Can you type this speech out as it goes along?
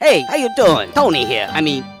Hey, how you doing? Tony here. I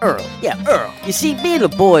mean, Earl. Yeah, Earl. You see, me and the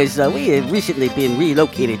boys, we have recently been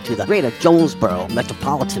relocated to the greater Jonesboro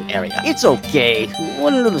metropolitan area. It's okay.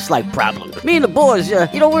 One little slight problem. Me and the boys,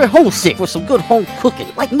 we're homesick for some good home cooking,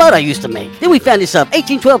 like Mother used to make. Then we found this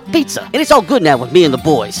 1812 pizza, and it's all good now with me and the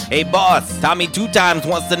boys. Hey, boss, Tommy 2 Times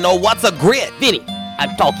wants to know what's a grit. Vinny,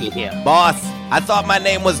 I'm talking here. Boss, I thought my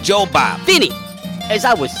name was Joe Bob. Vinny! As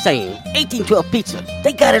I was saying, 1812 Pizza,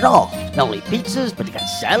 they got it all. Not only pizzas, but they got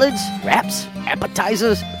salads, wraps,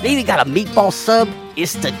 appetizers. They even got a meatball sub.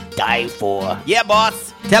 It's to die for. Yeah,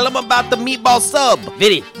 boss. Tell them about the meatball sub.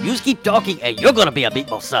 Vinny, you just keep talking and you're gonna be a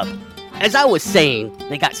meatball sub. As I was saying,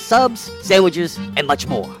 they got subs, sandwiches, and much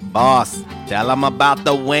more. Boss, tell them about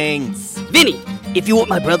the wings. Vinny, if you want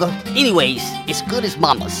my brother, anyways, it's good as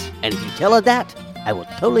mama's. And if you tell her that, I will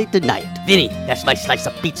totally deny it. Vinny, that's my slice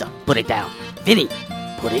of pizza. Put it down. Vinny,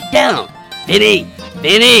 put it down. Vinny!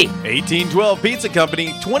 1812 Pizza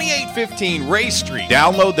Company, 2815 Ray Street.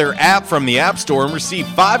 Download their app from the App Store and receive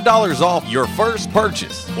 $5 off your first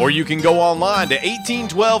purchase. Or you can go online to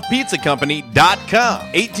 1812pizzacompany.com.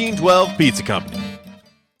 1812 Pizza Company.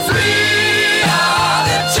 We are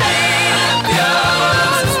the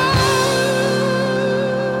champions.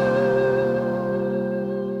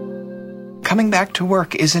 Coming back to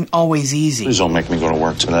work isn't always easy. Please don't make me go to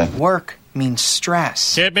work today. Work means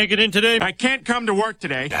stress. Can't make it in today. I can't come to work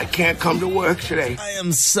today. I can't come to work today. I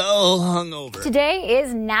am so hungover. Today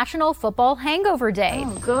is National Football Hangover Day.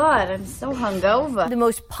 Oh, God, I'm so hungover. The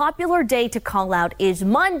most popular day to call out is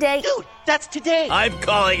Monday. Dude, that's today. I'm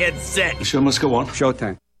calling it set. The show must go on.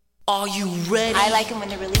 Showtime. Are you ready? I like them when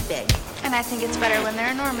they're really big. And I think it's better when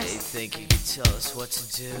they're enormous. They think you can tell us what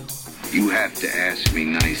to do. You have to ask me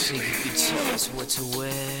nicely. You think you can tell us what to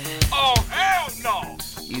wear. Oh, hell no!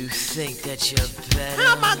 You think that you're better.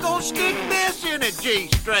 How am I gonna stick this in a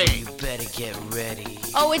G-string? You better get ready.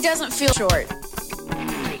 Oh, it doesn't feel short.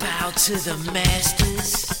 Bow to the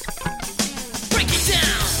masters. Break it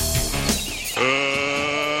down!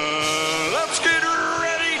 Let's get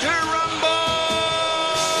ready to rumble!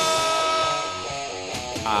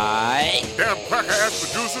 Damn cracker-ass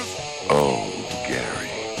producers. Oh, Gary.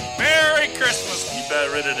 Merry Christmas! You about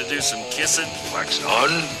ready to do some kissing? Wax on,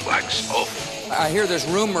 wax off. I hear there's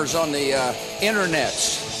rumors on the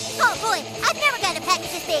internets. Oh, boy, I've never gotten a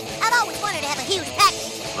package this big. I've always wanted to have a huge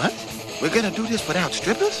package. What? We're gonna do this without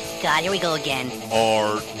strippers? God, here we go again.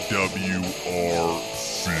 RWRC.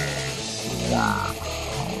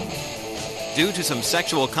 Due to some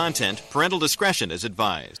sexual content, parental discretion is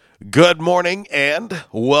advised. Good morning and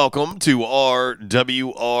welcome to RWRC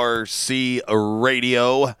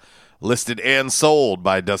Radio, listed and sold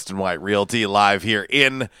by Dustin White Realty, live here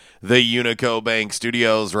in the Unico Bank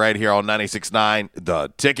Studios, right here on 96.9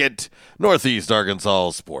 The Ticket, Northeast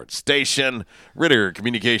Arkansas Sports Station, Ritter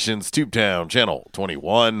Communications, Tubetown Channel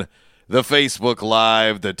 21, the Facebook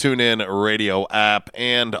Live, the TuneIn Radio app,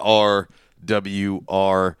 and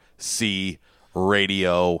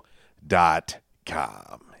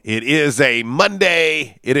RWRCRadio.com. It is a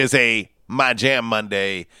Monday. It is a My Jam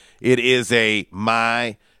Monday. It is a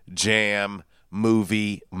My Jam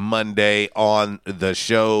Movie Monday on the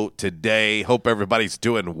show today. Hope everybody's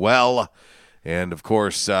doing well. And, of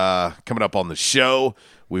course, coming up on the show,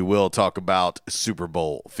 we will talk about Super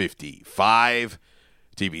Bowl 55,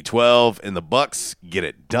 TB12, and the Bucks get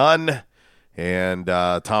it done. And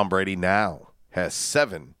Tom Brady now has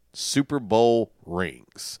 7 Super Bowl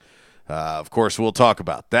rings. Of course, we'll talk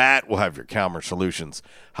about that. We'll have your Calmer Solutions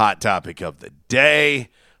hot topic of the day.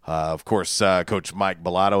 Of course, Coach Mike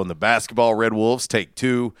Bellato and the basketball Red Wolves take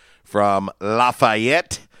 2 from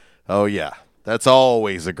Lafayette. Oh, yeah, that's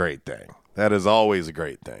always a great thing. That is always a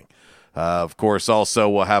great thing. Of course, also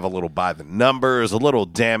we'll have a little by the numbers, a little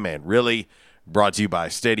damn and really, brought to you by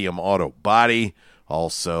Stadium Auto Body.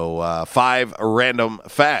 Also, 5 random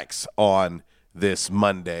facts on this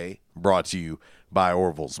Monday, brought to you by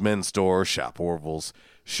Orville's Men's Store. Shop Orville's,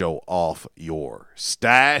 show off your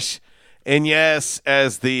stash. And yes,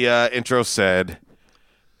 as the intro said,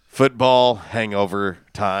 football hangover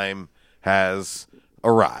time has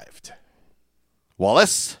arrived.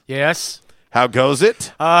 Wallace? Yes? How goes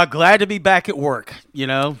it? Glad to be back at work.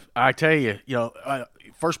 I tell you,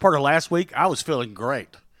 first part of last week, I was feeling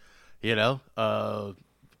great. I was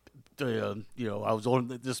on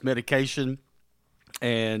this medication,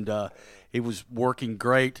 and it was working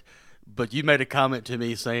great. But you made a comment to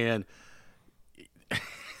me saying,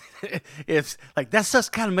 it's like, that's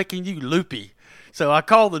just kind of making you loopy. So I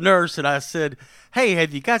called the nurse and I said, hey,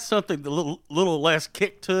 have you got something a little less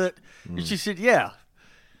kick to it? And she said, yeah.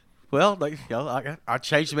 Well, I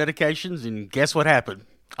changed medications, and guess what happened?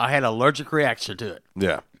 I had an allergic reaction to it.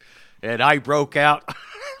 Yeah. and I broke out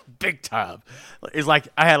big time. It's like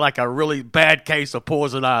I had like a really bad case of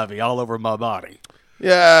poison ivy all over my body.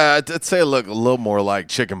 Yeah, I'd say look a little more like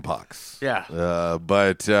chicken pox. Yeah.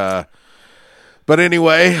 But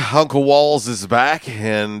anyway, Uncle Walls is back,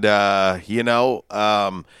 and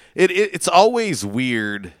it's always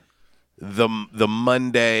weird. The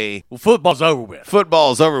Monday, well, football's over with.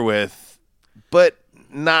 Football's over with, but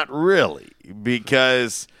not really,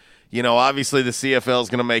 because obviously the CFL is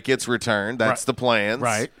going to make its return. That's the plans,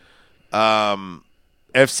 right?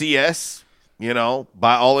 FCS,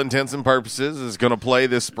 by all intents and purposes, is going to play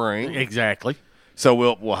this spring. Exactly. So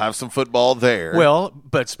we'll have some football there. Well,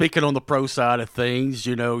 but speaking on the pro side of things,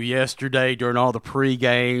 yesterday during all the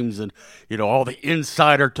pre-games and, all the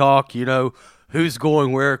insider talk, who's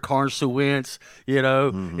going where, Carson Wentz,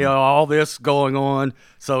 all this going on.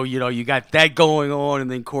 So, you got that going on.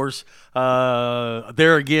 And then, of course,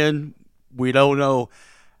 there again, we don't know.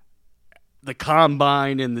 The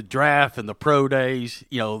combine and the draft and the pro days,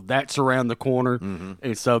 that's around the corner,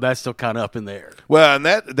 and so that's still kind of up in the air. Well, and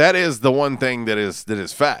that is the one thing that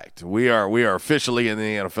is fact. We are officially in the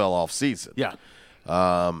NFL offseason. Yeah.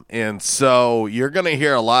 And so you're going to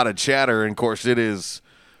hear a lot of chatter, and of course it is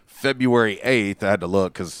February 8th. I had to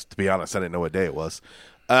look because, to be honest, I didn't know what day it was.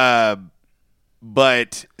 But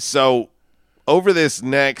so over this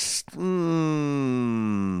next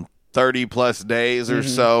 30-plus days or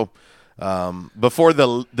so, before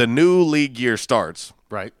the new league year starts,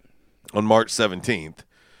 right, on March 17th,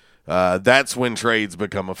 that's when trades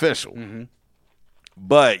become official.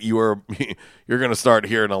 But you're going to start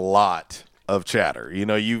hearing a lot of chatter.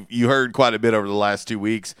 You heard quite a bit over the last 2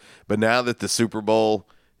 weeks, but now that the Super Bowl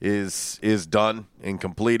is done and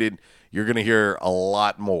completed, you're going to hear a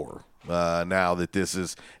lot more now that this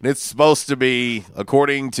is, and it's supposed to be,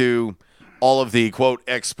 according to all of the quote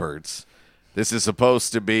experts, this is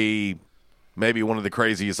supposed to be maybe one of the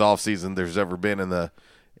craziest offseasons there's ever been in the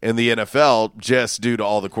NFL, just due to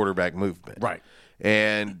all the quarterback movement. Right.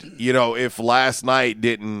 And, if last night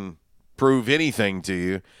didn't prove anything to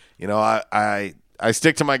you, I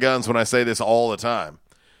stick to my guns when I say this all the time,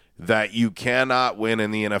 that you cannot win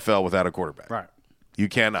in the NFL without a quarterback. Right. You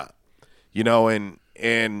cannot.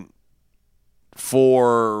 And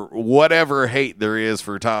for whatever hate there is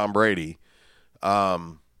for Tom Brady,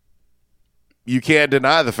 you can't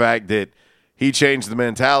deny the fact that he changed the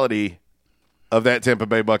mentality of that Tampa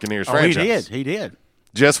Bay Buccaneers franchise. He did.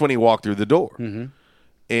 Just when he walked through the door.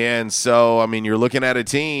 And so, you're looking at a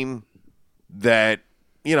team that,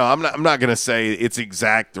 I'm not going to say it's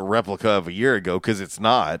exact replica of a year ago, because it's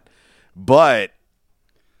not. But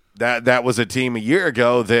that was a team a year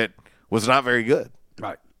ago that was not very good.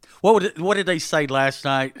 Right. What did they say last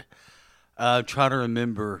night? I'm trying to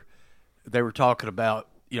remember. They were talking about,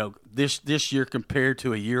 this year compared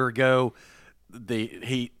to a year ago,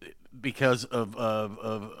 because of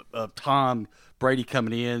Tom Brady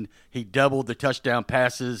coming in, he doubled the touchdown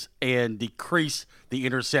passes and decreased the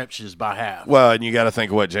interceptions by half. Well, and you got to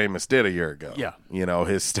think of what Jameis did a year ago. Yeah.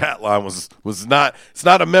 His stat line was not – it's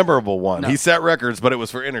not a memorable one. No. He set records, but it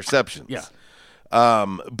was for interceptions. Yeah.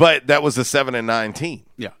 But that was a 7-9 team.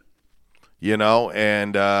 Yeah.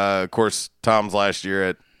 And, of course, Tom's last year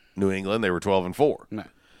at New England, they were 12-4. No.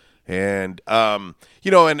 And,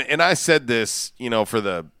 and I said this, for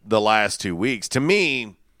the last 2 weeks. To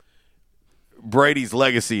me, Brady's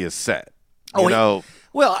legacy is set. Well,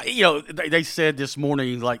 they said this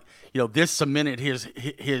morning, like, this cemented his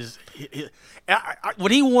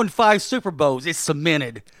when he won 5 Super Bowls, it's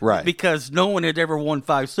cemented. Right. Because no one had ever won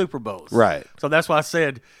 5 Super Bowls. Right. So that's why I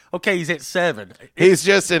said, okay, he's at 7. He's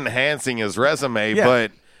just enhancing his resume, yeah.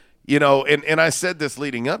 But and I said this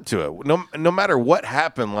leading up to it. No matter what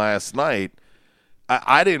happened last night,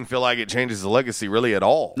 I didn't feel like it changes the legacy really at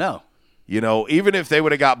all. No. Even if they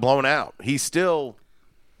would have got blown out, he's still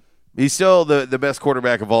the best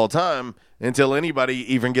quarterback of all time until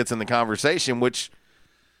anybody even gets in the conversation, which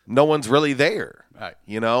no one's really there. Right.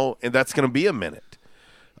 And that's going to be a minute.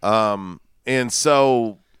 And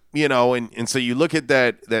so, and so you look at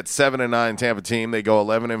that 7-9 Tampa team, they go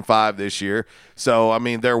 11-5 this year. So,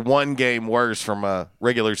 they're one game worse from a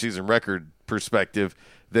regular season record perspective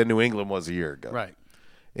than New England was a year ago. Right.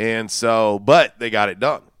 And so, but they got it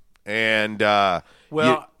done. And,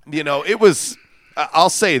 it was, I'll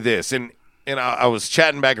say this, and I was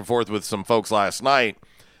chatting back and forth with some folks last night,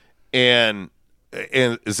 and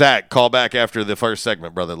Zach, call back after the first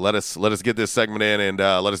segment, brother. Let us get this segment in, and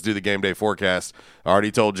let us do the game day forecast. I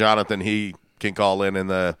already told Jonathan he can call in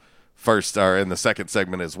the first or in the second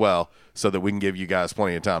segment as well, so that we can give you guys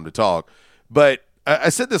plenty of time to talk. But I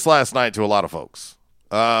said this last night to a lot of folks.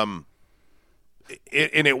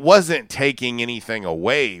 and it wasn't taking anything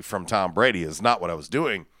away from Tom Brady. Is not what I was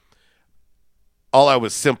doing. All I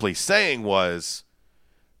was simply saying was,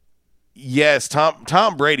 yes,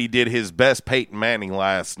 Tom Brady did his best Peyton Manning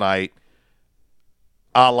last night,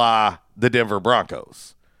 a la the Denver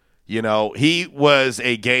Broncos. You know, he was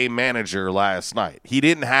a game manager last night. He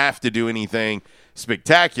didn't have to do anything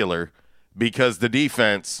spectacular because the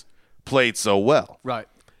defense played so well. Right.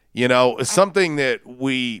 You know, something that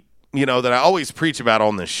that I always preach about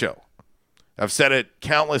on this show. I've said it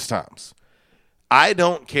countless times. I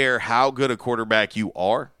don't care how good a quarterback you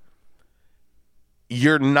are.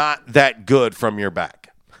 You're not that good from your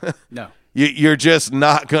back. No. You're just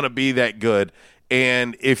not going to be that good.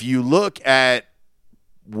 And if you look at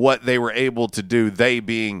what they were able to do, they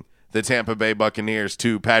being the Tampa Bay Buccaneers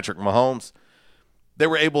to Patrick Mahomes, they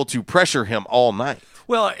were able to pressure him all night.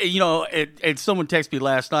 Well, and someone texted me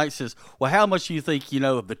last night, says, well, how much do you think,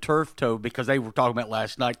 of the turf toe, because they were talking about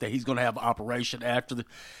last night that he's going to have an operation after the,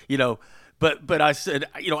 but I said,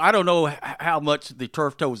 I don't know how much the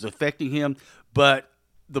turf toe was affecting him, but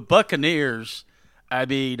the Buccaneers,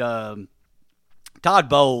 Todd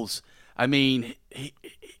Bowles,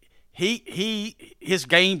 his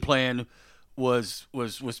game plan was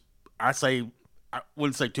I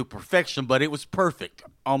wouldn't say to perfection, but it was perfect,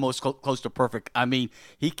 almost close to perfect.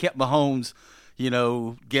 He kept Mahomes,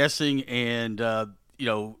 guessing, and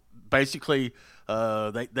basically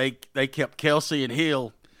they kept Kelsey and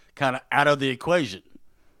Hill kind of out of the equation.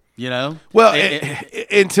 Well,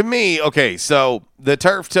 and to me, okay, so the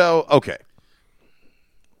turf toe, okay,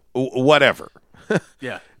 whatever.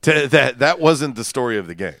 Yeah. That wasn't the story of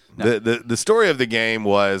the game. No. The story of the game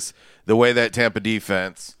was the way that Tampa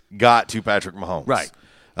defense got to Patrick Mahomes.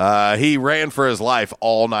 Right. He ran for his life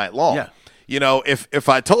all night long. Yeah. If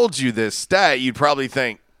I told you this stat, you'd probably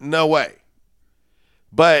think, no way.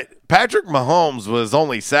 But Patrick Mahomes was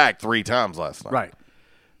only sacked 3 times last night. Right.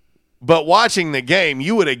 But watching the game,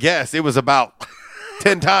 you would have guessed it was about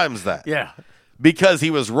 10 times that. Yeah. Because he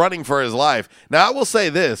was running for his life. Now, I will say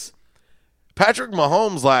this. Patrick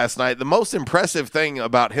Mahomes last night, the most impressive thing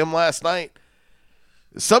about him last night,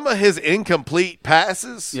 some of his incomplete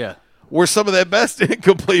passes were some of the best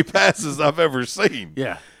incomplete passes I've ever seen.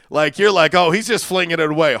 Yeah. Like, you're like, oh, he's just flinging it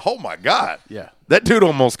away. Oh, my God. Yeah. That dude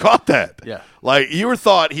almost caught that. Yeah. Like, you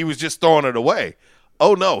thought he was just throwing it away.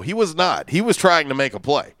 Oh, no, he was not. He was trying to make a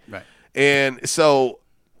play. Right. And so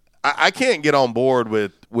I can't get on board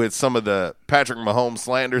with some of the Patrick Mahomes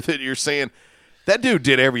slander that you're saying. That dude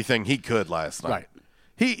did everything he could last night. Right.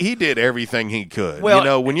 He did everything he could.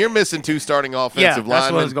 Well, when you're missing 2 starting offensive linemen,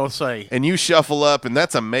 that's what I was going to say. And you shuffle up, and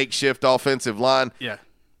that's a makeshift offensive line. Yeah.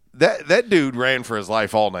 That dude ran for his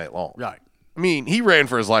life all night long. Right. He ran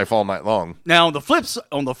for his life all night long. Now on the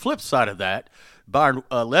flip side of that, Byron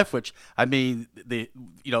Leftwich,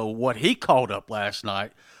 what he called up last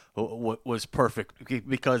night was perfect,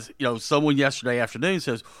 because someone yesterday afternoon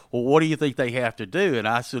says, well, what do you think they have to do? And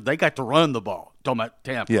I said, they got to run the ball. Talking about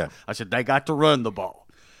Tampa. Yeah. I said, they got to run the ball.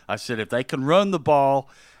 I said, if they can run the ball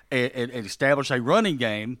and establish a running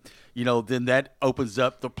game, then that opens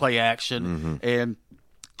up the play action and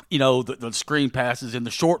the screen passes and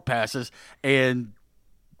the short passes, and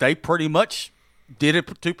they pretty much did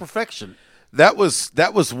it to perfection. That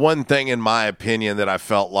was one thing, in my opinion, that I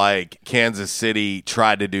felt like Kansas City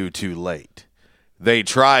tried to do too late. They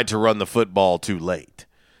tried to run the football too late.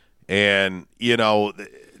 And,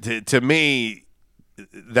 to me,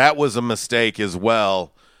 that was a mistake as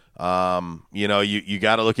well. You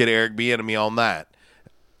got to look at Eric Bieniemy on that.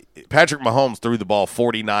 Patrick Mahomes threw the ball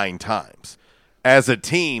 49 times. As a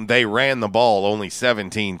team, they ran the ball only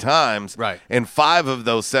 17 times. Right. And 5 of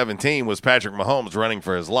those 17 was Patrick Mahomes running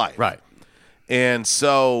for his life. Right. And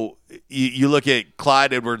so you look at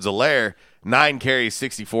Clyde Edwards-Helaire, 9 carries,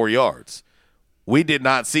 64 yards. We did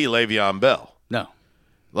not see Le'Veon Bell. No.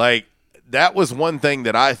 Like, that was one thing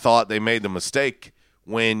that I thought they made the mistake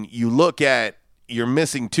when you look at you're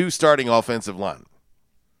missing 2 starting offensive linemen.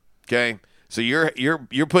 Okay? So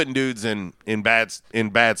you're putting dudes in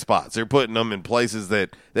bad spots. They're putting them in places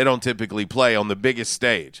that they don't typically play on the biggest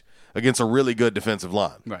stage against a really good defensive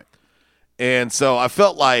line. Right. And so I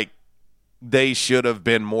felt like they should have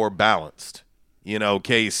been more balanced,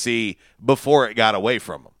 KC, before it got away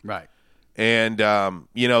from them. Right. And,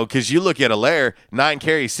 because you look at Helaire, 9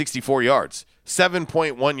 carries, 64 yards,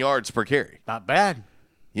 7.1 yards per carry. Not bad.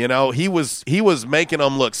 He was making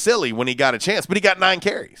them look silly when he got a chance, but he got 9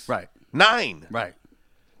 carries. Right. 9. Right.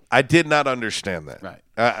 I did not understand that.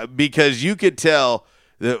 Right. Because you could tell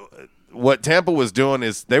that what Tampa was doing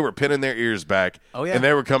is they were pinning their ears back. Oh, yeah. And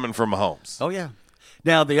they were coming from Mahomes. Oh, yeah.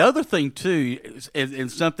 Now, the other thing, too,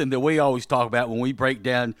 is something that we always talk about when we break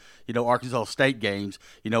down, Arkansas State games.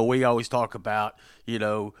 We always talk about,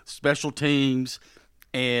 special teams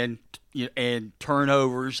and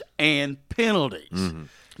turnovers and penalties. Mm-hmm.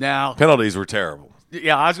 Now, penalties were terrible.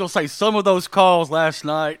 Yeah, I was going to say some of those calls last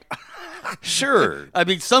night. Sure. I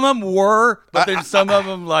mean, some of them were, but then some of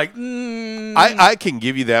them I can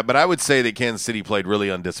give you that, but I would say that Kansas City played really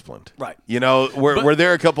undisciplined. Right. Were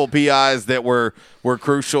there a couple PIs that were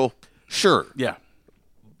crucial? Sure. Yeah.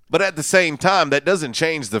 But at the same time, that doesn't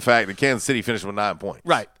change the fact that Kansas City finished with 9 points.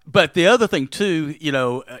 Right. But the other thing too,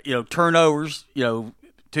 turnovers, 2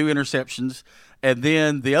 interceptions, and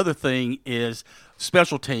then the other thing is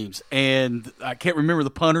special teams. And I can't remember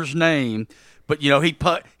the punter's name, but he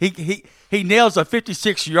nails a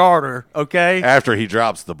 56-yarder, okay? After he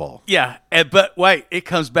drops the ball. Yeah, but wait, it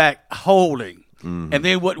comes back holding. Mm-hmm. And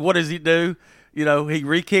then what does he do? He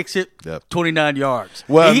re-kicks it 29 yards.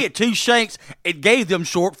 Well, he hit 2 shanks. It gave them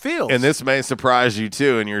short fields. And this may surprise you,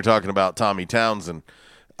 too, and you're talking about Tommy Townsend.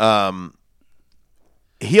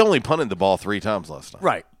 He only punted the ball 3 times last night.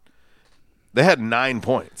 Right. They had 9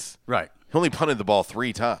 points. Right. He only punted the ball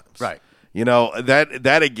 3 times. Right.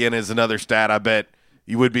 That again is another stat I bet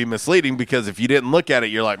you would be misleading, because if you didn't look at it,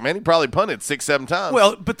 you're like, man, he probably punted 6-7 times.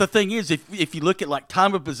 Well, but the thing is, if you look at like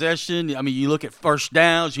time of possession, I mean, you look at first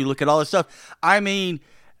downs, you look at all this stuff. I mean,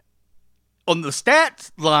 on the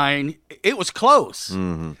stats line, it was close.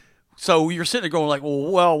 Mm-hmm. So you're sitting there going like,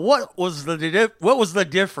 well, what was the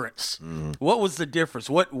difference? Mm-hmm. What was the difference?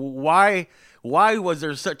 Why was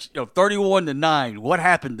there such 31-9? What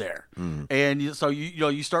happened there? Mm-hmm. And so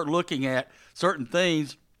you start looking at certain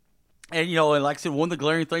things. And, and like I said, one of the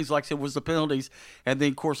glaring things, like I said, was the penalties. And then,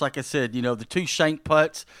 of course, like I said, the 2 shank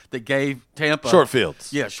putts that gave Tampa. Short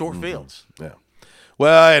fields. Yeah, short fields. Yeah.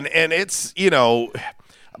 Well, and it's,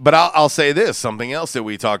 but I'll say this. Something else that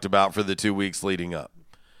we talked about for the 2 weeks leading up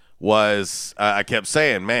was I kept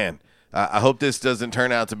saying, man, I hope this doesn't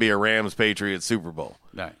turn out to be a Rams-Patriots Super Bowl.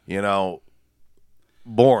 Right.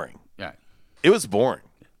 Boring. Right. It was boring.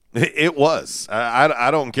 It was.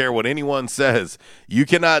 I don't care what anyone says. You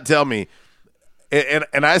cannot tell me. And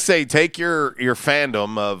I say take your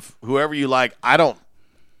fandom of whoever you like. To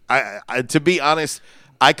be honest,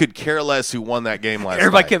 I could care less who won that game last night.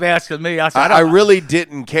 Everybody kept asking me. I really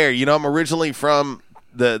didn't care. I'm originally from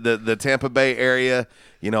the Tampa Bay area.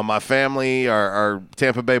 My family are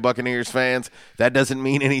Tampa Bay Buccaneers fans. That doesn't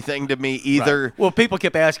mean anything to me either. Right. Well, people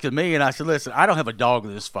kept asking me, and I said, listen, I don't have a dog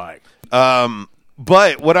in this fight.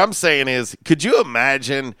 But what I'm saying is, could you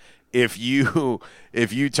imagine if you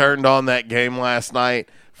turned on that game last night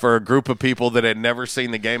for a group of people that had never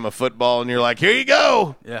seen the game of football, and you're like, here you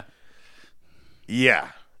go. Yeah. Yeah.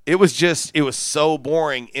 It was so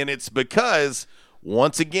boring, and it's because,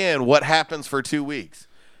 once again, what happens for 2 weeks?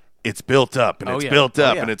 It's built up, and it's built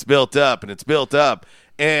up, and it's built up, and it's built up,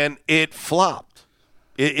 and it flopped.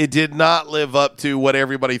 It did not live up to what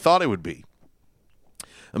everybody thought it would be.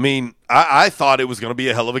 I mean, I thought it was going to be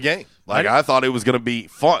a hell of a game. I thought it was going to be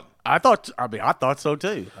fun. I thought so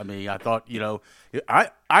too. I mean, I thought,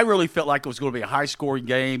 I really felt like it was going to be a high scoring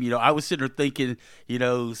game. I was sitting there thinking,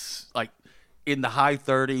 like in the high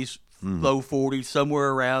 30s, low 40s,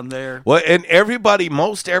 somewhere around there. Well, and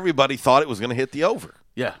most everybody thought it was going to hit the over.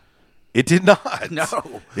 Yeah. It did not.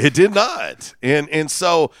 No. It did not. And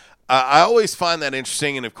so I always find that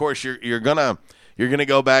interesting. And of course, you're gonna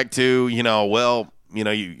go back to you're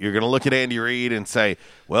going to look at Andy Reid and say,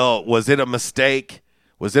 well, was it a mistake?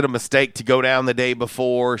 Was it a mistake to go down the day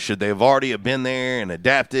before? Should they have already been there and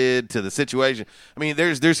adapted to the situation? I mean,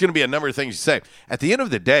 there's going to be a number of things you say. At the end of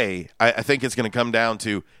the day, I think it's going to come down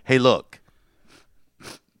to, hey, look,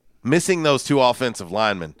 missing those 2 offensive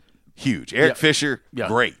linemen, huge. Eric Fisher,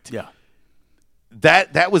 great. Yeah.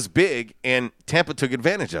 That was big, and Tampa took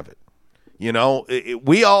advantage of it.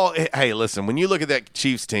 Hey, listen, when you look at that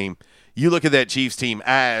Chiefs team, you look at that Chiefs team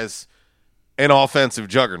as an offensive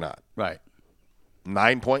juggernaut. Right.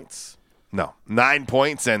 9 points? No. 9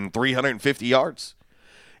 points and 350 yards.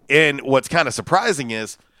 And what's kind of surprising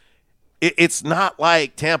is it's not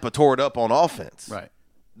like Tampa tore it up on offense. Right.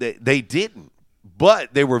 They didn't,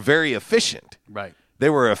 but they were very efficient. Right. They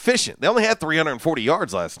were efficient. They only had 340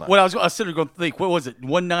 yards last night. Well, I was sitting there going to think, what was it,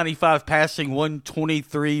 195 passing,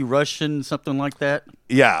 123 rushing, something like that?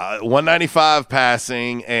 Yeah, 195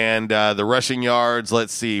 passing, and the rushing yards,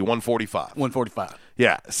 let's see, 145. 145.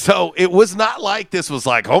 Yeah, so it was not like this was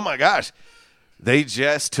like, oh, my gosh. They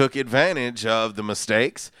just took advantage of the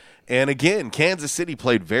mistakes. And, again, Kansas City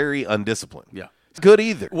played very undisciplined. Yeah. It's good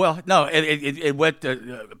either. Well, no, it went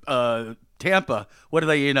Tampa, what do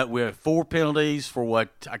they end up with? 4 penalties for what?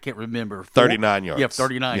 I can't remember. 39 yards. Yeah,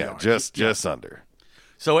 39 yards. Just under.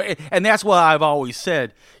 So, and that's why I've always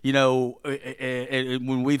said,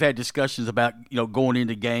 when we've had discussions about, going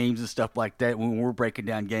into games and stuff like that, when we're breaking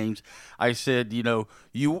down games, I said,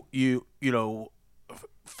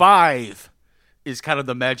 5 is kind of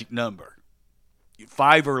the magic number.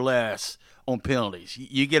 5 or less on penalties.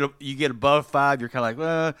 You get above 5, you're kind of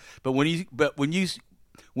like, but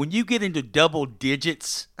when you get into double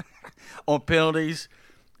digits on penalties,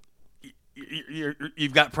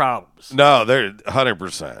 you've got problems. No, they're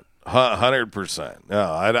 100%. 100%.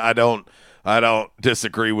 No, I don't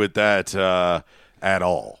disagree with that at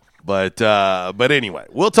all. But anyway,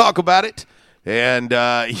 we'll talk about it, and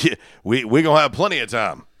we're gonna have plenty of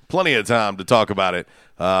time to talk about it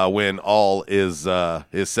when all is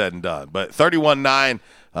said and done. But 31-9,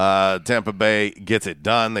 Tampa Bay gets it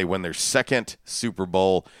done. They win their second Super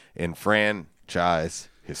Bowl in franchise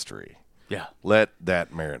history. Yeah, let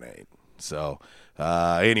that marinate. So,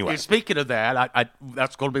 anyway. And speaking of that, I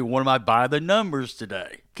that's going to be one of my by the numbers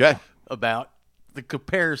today. Okay. About the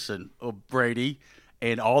comparison of Brady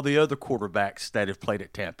and all the other quarterbacks that have played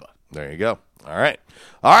at Tampa. There you go. All right.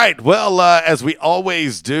 Well, as we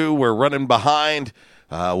always do, we're running behind.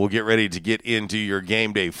 We'll get ready to get into your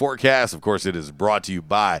game day forecast. Of course, it is brought to you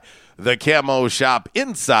by the Camo Shop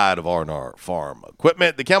inside of R&R Farm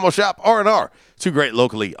Equipment. The Camo Shop, R&R, 2 great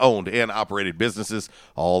locally owned and operated businesses,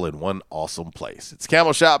 all in one awesome place. It's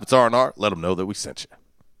Camo Shop, it's R&R. Let them know that we sent you.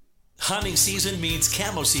 Hunting season means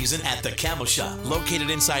camo season at the Camo Shop, located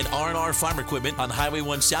inside R&R Farm Equipment on Highway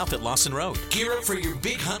 1 South at Lawson Road. Gear up for your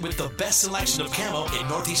big hunt with the best selection of camo in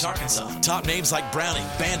Northeast Arkansas. Top names like Browning,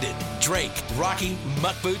 Bandit, Drake, Rocky,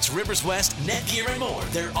 Muck Boots, Rivers West, Netgear, and more.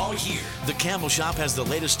 They're all here. The Camo Shop has the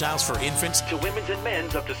latest styles for infants to women's and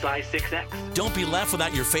men's up to size 6X. Don't be left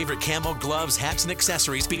without your favorite camo gloves, hats, and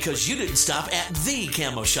accessories because you didn't stop at the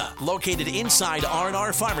Camo Shop, located inside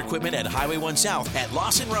R&R Farm Equipment at Highway 1 South at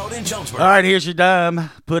Lawson Road in Jonesboro. All right, here's your dime.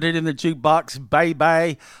 Put it in the jukebox,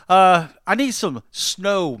 baby. I need some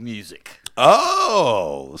snow music.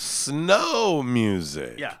 Oh, snow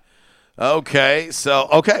music. Yeah. Okay.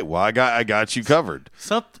 Well, I got you covered.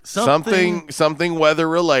 Something weather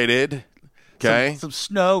related. Okay. Some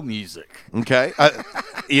snow music. Okay.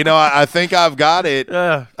 I think I've got it.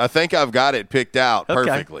 I think I've got it picked out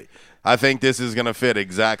perfectly. I think this is going to fit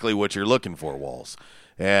exactly what you're looking for, Walls.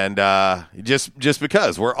 And just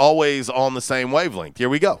because we're always on the same wavelength. Here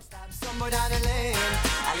we go. All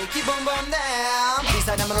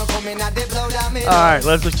right,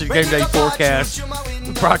 let's look at the game day forecast.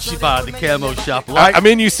 Brought to you by the Camo Shop.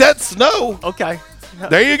 You said snow. Okay.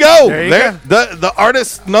 There you go. There you go. The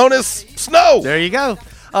artist known as Snow. There you go.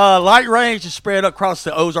 Light rains is spread across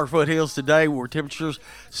the Ozark foothills today where temperatures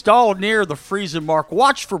stalled near the freezing mark.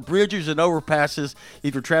 Watch for bridges and overpasses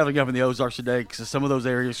if you're traveling up in the Ozarks today because some of those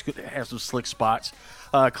areas could have some slick spots.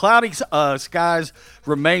 Cloudy skies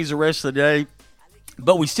remains the rest of the day,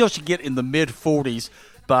 but we still should get in the mid-40s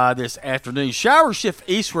by this afternoon. Showers shift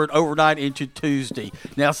eastward overnight into Tuesday.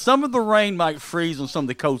 Now, some of the rain might freeze on some of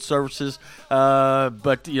the cold surfaces,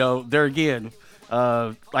 but, there again,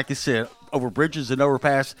 like I said, over bridges and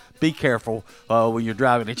overpass, be careful when you're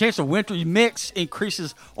driving. The chance of wintry mix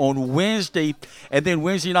increases on Wednesday, and then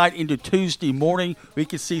Wednesday night into Tuesday morning, we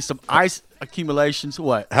can see some ice accumulations.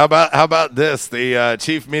 What? How about this? The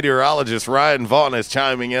chief meteorologist Ryan Vaughn is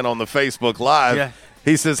chiming in on the Facebook Live. Yeah.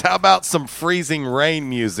 He says, "How about some freezing rain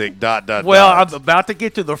music?" Well, I'm about to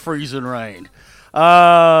get to the freezing rain,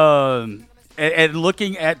 and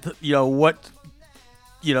looking at what.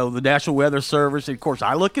 The National Weather Service. And of course,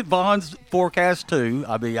 I look at Vaughn's forecast, too.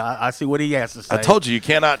 I see what he has to say. I told you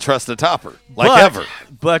cannot trust the topper, ever.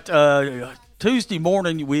 But Tuesday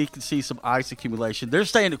morning, we can see some ice accumulation. They're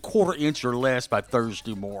saying a 1/4 inch or less by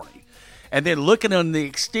Thursday morning. And then looking on the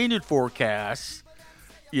extended forecast,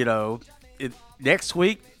 next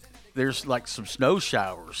week, there's like some snow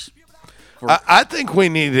showers. I think we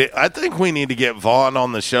need to get Vaughn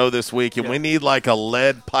on the show this week, and we need like a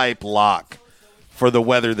lead pipe lock for the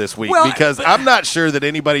weather this week, because I'm not sure that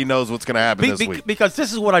anybody knows what's going to happen this week. Because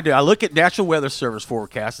this is what I do. I look at National Weather Service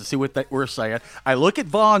forecast and see what we're saying. I look at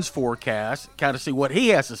Vaughn's forecast, kind of see what he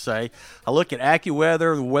has to say. I look at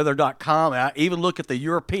AccuWeather, weather.com, and I even look at the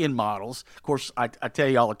European models. Of course, I tell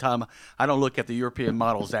you all the time, I don't look at the European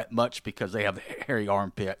models that much because they have hairy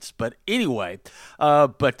armpits. But anyway,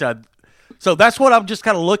 So that's what I'm just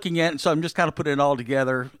kind of looking at, and so I'm just kind of putting it all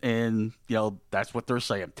together, and, that's what they're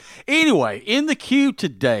saying. Anyway, in the queue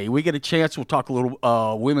today, we get a chance. We'll talk a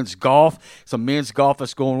little women's golf, some men's golf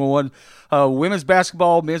that's going on. Women's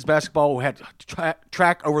basketball, men's basketball, we had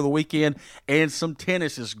track over the weekend, and some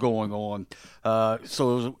tennis is going on.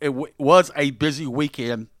 So it was a busy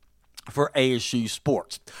weekend for ASU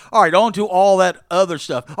sports. All right, on to all that other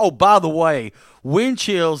stuff. Oh, by the way, wind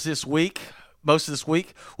chills this week. Most of this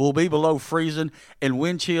week will be below freezing, and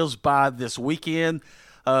wind chills by this weekend.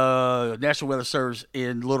 National Weather Service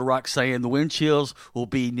in Little Rock saying the wind chills will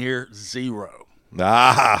be near zero.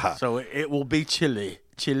 So it will be chilly.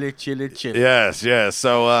 Yes.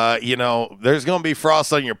 So, there's going to be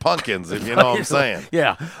frost on your pumpkins, if you know what I'm saying.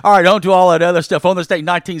 Yeah. All right, on to all that other stuff. On this date,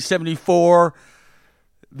 1974,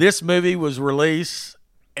 this movie was released,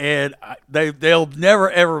 and they'll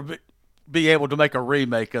never, ever be able to make a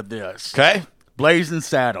remake of this. Okay. Blazing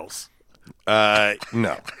Saddles. No.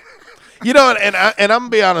 And I'm going to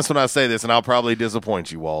be honest when I say this, and I'll probably disappoint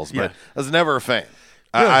you, Walls, but I was never a fan.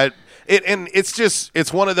 Really?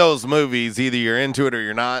 It's one of those movies, either you're into it or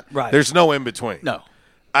you're not. Right. There's no in between. No.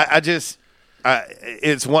 It's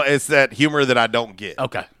that humor that I don't get.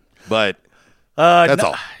 Okay. But that's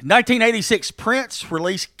all. 1986, Prince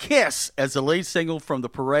released Kiss as the lead single from the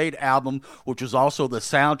Parade album, which was also the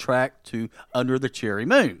soundtrack to Under the Cherry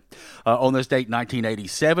Moon. On this date,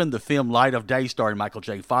 1987, the film Light of Day, starring Michael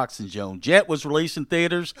J. Fox and Joan Jett, was released in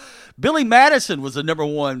theaters. Billy Madison was the number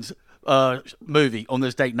one movie on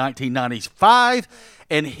this date, 1995,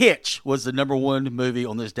 and Hitch was the number one movie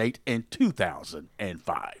on this date in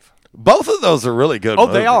 2005. Both of those are really good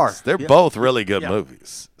movies. They are. They're both really good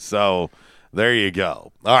movies. So there you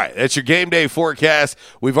go. All right, that's your game day forecast.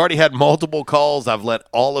 We've already had multiple calls. I've let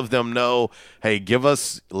all of them know, hey,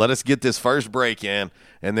 let us get this first break in,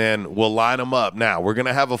 and then we'll line them up. Now, we're going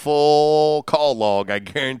to have a full call log, I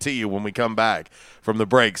guarantee you, when we come back from the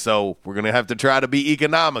break. So we're going to have to try to be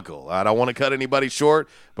economical. I don't want to cut anybody short,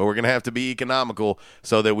 but we're going to have to be economical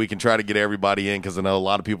so that we can try to get everybody in, because I know a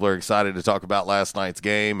lot of people are excited to talk about last night's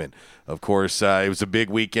game. And, of course, it was a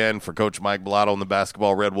big weekend for Coach Mike Bellotto and the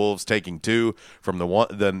basketball Red Wolves, taking 2 from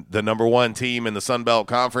the number 1 team in the Sun Belt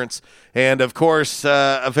Conference. And, of course,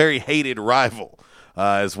 a very hated rival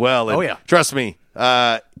as well. And trust me,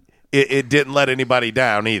 it didn't let anybody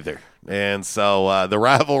down either. And so the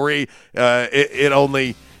rivalry, it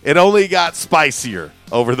only got spicier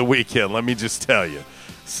over the weekend, let me just tell you.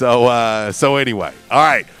 So anyway, all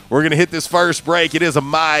right, we're going to hit this first break. It is a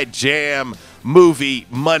My Jam Movie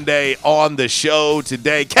Monday on the show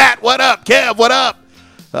today. Kat, what up? Kev, what up?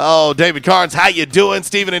 Oh, David Carnes, how you doing?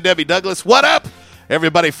 Stephen and Debbie Douglas, what up?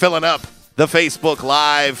 Everybody filling up the Facebook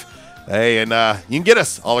Live. Hey, and you can get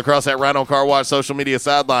us all across that Rhino Car Wash social media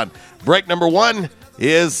sideline. Break number 1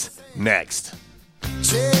 is next.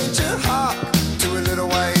 Change your heart to a little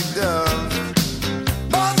white dove.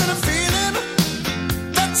 More than a feeling,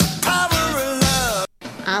 that's the power of love.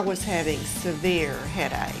 I was having severe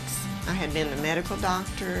headaches. I had been to medical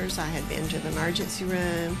doctors. I had been to the emergency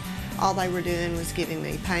room. All they were doing was giving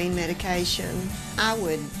me pain medication. I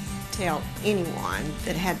would tell anyone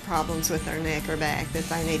that had problems with their neck or back that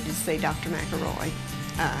they needed to see Dr. McElroy.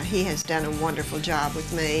 He has done a wonderful job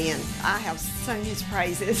with me, and I have sung his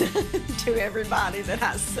praises to everybody that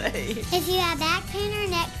I see. If you have back pain or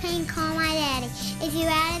neck pain, call my daddy. If you're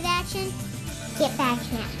out of action, get back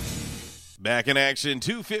now. Back in action,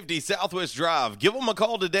 250 Southwest Drive. Give them a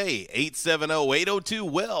call today,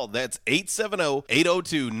 870-802-WELL. That's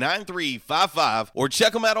 870-802-9355. Or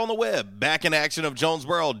check them out on the web,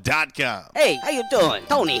 backinactionofjonesboro.com. Hey, how you doing?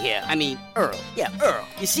 Tony here. Earl. Yeah, Earl.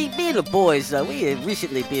 You see, me and the boys, we have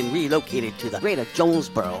recently been relocated to the greater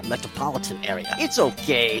Jonesboro metropolitan area. It's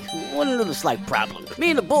okay. One little slight problem. Me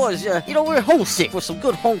and the boys, we're homesick for some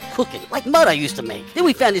good home cooking, like Mother used to make. Then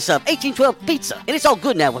we found this 1812 pizza, and it's all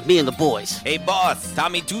good now with me and the boys. Hey, boss,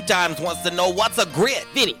 Tommy 2 times wants to know what's a grit.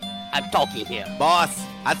 Vinny, I'm talking here. Boss,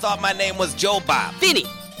 I thought my name was Joe Bob. Vinny,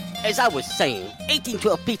 as I was saying,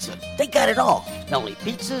 1812 Pizza, they got it all. Not only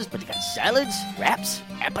pizzas, but they got salads, wraps,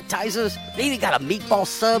 appetizers. They even got a meatball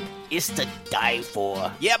sub. It's to die for.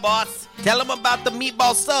 Yeah, boss. Tell them about the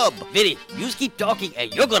meatball sub. Vinny, you just keep talking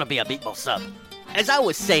and you're gonna be a meatball sub. As I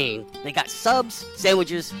was saying, they got subs,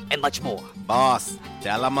 sandwiches, and much more. Boss,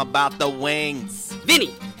 tell them about the wings.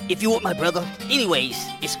 Vinny, if you want my brother, anyways,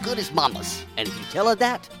 it's good as Mama's. And if you tell her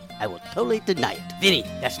that, I will totally deny it. Vinny,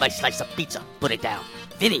 that's my slice of pizza. Put it down.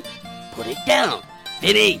 Vinny, put it down.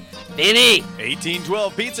 Vinny!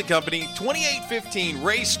 1812 Pizza Company, 2815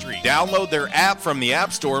 Ray Street. Download their app from the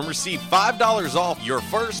App Store and receive $5 off your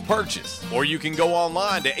first purchase. Or you can go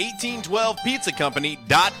online to 1812pizzacompany.com.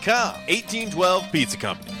 1812 Pizza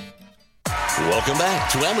Company. Welcome back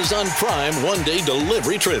to Amazon Prime one-day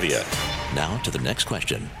delivery trivia. Now to the next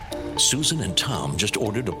question. Susan and Tom just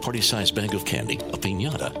ordered a party-sized bag of candy, a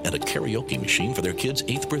piñata, and a karaoke machine for their kid's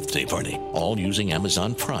 8th birthday party, all using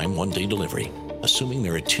Amazon Prime one-day delivery. Assuming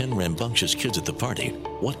there are 10 rambunctious kids at the party,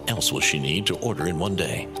 what else will she need to order in one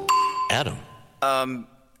day? Adam.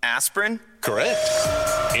 Aspirin? Correct.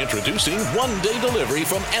 Introducing one-day delivery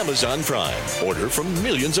from Amazon Prime. Order from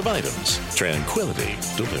millions of items. Tranquility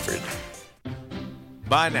delivered.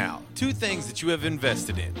 By now, two things that you have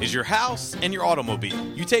invested in is your house and your automobile.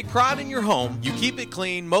 You take pride in your home, you keep it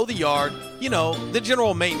clean, mow the yard, you know, the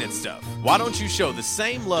general maintenance stuff. Why don't you show the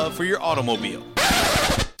same love for your automobile?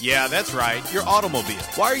 Yeah, that's right, your automobile.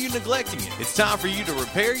 Why are you neglecting it? It's time for you to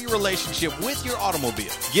repair your relationship with your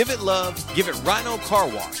automobile. Give it love, give it Rhino Car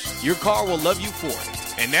Wash. Your car will love you for it.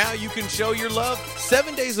 And now you can show your love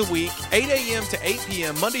 7 days a week, 8 a.m. to 8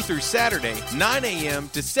 p.m. Monday through Saturday, 9 a.m.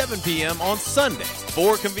 to 7 p.m. on Sunday.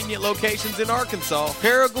 4 convenient locations in Arkansas: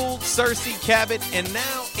 Paragould, Searcy, Cabot, and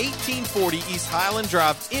now 1840 East Highland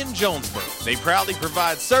Drive in Jonesboro. They proudly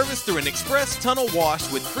provide service through an express tunnel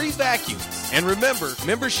wash with free vacuums. And remember,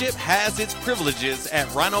 membership has its privileges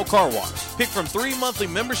at Rhino Car Wash. Pick from 3 monthly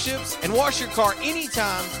memberships and wash your car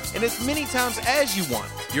anytime and as many times as you want.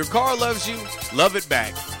 Your car loves you, love it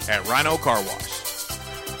back at Rhino Car Wash.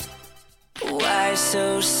 Why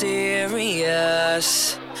so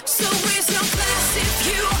serious? So raise your glass if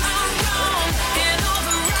you are wrong in all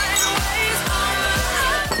the right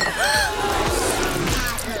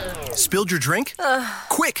ways. Spilled your drink?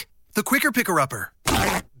 Quick! The Quicker Picker-Upper.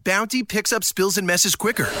 Bounty picks up spills and messes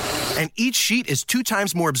quicker. And each sheet is 2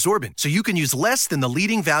 times more absorbent, so you can use less than the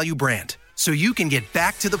leading value brand. So you can get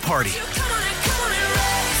back to the party.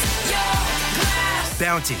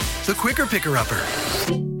 Bounty, the Quicker Picker-Upper.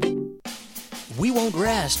 We won't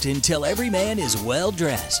rest until every man is well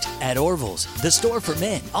dressed. At Orville's, the store for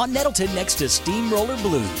men, on Nettleton next to Steamroller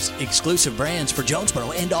Blues. Exclusive brands for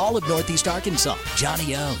Jonesboro and all of Northeast Arkansas.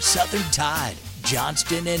 Johnny O, Southern Tide,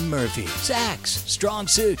 Johnston and Murphy, Saks, Strong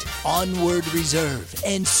Suit, Onward Reserve,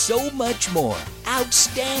 and so much more.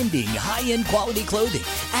 Outstanding high-end quality clothing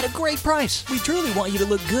at a great price. We truly want you to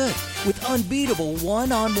look good with unbeatable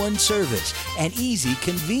one-on-one service and easy,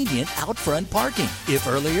 convenient out front parking. If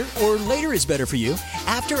earlier or later is better for you,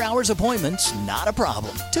 after-hours appointments, not a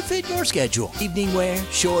problem. To fit your schedule. Evening wear,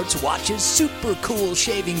 shorts, watches, super cool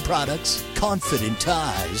shaving products, confident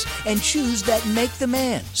ties, and shoes that make the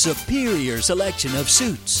man. Superior selection of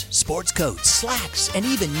suits, sports coats, slacks, and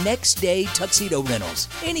even next-day tuxedo rentals.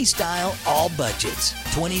 Any style, all budgets.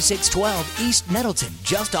 2612 East Nettleton,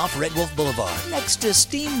 just off Red Wolf Boulevard, next to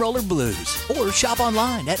Steamroller Blues. Or shop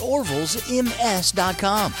online at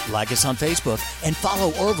orvillesms.com. Like us on Facebook and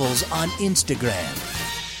follow Orville's on Instagram.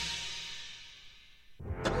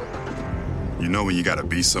 You know when you gotta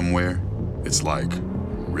be somewhere, it's like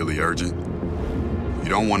really urgent. You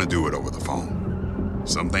don't want to do it over the phone.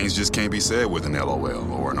 Some things just can't be said with an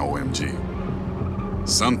LOL or an OMG.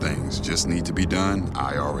 Some things just need to be done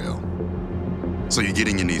IRL. So you get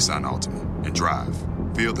in your Nissan Altima and drive.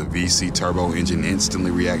 Feel the VC turbo engine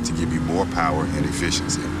instantly react to give you more power and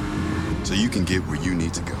efficiency, so you can get where you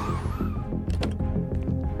need to go.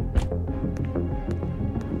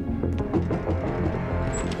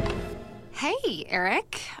 Hey,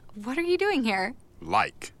 Eric. What are you doing here?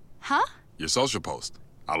 Like. Huh? Your social post.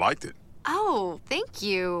 I liked it. Oh, thank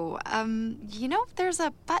you. You know, there's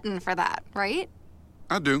a button for that, right?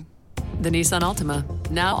 I do. The Nissan Altima,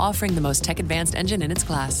 now offering the most tech-advanced engine in its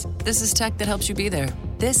class. This is tech that helps you be there.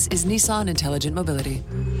 This is Nissan Intelligent Mobility.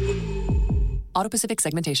 Auto-Pacific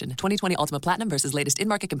segmentation. 2020 Altima Platinum versus latest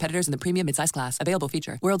in-market competitors in the premium midsize class. Available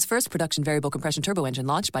feature. World's first production variable compression turbo engine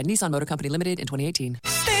launched by Nissan Motor Company Limited in 2018.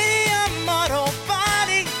 Stadium Auto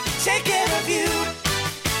Body, take care of you.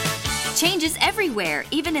 Changes everywhere,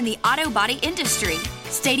 even in the auto body industry.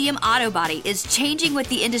 Stadium Auto Body is changing with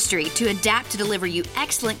the industry to adapt to deliver you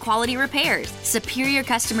excellent quality repairs, superior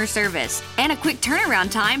customer service, and a quick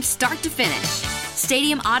turnaround time start to finish.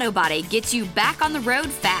 Stadium Auto Body gets you back on the road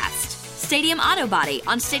fast. Stadium Auto Body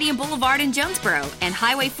on Stadium Boulevard in Jonesboro and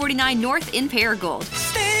Highway 49 North in Paragould.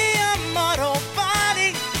 Stadium Auto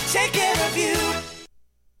Body, take care of you.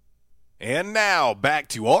 And now, back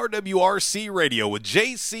to RWRC Radio with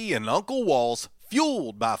JC and Uncle Walls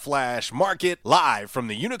fueled by Flash Market, live from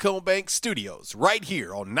the Unicode Bank Studios, right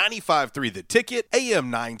here on 95.3 The Ticket, AM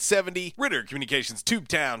 970, Ritter Communications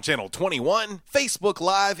Tubetown Channel 21, Facebook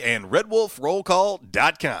Live, and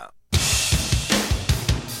RedWolfRollCall.com.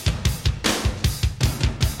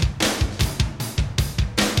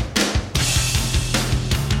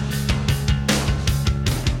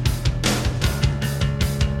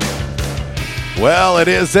 Well, it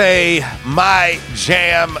is a My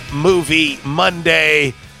Jam Movie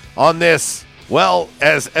Monday on this. Well,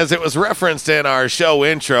 as it was referenced in our show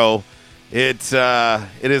intro, it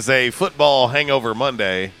is a football hangover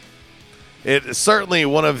Monday. It is certainly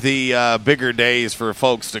one of the bigger days for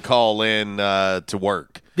folks to call in to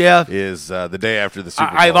work. Yeah, is the day after the Super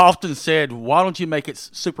Bowl. I've often said, why don't you make it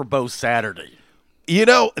Super Bowl Saturday? You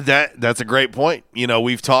know, that's a great point. You know,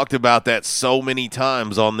 we've talked about that so many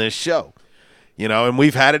times on this show. You know, and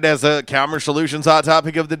we've had it as a Calmer Solutions hot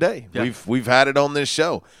topic of the day. Yeah. We've had it on this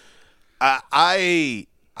show. I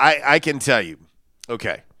can tell you,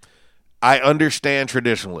 okay, I understand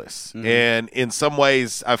traditionalists, and in some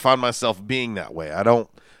ways, I find myself being that way. I don't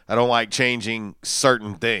like changing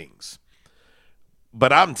certain things,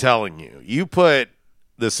 but I'm telling you, you put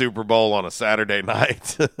the Super Bowl on a Saturday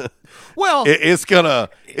night, well, it's gonna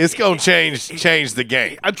change the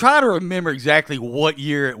game. I'm trying to remember exactly what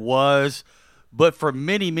year it was. But for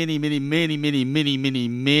many years,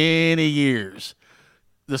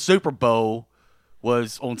 the Super Bowl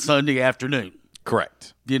was on Sunday afternoon.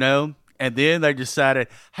 Correct. You know? And then they decided,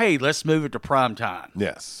 hey, let's move it to prime time.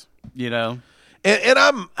 Yes. You know? And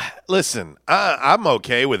I'm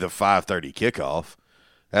okay with a 5:30 kickoff.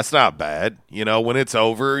 That's not bad. You know, when it's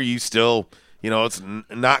over, you still, you know, it's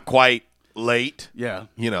not quite late. Yeah.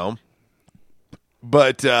 You know.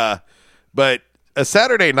 But a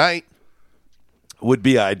Saturday night would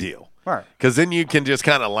be ideal. Right. Because then you can just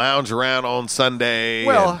kind of lounge around on Sunday.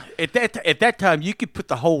 Well, at that time, you could put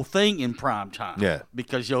the whole thing in prime time. Yeah.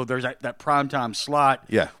 Because, you know, there's that prime time slot,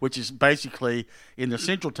 which is basically in the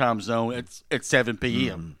Central Time Zone at 7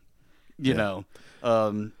 p.m., you know.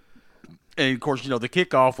 And, of course, you know, the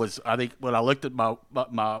kickoff was, I think, when I looked at my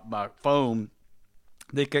phone,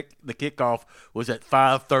 the kickoff was at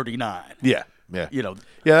 5:39. Yeah. You know.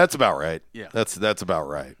 Yeah, that's about right. Yeah. That's about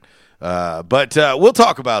right. But we'll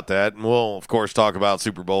talk about that, and we'll, of course, talk about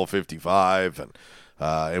Super Bowl 55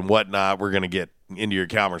 and whatnot. We're going to get into your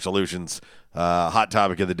Calmer Solutions hot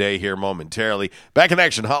topic of the day here momentarily. Back in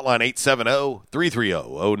action, hotline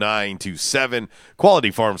 870-330-0927. Quality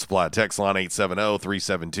Farm Supply text line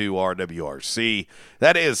 870-372-RWRC.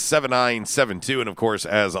 That is 7972. And, of course,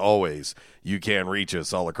 as always, you can reach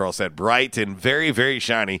us all across that bright and very, very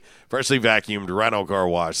shiny, freshly vacuumed Rhino Car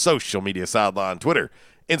Wash social media sideline, Twitter,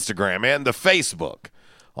 Instagram, and the Facebook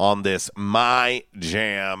on this My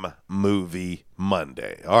Jam Movie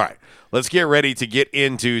Monday. All right, let's get ready to get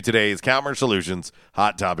into today's Calmer Solutions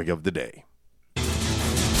hot topic of the day.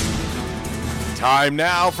 Time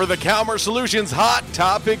now for the Calmer Solutions hot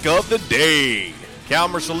topic of the day.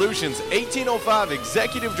 Calmer Solutions 1805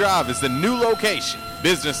 Executive Drive is the new location.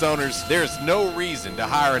 Business owners, there's no reason to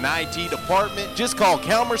hire an IT department. Just call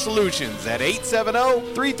Calmer Solutions at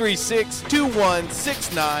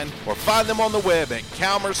 870-336-2169 or find them on the web at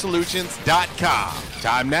calmersolutions.com.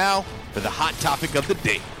 Time now for the hot topic of the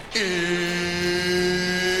day.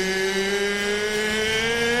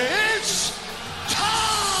 It's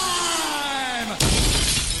time!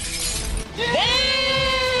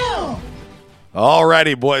 Damn! All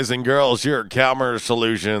righty, boys and girls, your Calmer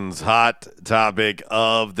Solutions hot topic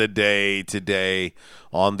of the day today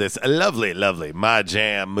on this lovely, lovely My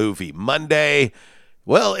Jam Movie Monday.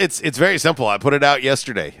 Well, it's very simple. I put it out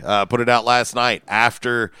yesterday. Put it out last night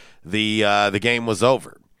after the game was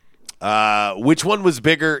over. Which one was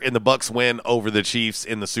bigger in the Bucs win over the Chiefs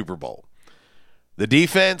in the Super Bowl? The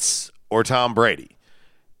defense or Tom Brady?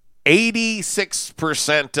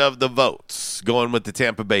 86% of the votes going with the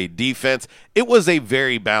Tampa Bay defense. It was a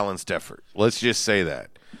very balanced effort. Let's just say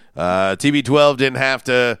that. TB12 didn't have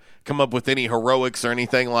to come up with any heroics or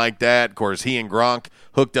anything like that. Of course, he and Gronk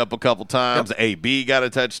hooked up a couple times. Yep. AB got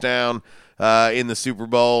a touchdown in the Super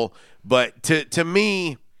Bowl. But to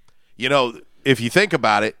me, you know, if you think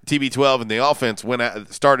about it, TB12 and the offense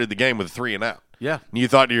started the game with a 3-and-out. Yeah. And you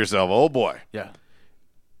thought to yourself, oh, boy. Yeah.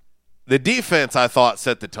 The defense, I thought,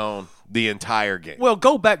 set the tone the entire game. Well,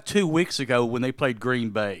 go back 2 weeks ago when they played Green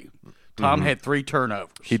Bay. Tom had 3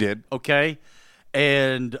 turnovers. He did. Okay?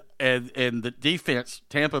 And the defense,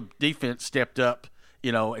 Tampa defense stepped up,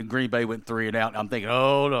 you know, and Green Bay went 3-and-out. I'm thinking,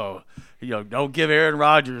 oh, no. You know, don't give Aaron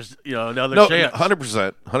Rodgers, you know, another chance.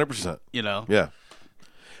 100%. 100%. You know? Yeah.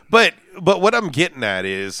 But what I'm getting at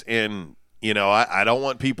is, and you know, I don't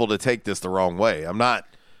want people to take this the wrong way. I'm not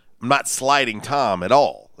slighting Tom at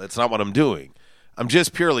all. That's not what I'm doing. I'm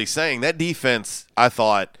just purely saying that defense, I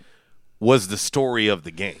thought, was the story of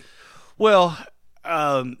the game. Well,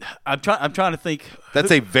 I'm trying to think.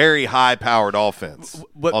 That's a very high-powered offense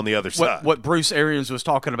on the other side. What Bruce Arians was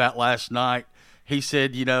talking about last night, he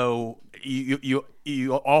said, you know,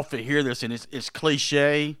 you often hear this, and it's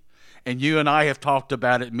cliche, and you and I have talked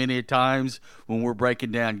about it many times when we're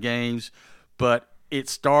breaking down games, but it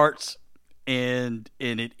starts and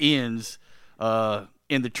it ends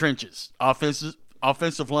in the trenches,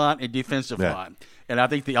 offensive line and defensive line. And I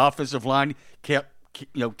think the offensive line kept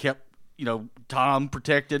Tom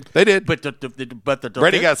protected. They did, but the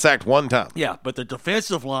Brady got sacked one time. Yeah, but the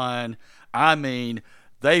defensive line, I mean,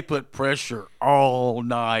 they put pressure all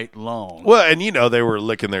night long. Well, and you know they were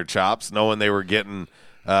licking their chops, knowing they were getting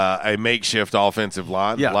a makeshift offensive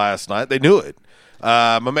line last night. They knew it.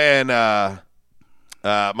 My man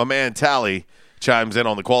Tally chimes in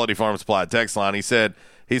on the Quality Farm Supply text line. He said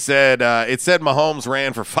it said Mahomes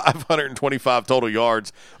ran for 525 total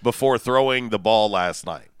yards before throwing the ball last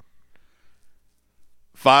night.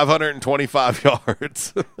 525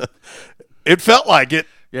 yards. It felt like it.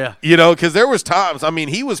 Yeah. You know, because there was times, I mean,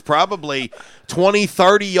 he was probably 20,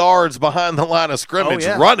 30 yards behind the line of scrimmage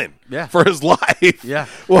running for his life. Yeah.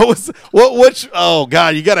 Oh,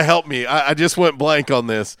 God, you got to help me. I just went blank on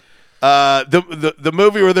this. The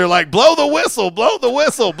movie where they're like, blow the whistle, blow the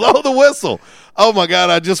whistle, blow the whistle. Oh, my God,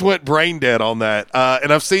 I just went brain dead on that.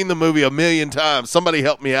 And I've seen the movie a million times. Somebody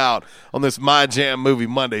help me out on this My Jam Movie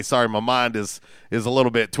Monday. Sorry, my mind is a little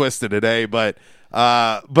bit twisted today. But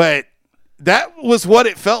that was what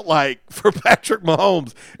it felt like for Patrick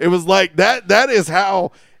Mahomes. It was like that is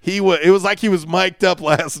how he was. It was like he was mic'd up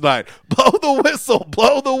last night. Blow the whistle,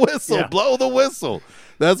 blow the whistle, blow the whistle.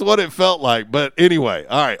 That's what it felt like. But anyway,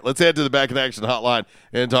 all right, let's head to the Back in Action hotline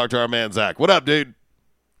and talk to our man, Zach. What up, dude?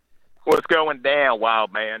 What's going down,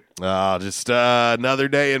 wild man? Just another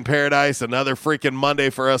day in paradise, another freaking Monday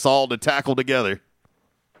for us all to tackle together.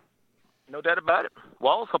 No doubt about it.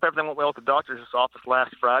 Walls, hope everything went well at the doctor's office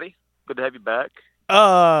last Friday. Good to have you back.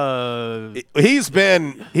 He's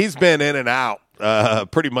been in and out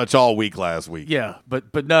pretty much all week last week. Yeah,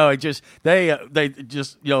 but no, it just they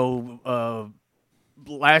just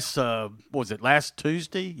last what was it, last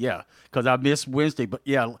Tuesday? Yeah, because I missed Wednesday, but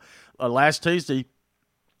yeah, last Tuesday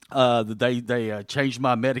they changed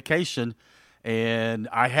my medication, and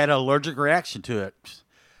I had an allergic reaction to it.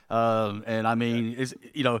 And I mean,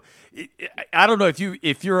 I don't know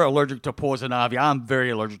if you're allergic to poison ivy. I'm very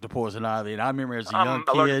allergic to poison ivy, and I remember as a young kid.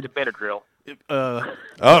 I'm allergic to Benadryl.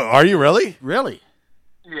 Are you really? Really?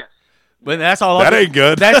 Yes. But that's all. Ain't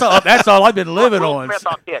good. That's all I've been living on.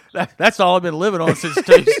 That's all I've been living on since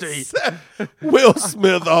Tuesday. Will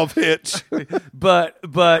Smith off Hitch. But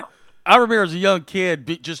I remember as a young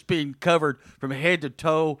kid just being covered from head to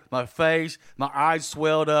toe, my face, my eyes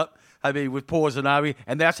swelled up. I mean, with poison ivy,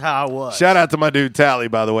 and that's how I was. Shout out to my dude Tally,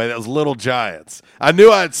 by the way. That was Little Giants. I knew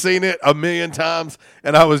I'd seen it a million times,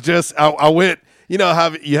 and I was just I went. You know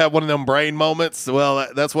how you have one of them brain moments? Well,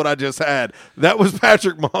 that's what I just had. That was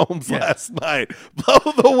Patrick Mahomes last night. Blow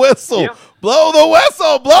the whistle. Yeah. Blow the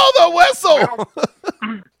whistle. Blow the whistle.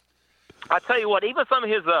 Well, I tell you what, even some of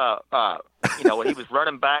his, when he was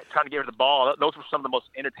running back, trying to get rid of the ball, those were some of the most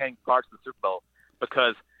entertaining parts of the Super Bowl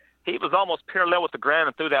because he was almost parallel with the ground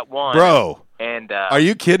and threw that one. Bro, and are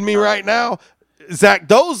you kidding me right now? Zach,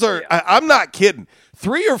 those are I'm not kidding.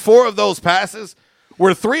 3 or 4 of those passes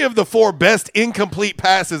were 3 of the 4 best incomplete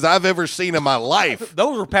passes I've ever seen in my life.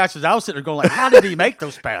 Those were passes I was sitting there going like, how did he make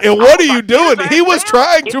those passes? And what are you doing? He was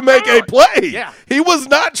trying to make a play. Yeah. He was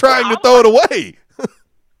not trying to throw it away.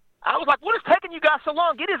 I was like, what is taking you guys so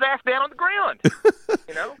long? Get his ass down on the ground.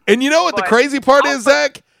 And you know what the crazy part is,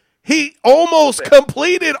 Zach? He almost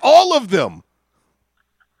completed all of them.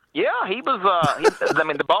 Yeah, he was.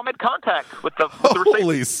 The ball made contact with the receiver.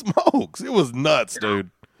 Holy smokes. It was nuts,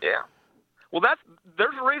 dude. Yeah. Well,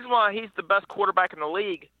 there's a reason why he's the best quarterback in the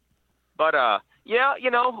league. But,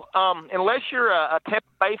 unless you're a Tampa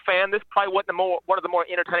Bay fan, this probably wasn't one of the more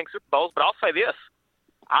entertaining Super Bowls. But I'll say this.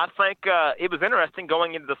 I think it was interesting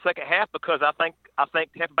going into the second half because I think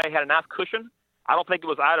Tampa Bay had a nice cushion. I don't think it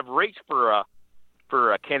was out of reach for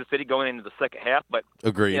Kansas City going into the second half. But,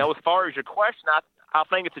 agreed. As far as your question, I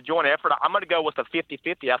think it's a joint effort. I'm going to go with a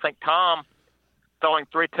 50-50. I think Tom throwing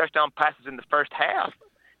 3 touchdown passes in the first half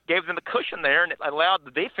gave them the cushion there, and it allowed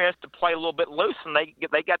the defense to play a little bit loose, and they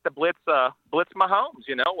got the blitz Mahomes.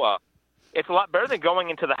 It's a lot better than going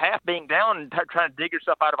into the half being down and trying to dig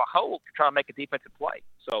yourself out of a hole to try to make a defensive play.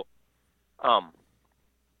 So, I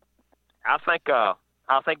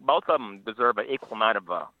I think both of them deserve an equal amount of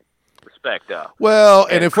respect. Well,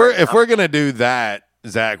 and if we're gonna do that,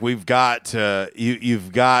 Zach, we've got to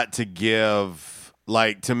you've got to give,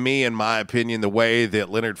 like, to me, in my opinion, the way that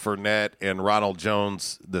Leonard Fournette and Ronald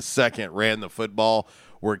Jones II ran the football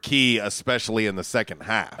were key, especially in the second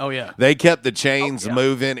half. Oh, yeah. They kept the chains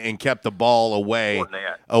moving and kept the ball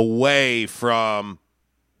away from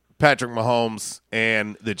Patrick Mahomes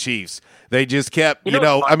and the Chiefs. They just kept,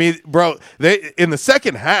 I mean, bro, they in the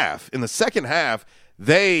second half,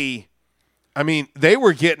 they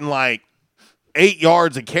were getting like 8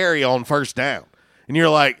 yards a carry on first down. And you're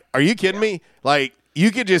like, are you kidding me? Like,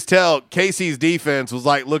 you could just tell KC's defense was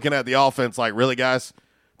like looking at the offense like, really, guys?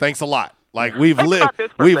 Thanks a lot. Like, we've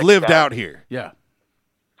lived out here. Yeah.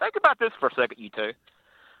 Think about this for a second, you two.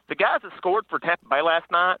 The guys that scored for Tampa Bay last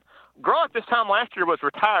night, Gronk this time last year was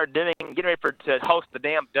retired, getting ready to host the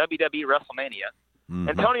damn WWE WrestleMania. Mm-hmm.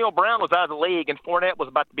 Antonio Brown was out of the league, and Fournette was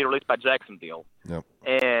about to be released by Jacksonville. Yep.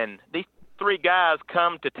 And these three guys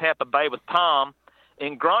come to Tampa Bay with Tom,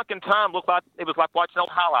 and Gronk and Tom looked like it was like watching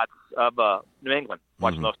old highlights of New England,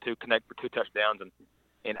 watching those two connect for 2 touchdowns.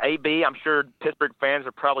 And AB, I'm sure Pittsburgh fans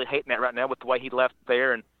are probably hating that right now with the way he left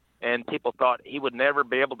there, and people thought he would never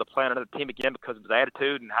be able to play on another team again because of his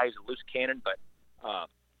attitude and how he's a loose cannon. But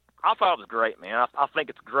I thought it was great, man. I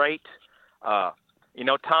think it's great.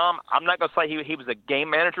 Tom, I'm not going to say he was a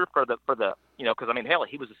game manager for the because I mean, hell,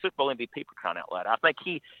 he was a Super Bowl MVP for crying out loud. I think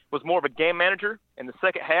he was more of a game manager in the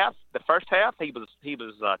second half. The first half, he was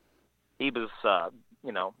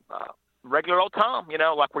regular old Tom,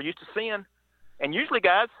 like we're used to seeing. And usually,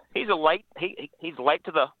 guys, he's late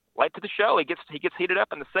to the show. He gets heated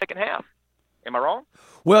up in the second half. Am I wrong?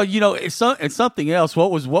 Well, it's something else.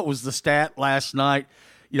 What was the stat last night?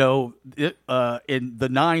 In the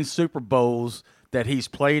 9 Super Bowls that he's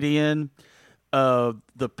played in,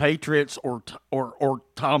 the Patriots or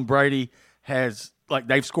Tom Brady has, like,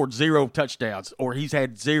 they've scored 0 touchdowns, or he's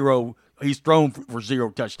had 0. He's thrown for 0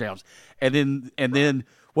 touchdowns, and then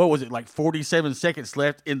what was it, like 47 seconds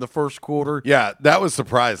left in the first quarter? Yeah, that was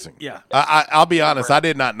surprising. Yeah, I'll be honest, I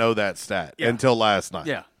did not know that stat until last night.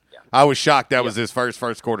 Yeah. I was shocked that was his first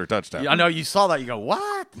quarter touchdown. I know you saw that. You go,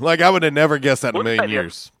 what? Like, I would have never guessed that in a million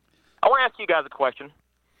years. I want to ask you guys a question.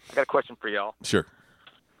 I got a question for y'all. Sure.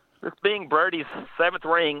 This being Brady's 7th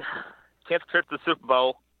ring, 10th trip to the Super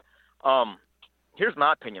Bowl, here's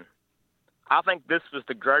my opinion. I think this was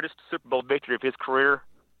the greatest Super Bowl victory of his career,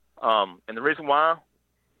 and the reason why,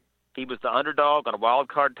 he was the underdog on a wild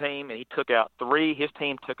card team, and his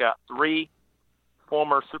team took out 3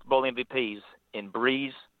 former Super Bowl MVPs in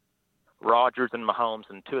Breeze, Rodgers, and Mahomes,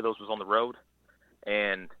 and 2 of those was on the road.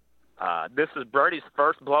 And this is Brady's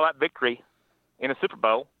first blowout victory in a Super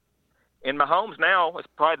Bowl. And Mahomes now is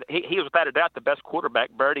probably he was without a doubt the best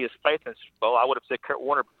quarterback Brady has faced in the Super Bowl. I would have said Kurt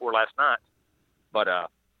Warner before last night, but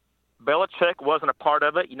Belichick wasn't a part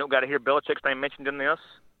of it. You don't got to hear Belichick's name mentioned in this.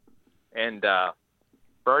 And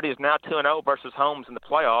Brady is now 2-0 versus Holmes in the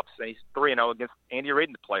playoffs, and he's 3-0 against Andy Reid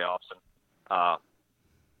in the playoffs. And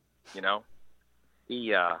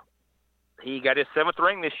he got his 7th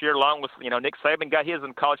ring this year, along with Nick Saban got his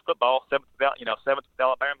in college football, 7th with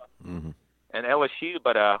Alabama and LSU.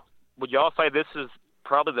 But would y'all say this is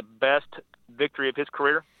probably the best victory of his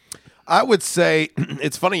career? I would say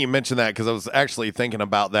it's funny you mentioned that, because I was actually thinking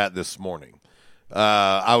about that this morning.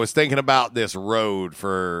 I was thinking about this road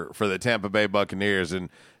for the Tampa Bay Buccaneers, and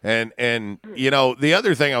the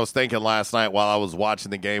other thing I was thinking last night while I was watching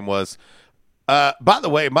the game was, by the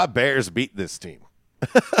way, my Bears beat this team.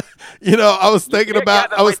 I was thinking about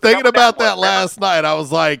that last night. I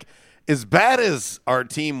was like, as bad as our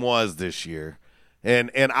team was this year,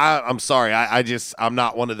 and I'm sorry, I'm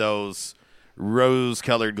not one of those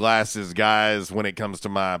rose-colored glasses guys when it comes to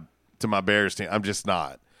my Bears team. I'm just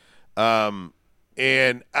not.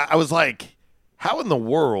 And I was like, how in the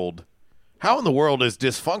world, as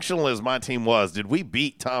dysfunctional as my team was, did we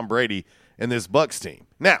beat Tom Brady and this Bucs team?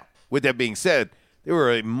 Now, with that being said, they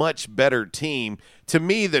were a much better team. To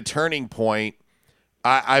me, the turning point,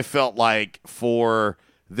 I felt like, for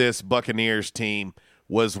this Buccaneers team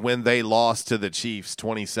was when they lost to the Chiefs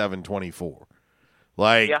 27-24.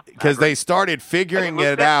 Because they started figuring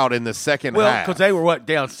it out in the second half. Well, because they were,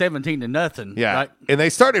 down 17-0. Yeah, right? And they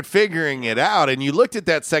started figuring it out, and you looked at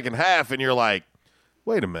that second half, and you're like,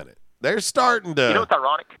 wait a minute. They're starting to – You know what's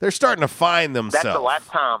ironic? They're starting to find themselves. That's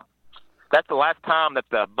the last time that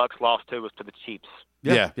the Bucs lost to was to the Chiefs.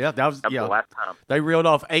 Yeah. That was the last time. They reeled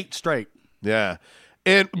off 8 straight. Yeah.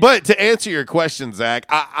 But to answer your question, Zach,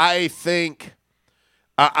 I think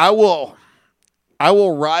I will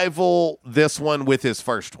rival this one with his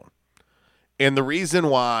first one. And the reason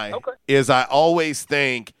why is I always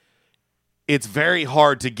think it's very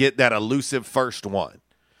hard to get that elusive first one,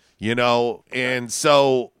 and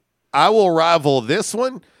so I will rival this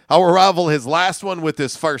one. I will rival his last one with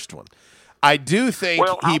this first one. I do think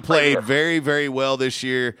he played very, very well this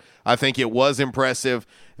year. I think it was impressive.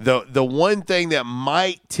 The one thing that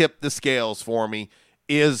might tip the scales for me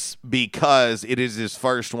is because it is his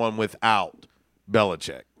first one without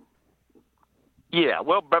Belichick. Yeah,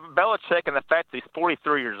 well, Belichick and the fact that he's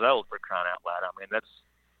 43 years old, for crying out loud. I mean, that's.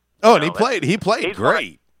 Oh, and he played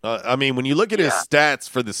great. I mean, when you look at his stats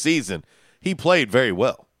for the season, he played very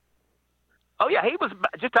well. Oh, yeah, he was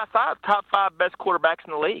just outside the top 5 best quarterbacks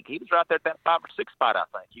in the league. He was right there at that 5 or 6 spot, I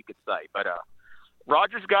think you could say. But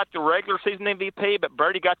Rodgers got the regular season MVP, but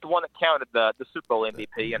Brady got the one that counted, the Super Bowl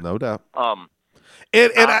MVP. And, no doubt.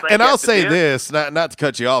 And I'll say this, not to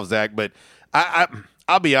cut you off, Zach, but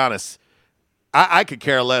I'll be honest. I could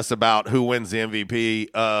care less about who wins the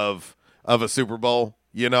MVP of a Super Bowl,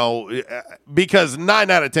 because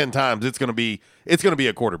 9 out of 10 times it's going to be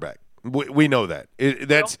a quarterback. We know that.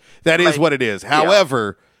 That is what it is.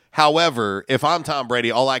 However, if I'm Tom Brady,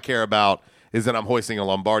 all I care about is that I'm hoisting a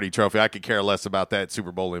Lombardi trophy. I could care less about that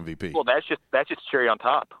Super Bowl MVP. Well, that's just cherry on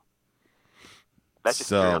top. That's just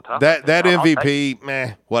cherry on top. That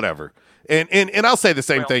MVP, whatever. And I'll say the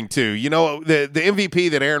same thing too. The MVP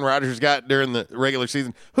that Aaron Rodgers got during the regular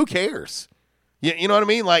season, who cares? You know what I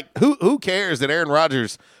mean? Like who cares that Aaron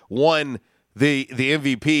Rodgers won the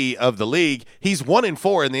MVP of the league? He's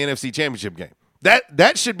 1-4 in the NFC Championship game.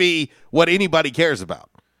 That should be what anybody cares about.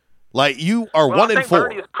 Like you are 1-4.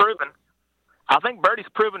 I think Birdie's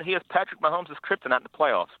proven he is Patrick Mahomes' kryptonite in the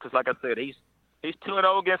playoffs because, like I said, he's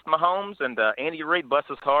 2-0 against Mahomes, and Andy Reid, bless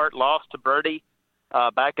his heart, lost to Birdie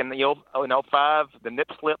back in the 05, the nip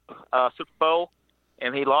slip Super Bowl,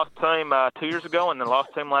 and he lost to him 2 years ago, and then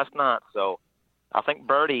lost to him last night. So I think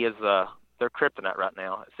Birdie is their kryptonite right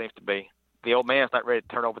now. It seems to be. The old man's not ready to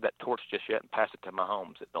turn over that torch just yet and pass it to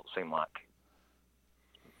Mahomes. It don't seem like.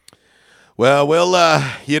 Well,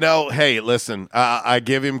 hey, listen, I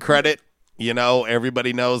give him credit.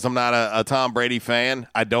 Everybody knows I'm not a Tom Brady fan.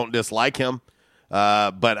 I don't dislike him,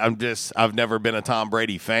 but I've never been a Tom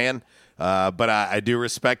Brady fan. But I do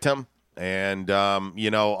respect him, and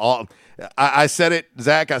I said it,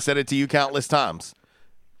 Zach. I said it to you countless times.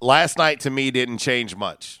 Last night to me didn't change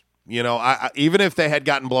much. Even if they had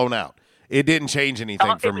gotten blown out, it didn't change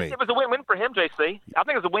anything for me. It was a win-win for him, JC. I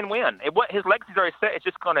think it was a win-win. His legacy's already set. It's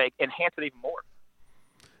just going to enhance it even more.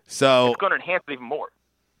 So it's going to enhance it even more.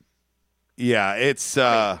 Yeah, it's.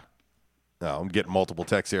 I'm getting multiple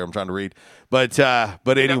texts here. I'm trying to read, but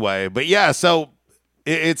anyway, but yeah. So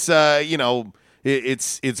it's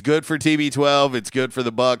it's good for TB12. It's good for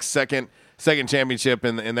the Bucs. Second championship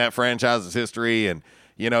in that franchise's history, and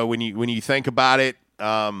when you think about it,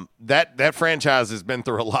 that franchise has been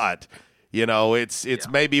through a lot. It's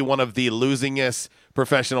maybe one of the losingest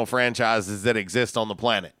professional franchises that exist on the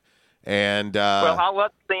planet. And I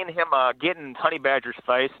love seeing him get in Honey Badger's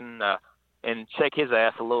face and shake his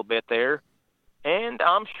ass a little bit there. And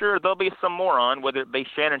I'm sure there'll be some more on, whether it be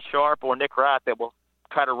Shannon Sharp or Nick Wright, that will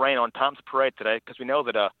try to rain on Tom's parade today, because we know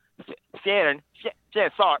that Shannon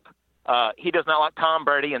Sharp, he does not like Tom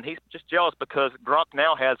Brady, and he's just jealous because Gronk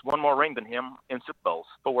now has one more ring than him in Super Bowls,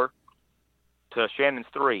 4 to Shannon's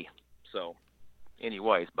 3. So,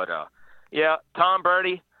 anyways, but Tom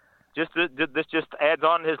Brady, this just adds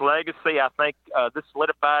on to his legacy. I think this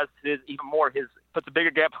solidifies even more. Puts a bigger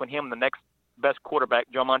gap between him and the next best quarterback,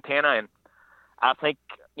 Joe Montana. And I think,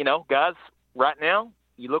 guys, right now,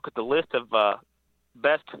 you look at the list of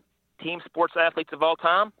best team sports athletes of all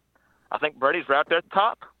time, I think Brady's right there at the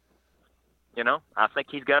top. I think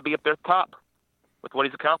he's got to be up there at the top with what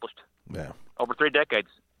he's accomplished. Yeah. Over 3 decades.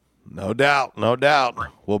 No doubt.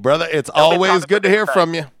 Well, brother, it's always good to hear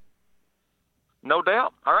from you. No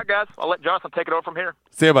doubt. All right, guys. I'll let Jonathan take it over from here.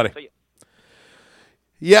 See you, buddy. See you.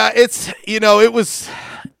 Yeah, it's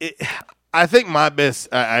I think my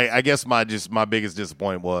best. I guess my biggest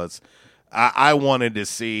disappointment was I wanted to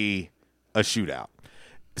see a shootout.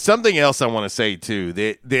 Something else I want to say too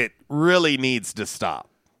that really needs to stop.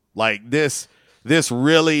 Like this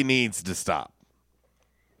really needs to stop.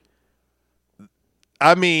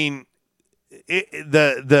 I mean,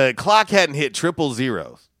 the clock hadn't hit triple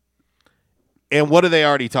zeros. And what are they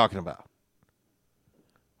already talking about?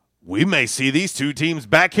 We may see these two teams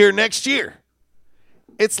back here next year.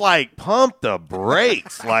 It's like, pump the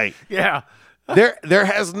brakes. Like, yeah. There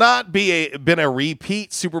has not been a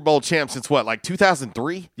repeat Super Bowl champ since what, like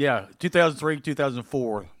 2003? Yeah, 2003,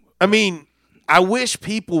 2004. I mean, I wish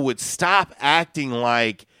people would stop acting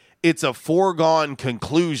like it's a foregone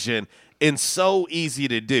conclusion and so easy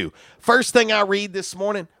to do. First thing I read this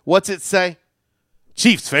morning, what's it say?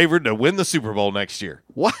 Chiefs favored to win the Super Bowl next year.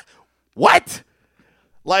 What?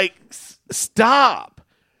 Like, stop.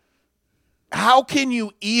 How can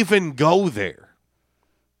you even go there?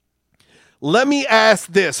 Let me ask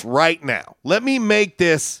this right now. Let me make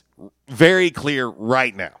this very clear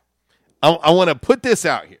right now. I want to put this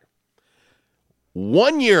out here.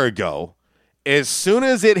 1 year ago, as soon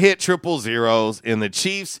as it hit 000 and the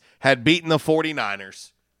Chiefs had beaten the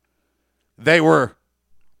 49ers, they were,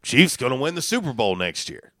 Chiefs going to win the Super Bowl next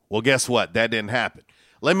year. Well, guess what? That didn't happen.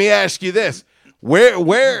 Let me ask you this.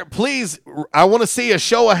 Where, please, I want to see a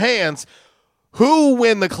show of hands. Who,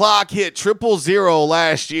 when the clock hit 000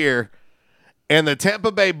 last year and the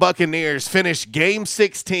Tampa Bay Buccaneers finished game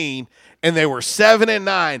 16 and they were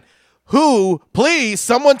 7-9, who, please,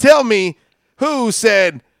 someone tell me, who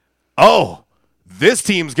said, oh, this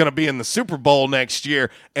team's going to be in the Super Bowl next year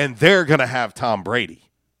and they're going to have Tom Brady?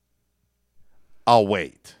 I'll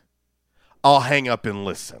wait. I'll hang up and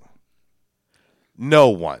listen. No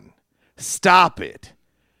one. Stop it.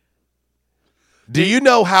 Do you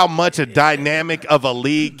know how much a dynamic of a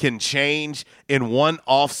league can change in one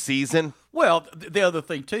off season? Well, the other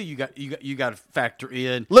thing too, you got to factor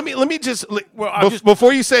in. Let me just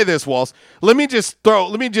before you say this, Walls. Let me just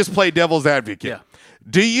play devil's advocate. Yeah.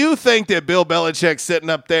 Do you think that Bill Belichick's sitting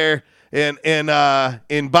up there in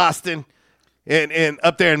Boston and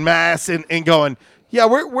up there in Mass and going, yeah,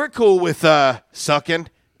 we're cool with sucking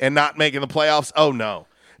and not making the playoffs? Oh no.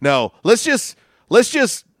 Let's just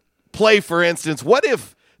play, for instance, what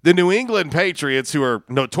if the New England Patriots, who are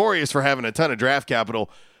notorious for having a ton of draft capital,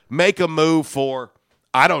 make a move for,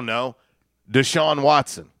 I don't know, Deshaun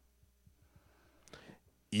Watson?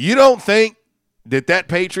 You don't think that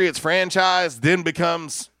Patriots franchise then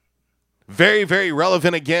becomes very, very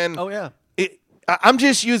relevant again? Oh, yeah. I'm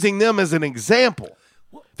just using them as an example.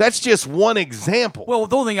 That's just one example. Well,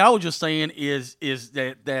 the only thing I was just saying is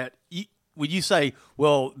that when you say,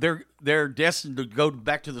 well, they're destined to go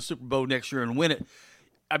back to the Super Bowl next year and win it,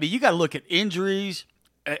 I mean, you got to look at injuries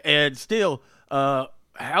and still how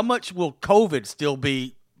much will COVID still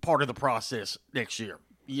be part of the process next year?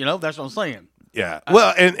 You know, that's what I'm saying. Yeah.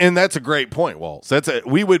 Well, and that's a great point, Waltz.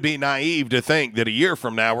 We would be naive to think that a year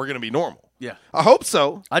from now we're going to be normal. Yeah. I hope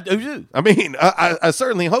so. I do too. I mean, I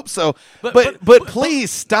certainly hope so. But please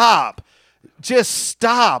stop. Just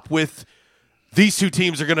stop with these two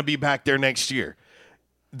teams are going to be back there next year.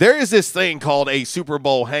 There is this thing called a Super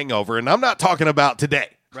Bowl hangover, and I'm not talking about today.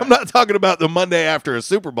 Right. I'm not talking about the Monday after a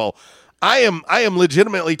Super Bowl. I am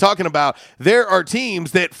legitimately talking about there are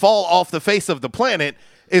teams that fall off the face of the planet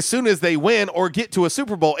as soon as they win or get to a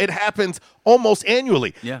Super Bowl. It happens almost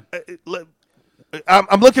annually. Yeah.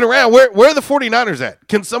 I'm looking around. Where are the 49ers at?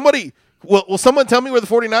 Can somebody will someone tell me where the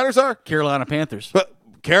 49ers are? Carolina Panthers.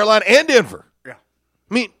 Carolina and Denver. Yeah.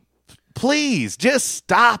 I mean, please just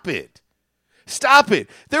stop it. Stop it.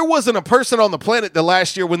 There wasn't a person on the planet that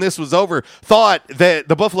last year when this was over thought that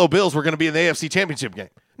the Buffalo Bills were going to be in the AFC Championship game.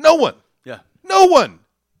 No one. Yeah. No one.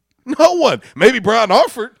 Maybe Brian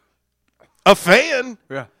Harford, a fan.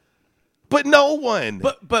 Yeah. But no one.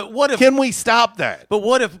 But what if? Can we stop that? But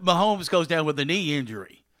what if Mahomes goes down with a knee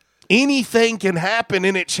injury? Anything can happen,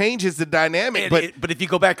 and it changes the dynamic. But if you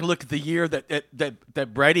go back and look at the year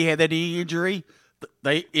that Brady had that knee injury,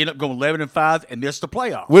 they end up going 11-5 and missed the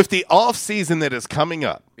playoff. With the offseason that is coming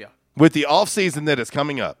up. Yeah. With the offseason that is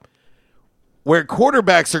coming up, where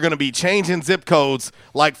quarterbacks are going to be changing zip codes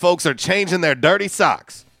like folks are changing their dirty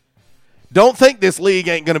socks. Don't think this league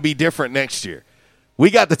ain't going to be different next year.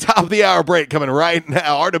 We got the top of the hour break coming right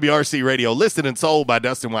now. RWRC Radio, listed and sold by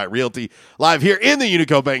Dustin White Realty, live here in the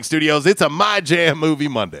Unico Bank Studios. It's a My Jam Movie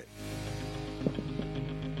Monday.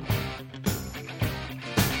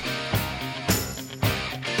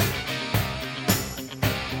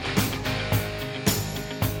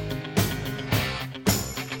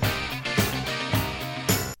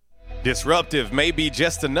 Disruptive may be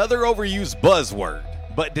just another overused buzzword,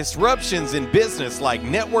 but disruptions in business like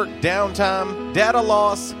network downtime, data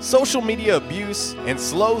loss, social media abuse, and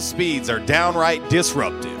slow speeds are downright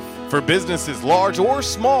disruptive. For businesses large or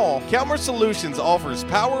small, Calmer Solutions offers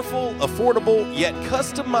powerful, affordable, yet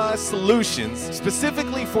customized solutions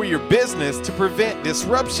specifically for your business to prevent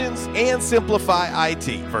disruptions and simplify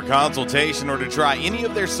IT. For consultation or to try any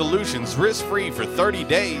of their solutions risk-free for 30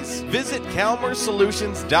 days, visit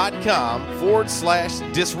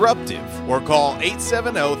calmersolutions.com/disruptive or call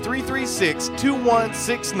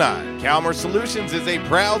 870-336-2169. Calmer Solutions is a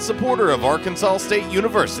proud supporter of Arkansas State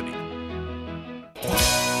University.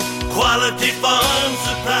 Quality Farm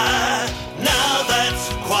Supply, now that's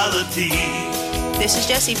quality. This is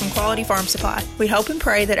Jessie from Quality Farm Supply. We hope and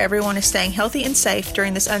pray that everyone is staying healthy and safe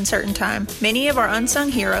during this uncertain time. Many of our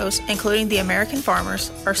unsung heroes, including the American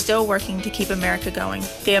farmers, are still working to keep America going.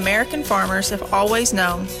 The American farmers have always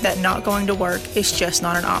known that not going to work is just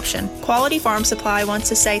not an option. Quality Farm Supply wants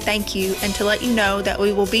to say thank you and to let you know that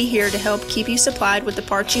we will be here to help keep you supplied with the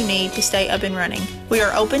parts you need to stay up and running. We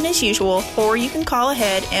are open as usual, or you can call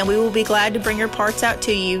ahead and we will be glad to bring your parts out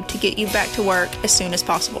to you to get you back to work as soon as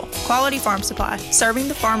possible. Quality Farm Supply, serving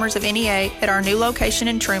the farmers of NEA at our new location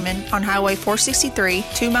in Truman on Highway 463,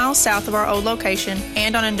 2 miles south of our old location,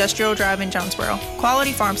 and on Industrial Drive in Jonesboro.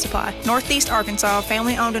 Quality Farm Supply, Northeast Arkansas,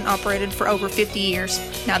 family owned and operated for over 50 years.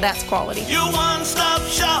 Now that's quality. Your one-stop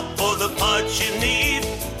shop for the parts you need.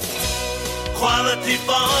 Quality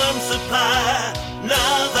Farm Supply.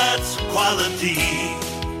 Now that's quality.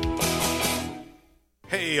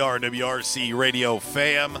 Hey, RWRC Radio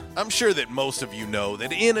fam. I'm sure that most of you know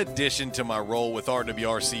that in addition to my role with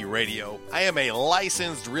RWRC Radio, I am a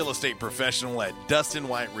licensed real estate professional at Dustin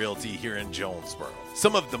White Realty here in Jonesboro.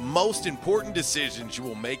 Some of the most important decisions you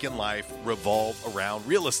will make in life revolve around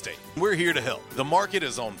real estate. We're here to help. The market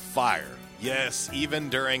is on fire. Yes, even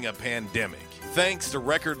during a pandemic, thanks to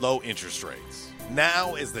record low interest rates.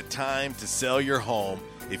 Now is the time to sell your home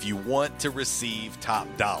if you want to receive top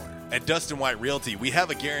dollar. At Dustin White Realty, we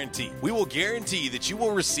have a guarantee. We will guarantee that you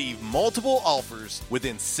will receive multiple offers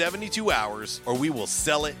within 72 hours, or we will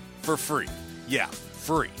sell it for free. Yeah,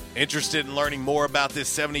 free. Interested in learning more about this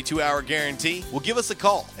 72-hour guarantee? Well, give us a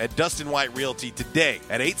call at Dustin White Realty today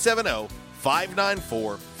at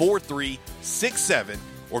 870-594-4367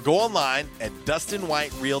 or go online at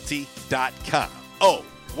DustinWhiteRealty.com. Oh,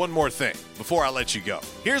 one more thing before I let you go.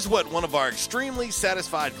 Here's what one of our extremely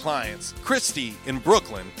satisfied clients, Christy in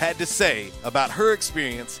Brooklyn, had to say about her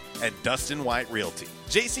experience at Dustin White Realty.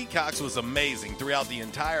 JC Cox was amazing throughout the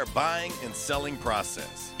entire buying and selling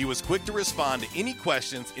process. He was quick to respond to any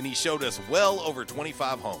questions, and he showed us well over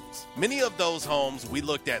 25 homes. Many of those homes we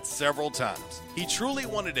looked at several times. He truly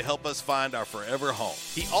wanted to help us find our forever home.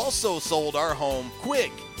 He also sold our home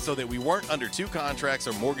quick so that we weren't under 2 contracts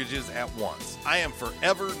or mortgages at once. I am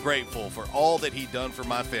forever grateful for all that he done for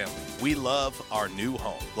my family. We love our new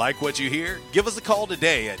home. Like what you hear? Give us a call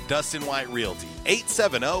today at Dustin White Realty,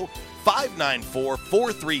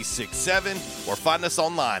 870-594-4367, or find us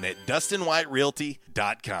online at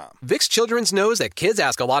DustinWhiteRealty.com. Vicks Children's knows that kids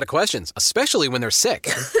ask a lot of questions, especially when they're sick.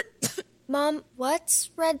 Mom, what's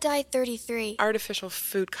red dye 33? Artificial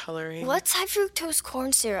food coloring. What's high fructose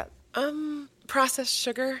corn syrup? Processed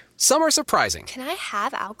sugar. Some are surprising. Can I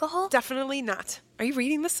have alcohol? Definitely not. Are you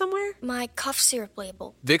reading this somewhere? My cough syrup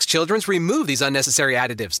label. Vicks Children's remove these unnecessary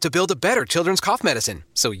additives to build a better children's cough medicine.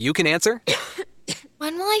 So you can answer.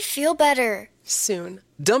 When will I feel better? Soon.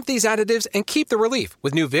 Dump these additives and keep the relief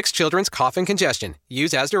with new Vicks Children's Cough and Congestion.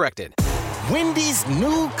 Use as directed. Wendy's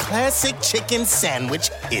new classic chicken sandwich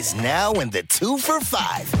is now in the 2 for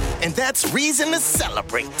 $5, and that's reason to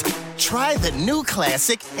celebrate. Try the new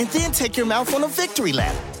classic and then take your mouth on a victory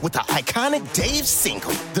lap with the iconic Dave's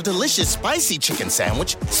Single, the delicious spicy chicken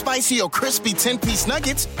sandwich, spicy or crispy 10-piece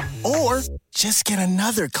nuggets, or just get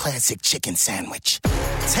another classic chicken sandwich.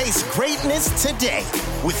 Taste greatness today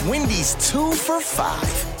with Wendy's 2 for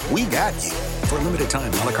 $5. We got you. For a limited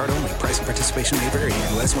time, a la carte only. Price and participation may vary.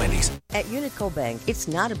 U.S. Wendy's. At Unico Bank, it's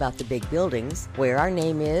not about the big buildings, where our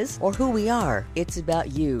name is, or who we are. It's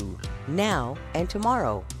about you, now and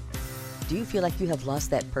tomorrow. Do you feel like you have lost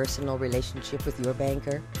that personal relationship with your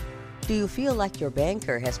banker? Do you feel like your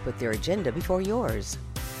banker has put their agenda before yours?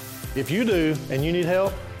 If you do and you need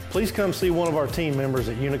help, please come see one of our team members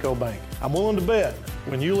at Unico Bank. I'm willing to bet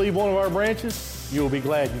when you leave one of our branches, you'll be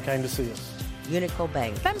glad you came to see us. Unico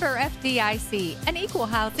Bank. Member FDIC, an equal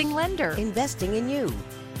housing lender. Investing in you.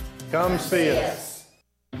 Come see us.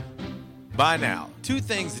 By now, 2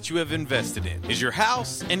 things that you have invested in is your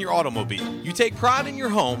house and your automobile. You take pride in your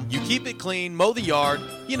home, you keep it clean, mow the yard,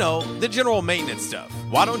 you know, the general maintenance stuff.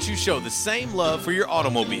 Why don't you show the same love for your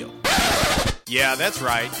automobile? Yeah, that's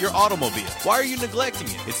right, your automobile. Why are you neglecting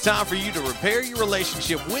it? It's time for you to repair your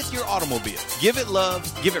relationship with your automobile. Give it love,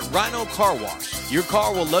 give it Rhino Car Wash. Your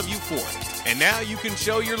car will love you for it. And now you can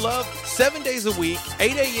show your love 7 days a week,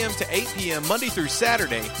 8 a.m. to 8 p.m. Monday through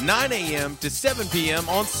Saturday, 9 a.m. to 7 p.m.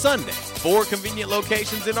 on Sunday. 4 convenient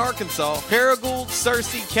locations in Arkansas: Paragould,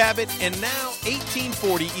 Searcy, Cabot, and now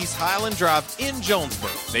 1840 East Highland Drive in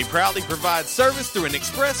Jonesboro. They proudly provide service through an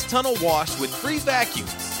express tunnel wash with free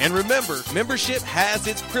vacuums. And remember, membership has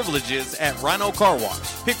its privileges at Rhino Car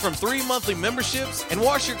Wash. Pick from 3 monthly memberships and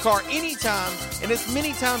wash your car anytime and as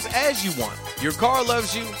many times as you want. Your car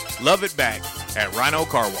loves you, love it back at Rhino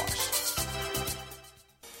Car Wash.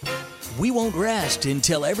 We won't rest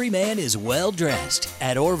until every man is well dressed.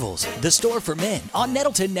 At Orville's, the store for men, on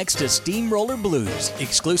Nettleton next to Steamroller Blues.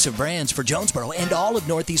 Exclusive brands for Jonesboro and all of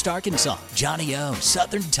Northeast Arkansas. Johnny O,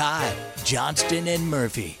 Southern Tide, Johnston and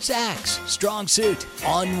Murphy, Saks, Strong Suit,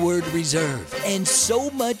 Onward Reserve, and so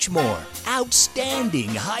much more. Outstanding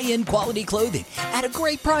high-end quality clothing at a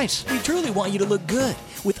great price. We truly want you to look good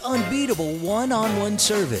with unbeatable one-on-one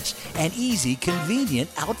service and easy, convenient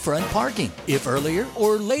out-front parking. If earlier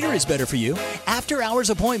or later is better for you,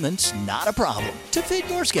 after-hours appointments, not a problem. To fit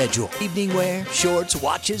your schedule. Evening wear, shorts,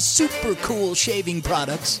 watches, super cool shaving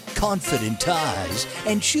products, confident ties,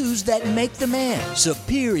 and shoes that make the man.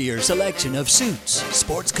 Superior selection of suits,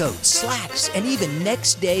 sports coats, slacks, and even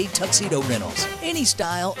next-day tuxedo rentals. Any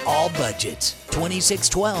style, all budgets.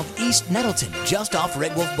 2612 East Nettleton, just off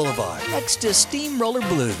Red Wolf Boulevard, next to Steamroller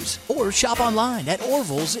Blues. Or shop online at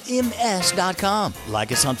orvillesms.com.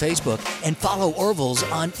 Like us on Facebook and follow Orville's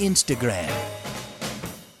on Instagram.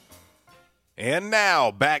 And now,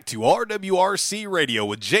 back to RWRC Radio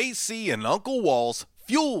with JC and Uncle Walls,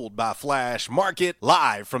 fueled by Flash Market,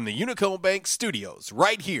 live from the Unicode Bank Studios,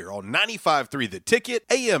 right here on 95.3 The Ticket,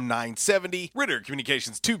 AM 970, Ritter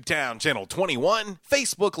Communications Tubetown Channel 21,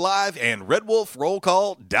 Facebook Live, and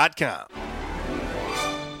RedWolfRollCall.com.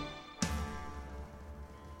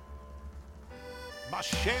 Ma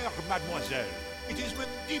chère mademoiselle, it is with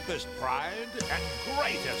deepest pride and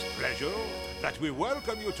greatest pleasure that we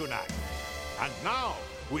welcome you tonight. And now,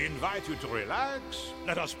 we invite you to relax,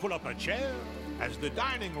 let us pull up a chair, as the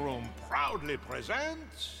dining room proudly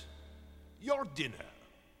presents your dinner.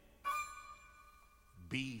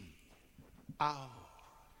 Be our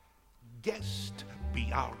guest. Be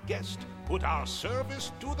our guest. Put our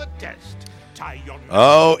service to the test. Tie your...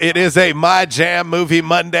 Oh, it is a My Jam Movie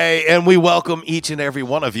Monday, and we welcome each and every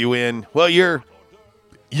one of you in. Well, you're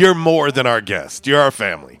more than our guest. You're our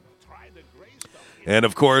family. And,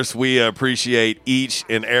 of course, we appreciate each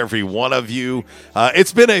and every one of you.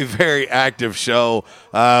 It's been a very active show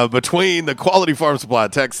between the Quality Farm Supply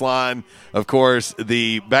text line, of course,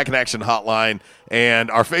 the Back in Action hotline,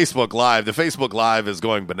 and our Facebook Live. The Facebook Live is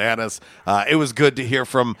going bananas. It was good to hear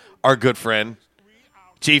from our good friend,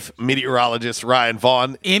 Chief Meteorologist Ryan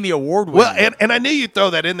Vaughn. Emmy Award winner. Well, and I knew you'd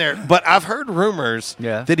throw that in there, but I've heard rumors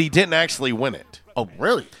that he didn't actually win it. Oh,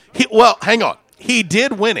 really? Well, hang on. He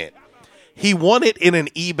did win it. He won it in an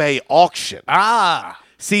eBay auction.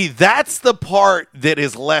 See, that's the part that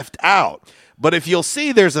is left out. But if you'll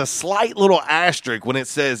see, there's a slight little asterisk when it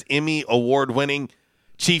says Emmy Award-winning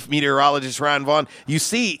Chief Meteorologist Ryan Vaughn. You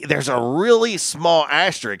see, there's a really small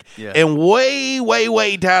asterisk. Yeah. And way, way,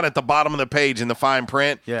 way down at the bottom of the page in the fine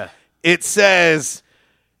print, it says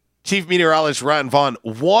Chief Meteorologist Ryan Vaughn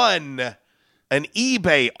won an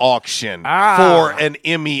eBay auction for an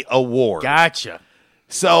Emmy Award. Gotcha.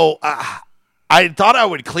 So I thought I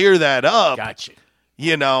would clear that up. Gotcha.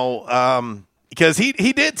 You know, because he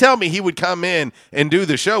did tell me he would come in and do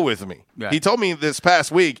the show with me. Right. He told me this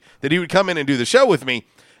past week that he would come in and do the show with me,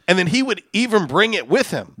 and then he would even bring it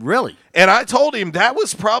with him. Really? And I told him that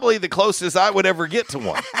was probably the closest I would ever get to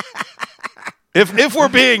one. If we're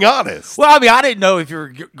being honest. Well, I mean, I didn't know if you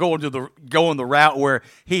were going the route where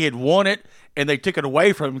he had won it and they took it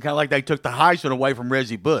away from him, kind of like they took the Heisman away from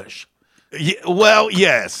Reggie Bush. Yeah, well,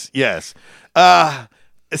 yes.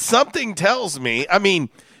 Something tells me. I mean,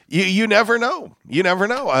 you never know. You never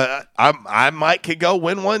know. I might could go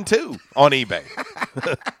win one too on eBay.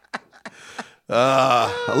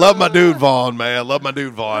 I love my dude Vaughn, man. I love my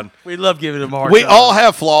dude Vaughn. We love giving him a hard We time. all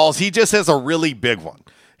have flaws. He just has a really big one.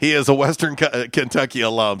 He is a Western Kentucky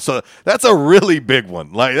alum, so that's a really big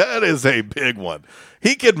one. Like, that is a big one.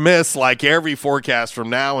 He could miss, like, every forecast from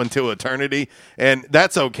now until eternity, and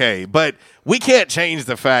that's okay. But we can't change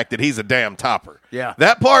the fact that he's a damn topper. Yeah.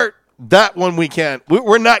 That one we can't.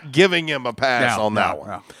 We're not giving him a pass on that one.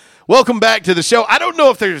 No. Welcome back to the show. I don't know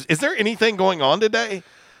if is there anything going on today?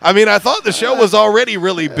 I mean, I thought the show was already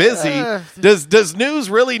really busy. Does news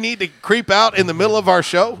really need to creep out in the middle of our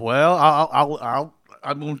show? Well,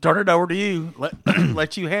 I'm going to turn it over to you.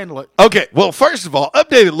 Let you handle it. Okay. Well, first of all,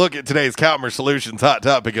 updated look at today's Calmer Solutions hot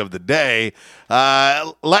topic of the day.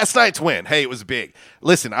 Last night's win. Hey, it was big.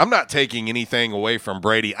 Listen, I'm not taking anything away from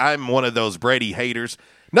Brady. I'm one of those Brady haters.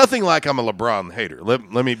 Nothing like I'm a LeBron hater. Let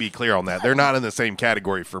me be clear on that. They're not in the same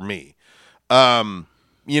category for me.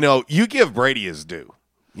 You give Brady his due.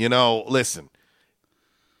 Listen,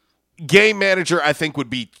 game manager, I think, would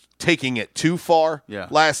be taking it too far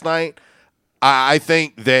last night. I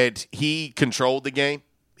think that he controlled the game.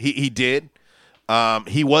 He did.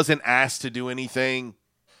 He wasn't asked to do anything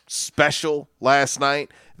special last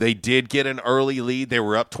night They did get an early lead. They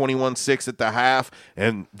were up 21-6 at the half,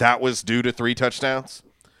 and that was due to 3 touchdowns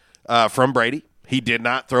from Brady. He did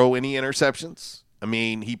not throw any interceptions. I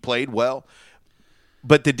mean, he played well.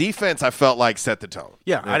 But the defense, I felt like, set the tone.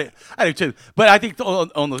 Yeah, I do too. But I think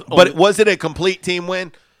was it a complete team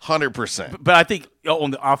win? 100%. But I think on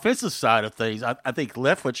the offensive side of things, I think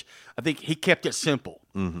Leftwich, I think he kept it simple.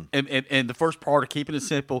 Mm-hmm. And the first part of keeping it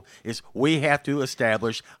simple is we have to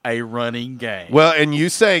establish a running game. Well, and you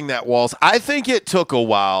saying that, Walls, I think it took a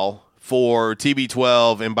while for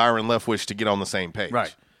TB12 and Byron Leftwich to get on the same page.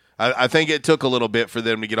 Right. I think it took a little bit for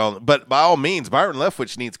them to get on. But by all means, Byron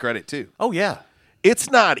Leftwich needs credit too. Oh, yeah. It's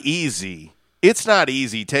not easy. It's not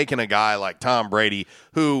easy taking a guy like Tom Brady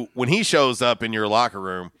who, when he shows up in your locker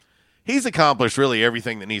room, he's accomplished really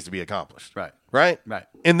everything that needs to be accomplished. Right. Right? Right.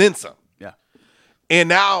 And then some. Yeah. And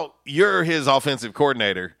now you're his offensive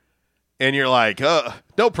coordinator, and you're like,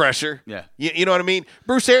 no pressure. Yeah. You know what I mean?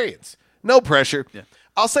 Bruce Arians, no pressure. Yeah.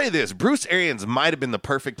 I'll say this. Bruce Arians might have been the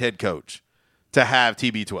perfect head coach to have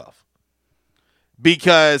TB12.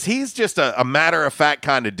 Because he's just a matter-of-fact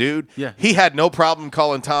kind of dude. Yeah. He had no problem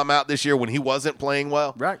calling Tom out this year when he wasn't playing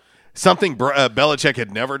well. Right. Something Belichick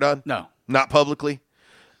had never done. No. Not publicly.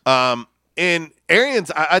 And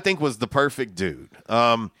Arians, I think, was the perfect dude.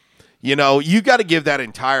 You got to give that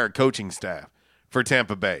entire coaching staff for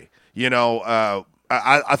Tampa Bay.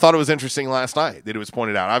 I thought it was interesting last night that it was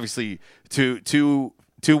pointed out. Obviously, two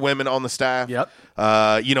women on the staff. Yep.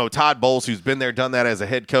 Todd Bowles, who's been there, done that as a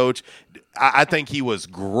head coach. I think he was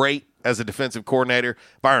great as a defensive coordinator.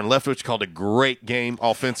 Byron Leftwich called a great game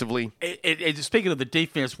offensively. And speaking of the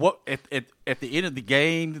defense, what at the end of the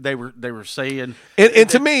game they were saying, and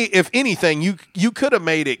to me, if anything, you could have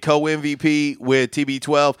made it co-MVP with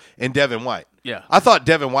TB12 and Devin White. Yeah, I thought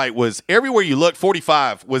Devin White was everywhere you looked.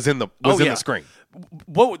 45 was in the screen.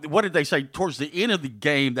 What did they say towards the end of the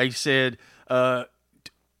game? They said,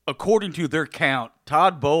 according to their count,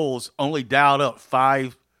 Todd Bowles only dialed up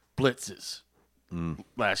 5 blitzes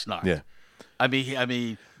last night. Yeah, I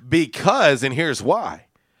mean, because, and here's why.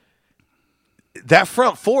 That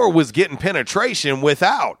front four was getting penetration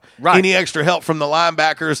without any extra help from the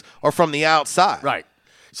linebackers or from the outside. Right.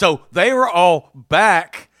 So they were all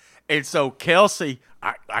back, and so Kelsey,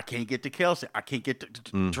 I can't get to Kelsey. I can't get to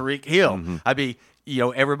Tariq Hill. Mm-hmm. I mean,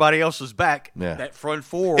 everybody else was back. Yeah. That front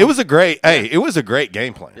four. It was a great. It was a great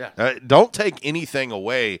game plan. Yeah. Don't take anything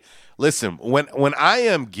away. Listen, when I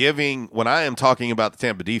am talking about the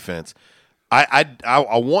Tampa defense, I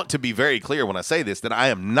want to be very clear when I say this that I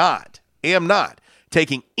am not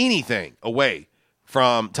taking anything away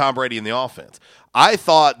from Tom Brady and the offense. I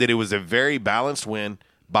thought that it was a very balanced win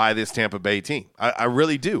by this Tampa Bay team. I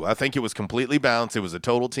really do. I think it was completely balanced. It was a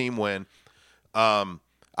total team win.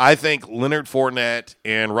 I think Leonard Fournette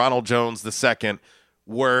and Ronald Jones II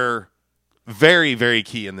were very, very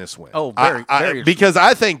key in this win. Oh, very. Because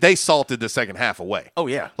I think they salted the second half away. Oh,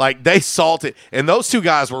 yeah. Like, they salted. And those two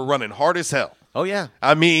guys were running hard as hell. Oh, yeah.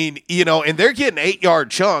 I mean, and they're getting 8-yard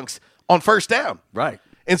chunks on first down. Right.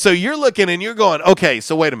 And so you're looking and you're going, okay,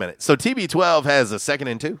 so wait a minute. So TB12 has a 2nd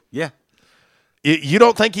and 2? Yeah. You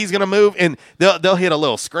don't think he's going to move? And they'll hit a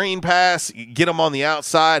little screen pass, get them on the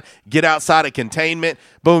outside, get outside of containment.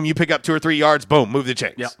 Boom, you pick up 2 or 3 yards. Boom, move the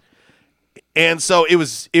chains. Yep. And so it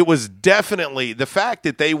was definitely the fact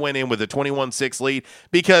that they went in with a 21-6 lead,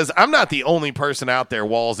 because I'm not the only person out there,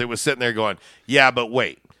 Walls, that was sitting there going, yeah, but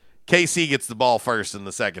wait. KC gets the ball first in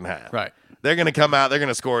the second half. Right. They're going to come out, they're going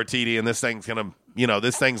to score a TD, and this thing's going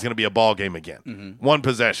to be a ball game again. Mm-hmm. One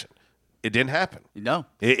possession. It didn't happen. No.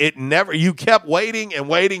 It never. You kept waiting and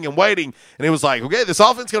waiting and waiting, and it was like, okay, this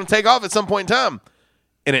offense is going to take off at some point in time,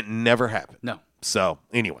 and it never happened. No. So,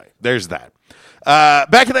 anyway, there's that.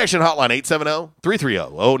 Back in action hotline,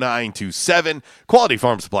 870-330-0927. Quality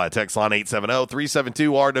Farm Supply text line,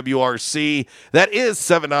 870-372-RWRC. That is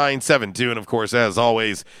 7972. And, of course, as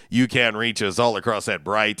always, you can reach us all across that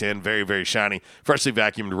bright and very, very shiny, freshly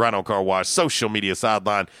vacuumed Rhino Car Wash social media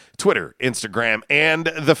sideline, Twitter, Instagram, and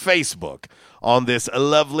the Facebook on this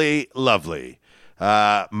lovely, lovely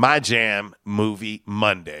My Jam Movie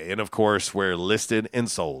Monday. And, of course, we're listed and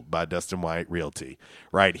sold by Dustin White Realty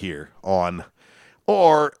right here on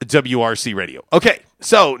or WRC Radio. Okay,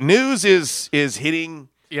 so news is hitting.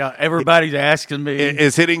 Yeah, everybody's asking me.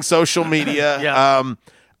 Is hitting social media. Yeah.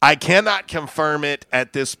 I cannot confirm it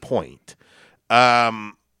at this point,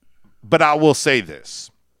 but I will say this.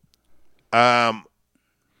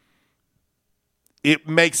 It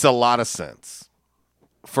makes a lot of sense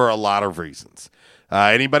for a lot of reasons.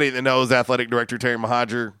 Anybody that knows Athletic Director Terry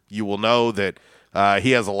Mahajer, you will know that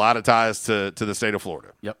he has a lot of ties to the state of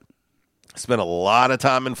Florida. Yep. Spent a lot of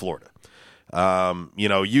time in Florida.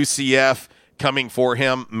 UCF coming for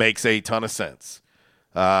him makes a ton of sense.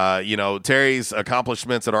 Terry's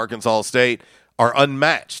accomplishments at Arkansas State are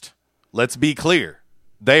unmatched. Let's be clear.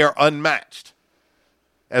 They are unmatched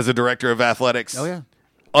as a director of athletics. Oh, yeah.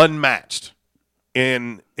 Unmatched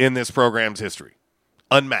in this program's history.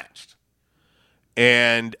 Unmatched.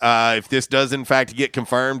 And if this does, in fact, get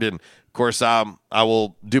confirmed, and, of course, I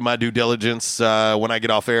will do my due diligence when I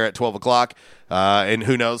get off air at 12 o'clock, and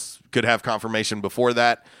who knows, could have confirmation before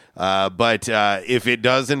that. But if it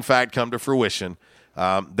does, in fact, come to fruition,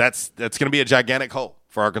 that's going to be a gigantic hole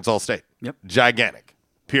for Arkansas State. Yep. Gigantic,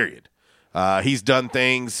 period. He's done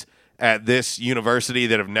things at this university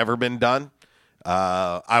that have never been done.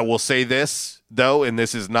 I will say this, though, and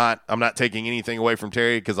this is not – I'm not taking anything away from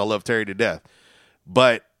Terry because I love Terry to death.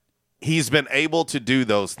 But he's been able to do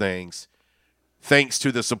those things thanks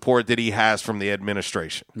to the support that he has from the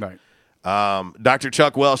administration. Right. Dr.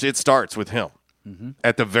 Chuck Welch, it starts with him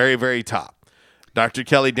at the very, very top. Dr.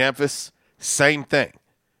 Kelly Damphus, same thing.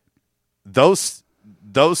 Those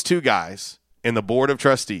two guys in the board of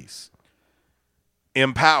trustees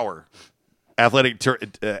empower athletic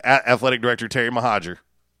director Terry Mahajer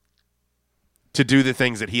to do the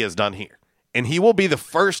things that he has done here. And he will be the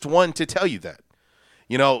first one to tell you that.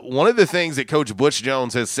 One of the things that Coach Butch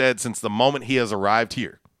Jones has said since the moment he has arrived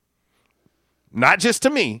here, not just to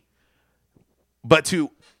me, but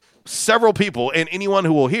to several people and anyone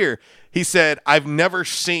who will hear, he said, I've never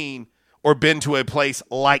seen or been to a place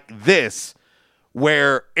like this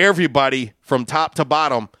where everybody from top to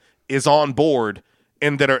bottom is on board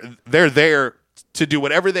and they're there to do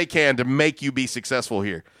whatever they can to make you be successful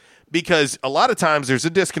here. Because a lot of times there's a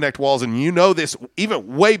disconnect, Walls, and you know this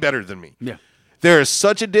even way better than me. Yeah. There is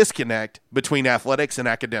such a disconnect between athletics and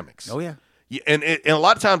academics. Oh, yeah. And a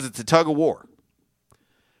lot of times it's a tug of war.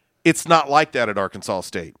 It's not like that at Arkansas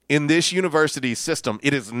State. In this university system,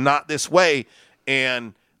 it is not this way.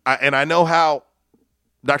 And I know how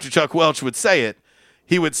Dr. Chuck Welch would say it.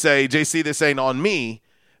 He would say, JC, this ain't on me.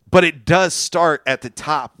 But it does start at the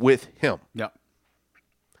top with him. Yeah.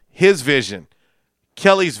 His vision,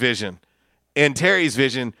 Kelly's vision, and Terry's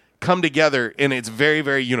vision come together, and it's very,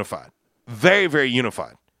 very unified. Very, very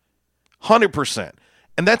unified. 100%.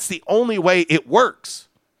 And that's the only way it works.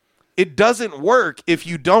 It doesn't work if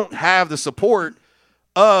you don't have the support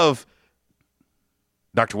of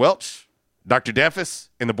Dr. Welch, Dr. Damphus,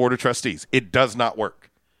 and the Board of Trustees. It does not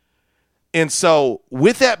work. And so,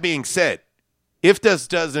 with that being said, if this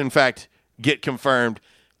does, in fact, get confirmed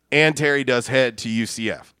and Terry does head to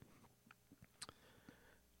UCF,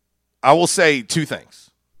 I will say two things.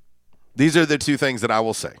 These are the two things that I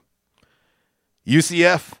will say.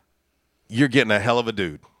 UCF, you're getting a hell of a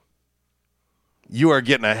dude. You are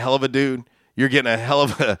getting a hell of a dude. You're getting a hell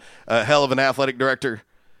of an athletic director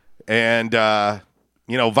and,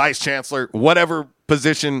 vice chancellor, whatever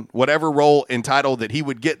position, whatever role and title that he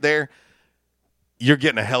would get there, you're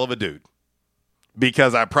getting a hell of a dude.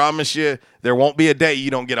 Because I promise you, there won't be a day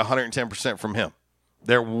you don't get 110% from him.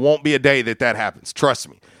 There won't be a day that happens. Trust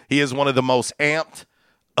me. He is one of the most amped,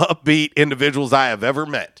 upbeat individuals I have ever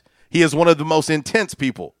met. He is one of the most intense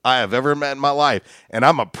people I have ever met in my life, and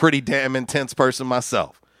I'm a pretty damn intense person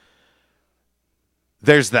myself.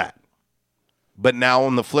 There's that. But now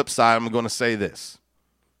on the flip side, I'm going to say this.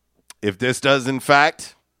 If this does, in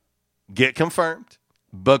fact, get confirmed,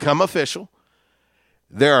 become official,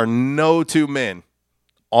 there are no two men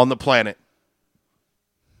on the planet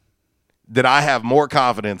that I have more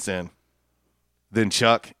confidence in than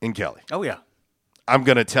Chuck and Kelly. Oh, yeah. I'm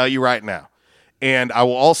going to tell you right now. And I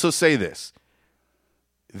will also say this,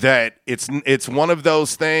 that it's one of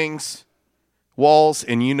those things, Walls,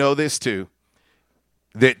 and you know this too,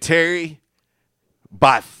 that Terry,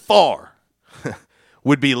 by far,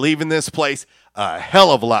 would be leaving this place a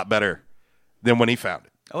hell of a lot better than when he found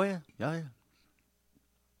it. Oh, yeah. Oh, yeah.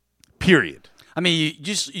 Period. I mean,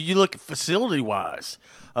 you look facility-wise,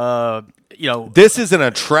 This is an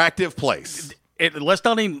attractive place. Let's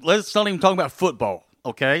not even talk about football,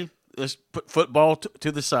 okay? Let's put football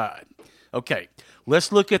to the side. Okay,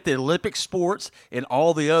 let's look at the Olympic sports and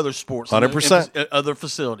all the other sports, 100%, other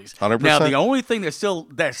facilities. 100%. Now, the only thing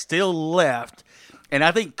that's still left, and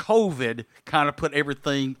I think COVID kind of put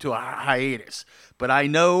everything to a hiatus. But I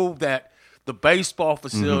know that the baseball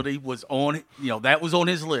facility was on. That was on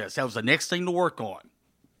his list. That was the next thing to work on.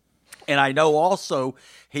 And I know also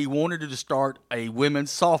he wanted to start a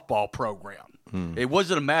women's softball program. It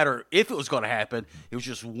wasn't a matter if it was going to happen. It was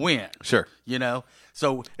just when. Sure.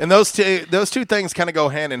 So and those two things kind of go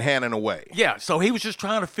hand in hand in a way. Yeah. So he was just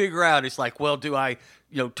trying to figure out. It's like, well, do I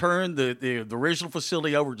turn the original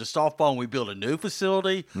facility over to softball and we build a new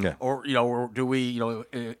facility, or or do we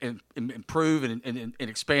improve and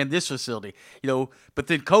expand this facility? But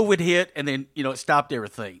then COVID hit, and then it stopped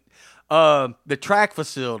everything. The track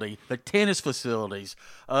facility, the tennis facilities,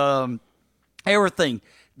 everything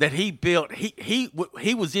that he built, he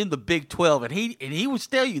was in the Big 12, and he would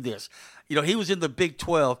tell you this. He was in the Big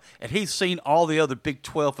 12, and he's seen all the other Big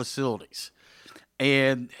 12 facilities.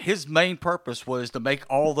 And his main purpose was to make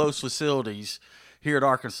all those facilities here at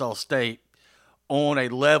Arkansas State on a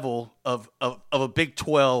level of a Big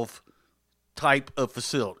 12 type of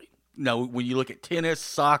facility. When you look at tennis,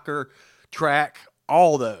 soccer, track,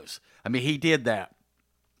 all those. I mean, he did that.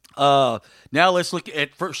 Now let's look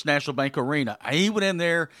at First National Bank Arena. He went in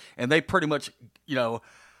there, and they pretty much, I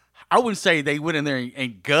wouldn't say they went in there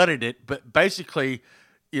and gutted it, but basically,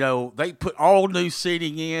 they put all new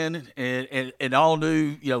seating in and all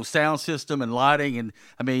new, sound system and lighting. And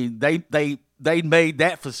I mean, they made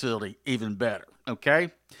that facility even better. Okay.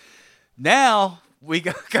 Now we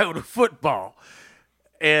go to football,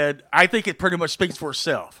 and I think it pretty much speaks for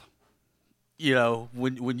itself.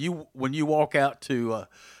 When you walk out to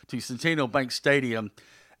Centennial Bank Stadium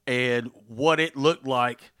and what it looked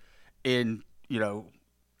like in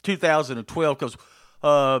 2012,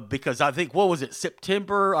 because I think, what was it,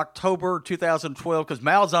 September, October 2012, because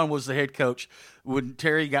Malzahn was the head coach when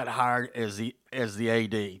Terry got hired as the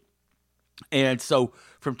AD. And so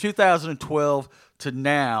from 2012 to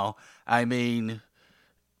now, I mean,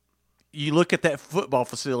 you look at that football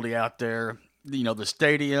facility out there, the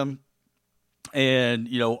stadium, and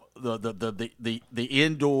the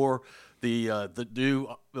indoor, the new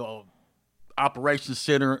operations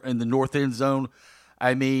center in the north end zone.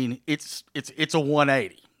 I mean, it's a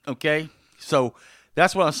 180. Okay, so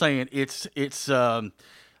that's what I'm saying. I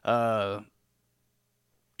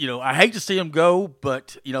hate to see him go,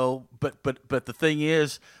 but the thing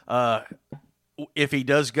is, if he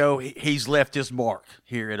does go, he's left his mark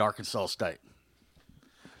here at Arkansas State.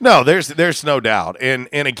 No, there's no doubt, and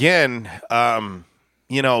again,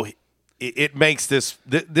 it makes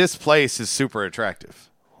this place is super attractive.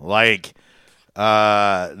 Like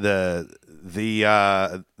the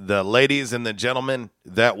ladies and the gentlemen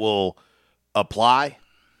that will apply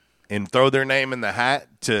and throw their name in the hat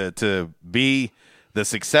to be the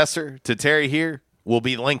successor to Terry here will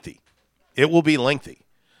be lengthy. It will be lengthy.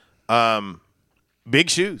 Big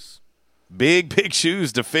shoes, big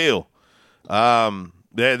shoes to fill.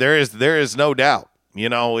 There is no doubt.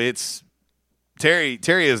 It's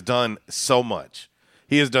Terry has done so much.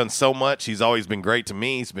 He has done so much. He's always been great to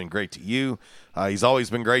me. He's been great to you. He's always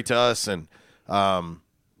been great to us, and I'll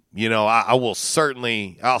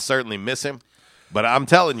certainly miss him. But I'm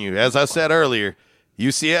telling you, as I said earlier,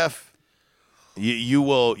 UCF,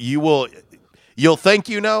 you'll think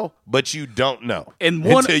but you don't know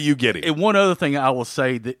until you get it. And one other thing I will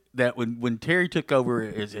say that when Terry took over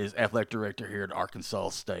as athletic director here at Arkansas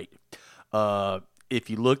State, if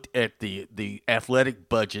you looked at the athletic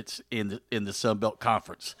budgets in the Sun Belt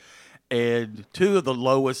Conference, and two of the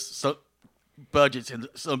lowest budgets in the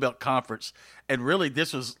Sun Belt Conference, and really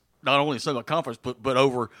this was not only Sun Belt Conference but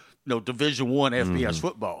over Division I FBS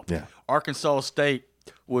football. Yeah. Arkansas State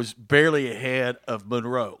was barely ahead of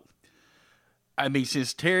Monroe. I mean,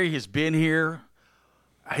 since Terry has been here,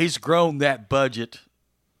 he's grown that budget.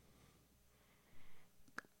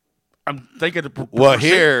 I'm thinking of well,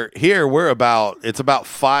 here it's about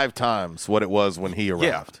 5 times what it was when he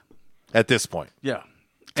arrived. At this point, it's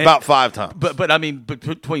about 5 times. But I mean,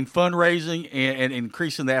 between fundraising and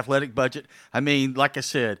increasing the athletic budget, I mean, like I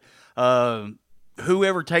said,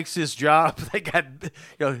 whoever takes this job, they got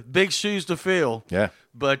big shoes to fill. Yeah.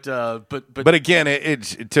 But again,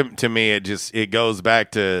 to me it goes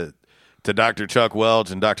back to Dr. Chuck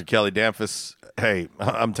Welch and Dr. Kelly Danfus. Hey,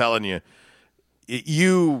 I'm telling you,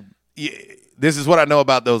 this is what I know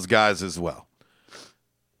about those guys as well.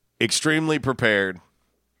 Extremely prepared,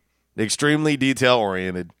 extremely detail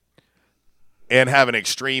oriented, and have an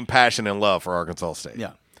extreme passion and love for Arkansas State.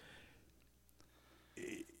 Yeah.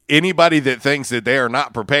 Anybody that thinks that they are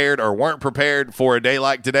not prepared or weren't prepared for a day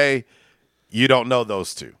like today, you don't know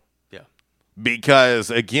those two. Yeah. Because,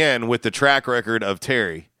 again, with the track record of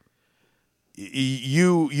Terry,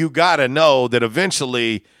 you got to know that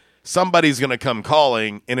eventually somebody's going to come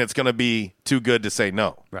calling and it's going to be too good to say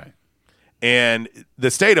no. Right. And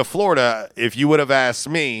the state of Florida, if you would have asked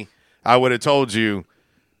me, I would have told you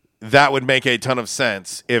that would make a ton of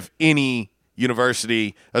sense if any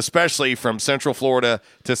university, especially from Central Florida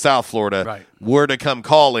to South Florida, Right. were to come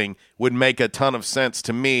calling, would make a ton of sense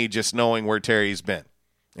to me just knowing where Terry's been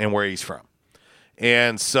and where he's from.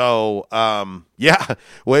 And so, yeah,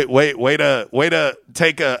 way to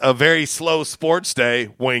take a very slow sports day,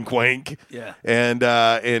 wink, wink, Yeah.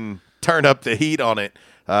 and turn up the heat on it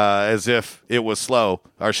as if it was slow.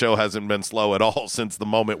 Our show hasn't been slow at all since the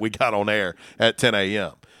moment we got on air at 10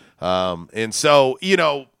 a.m. And so,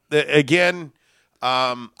 again,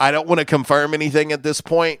 I don't want to confirm anything at this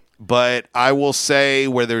point, but I will say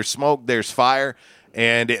where there's smoke, there's fire,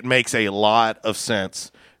 and it makes a lot of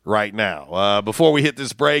sense right now. Before we hit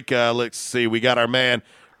this break, let's see. We got our man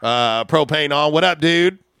Propane on. What up,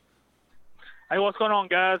 dude? Hey, what's going on,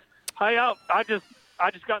 guys? Hey, I just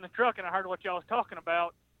got in the truck and I heard what y'all was talking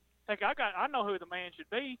about. Heck, I know who the man should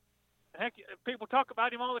be. Heck, people talk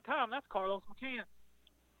about him all the time. That's Carlos McCann.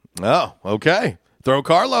 Oh, okay. Throw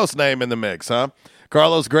Carlos' name in the mix, huh?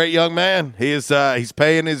 Carlos, great young man. He's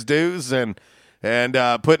paying his dues and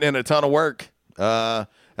putting in a ton of work at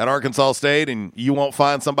Arkansas State, and you won't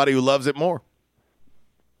find somebody who loves it more.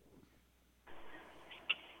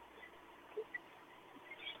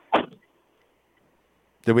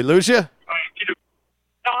 Did we lose you?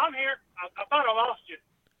 No, I'm here. I thought I lost you.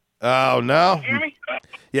 Oh, no. Can you hear me?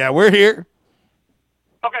 Yeah, we're here.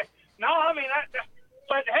 Okay. No, I mean,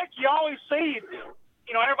 but heck, you always see,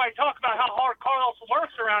 everybody talk about how hard Carlos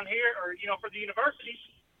works around here, or, for the university.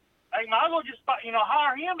 I might as well just,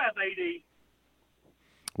 hire him as AD.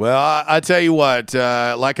 Well, I tell you what,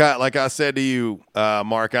 like I said to you,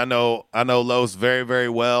 Mark, I know Los very, very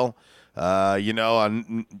well.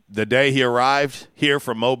 On the day he arrived here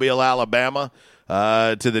from Mobile, Alabama,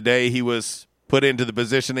 to the day he was put into the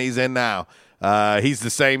position he's in now, he's the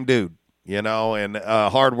same dude, and a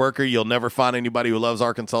hard worker. You'll never find anybody who loves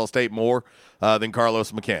Arkansas State more than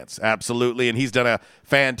Carlos McCants. Absolutely, and he's done a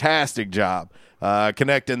fantastic job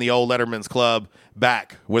connecting the old Letterman's Club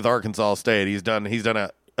back with Arkansas State. He's done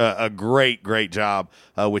a great job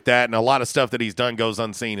with that, and a lot of stuff that he's done goes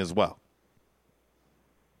unseen as well.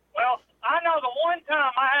 Well, I know the one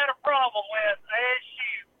time I had a problem with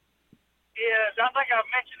ASU is, I think I've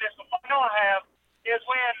mentioned this before, I know I have, is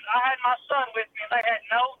when I had my son with me and they had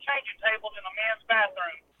no changing tables in the men's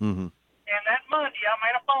bathroom. Mm-hmm. And that Monday I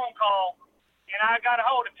made a phone call and I got a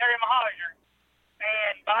hold of Terry Mahajer.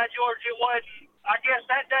 And by George, it wasn't, I guess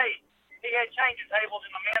that day he had changing tables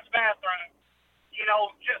in the men's bathroom.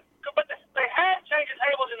 But they had changing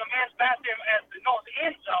tables in the men's bathroom as the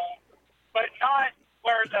end zone, but not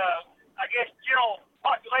where the, I guess, general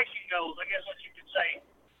population goes, I guess what you could say.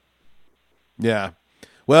 Yeah.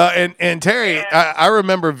 Well, and Terry, I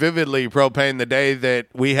remember vividly, Propane, the day that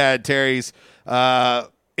we had Terry's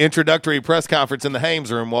introductory press conference in the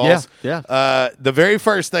Hames room, Walls. Yeah. The very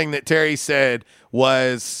first thing that Terry said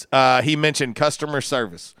was he mentioned customer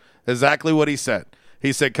service. Exactly what he said.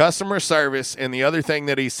 He said customer service, and the other thing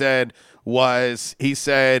that he said was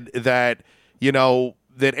that,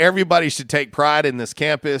 that everybody should take pride in this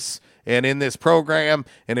campus and in this program,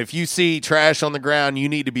 and if you see trash on the ground, you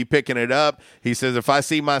need to be picking it up. He says, if I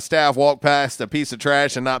see my staff walk past a piece of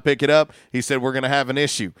trash and not pick it up, he said, we're going to have an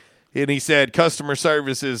issue. And he said customer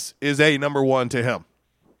service is a number one to him.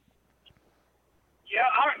 Yeah,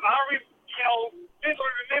 people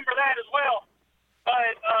remember that as well.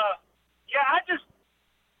 But,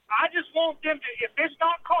 I just want them to, if it's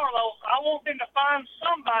not Carlos, I want them to find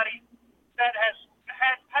somebody that has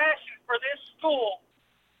had passion for this school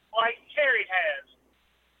like Terry has.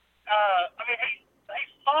 He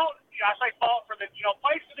fought, I say fought for the,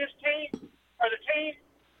 place for this team, or the team,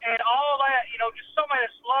 and all that, just somebody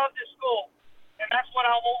that's loved this school. And that's what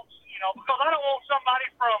I want, because I don't want somebody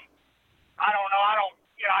from,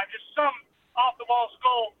 just some off-the-wall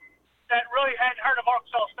school that really hadn't heard of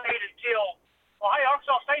Arkansas State until, well, hey,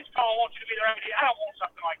 Arkansas State's calling, wants you to be their AD. I don't want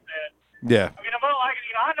something like that. Yeah.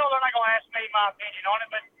 I know they're not going to ask me my opinion on it,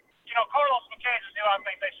 but, Carlos McCann is who I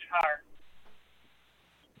think they should hire.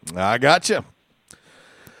 I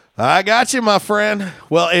got you, my friend.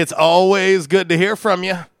 Well, it's always good to hear from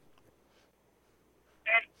you. And,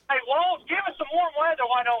 hey, Walls, give us some warm weather,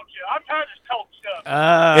 why don't you? I'm tired of this cold stuff.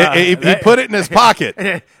 He put it in his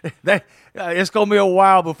pocket. It's going to be a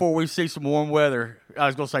while before we see some warm weather. I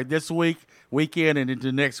was going to say this weekend, and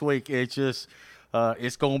into next week, it's just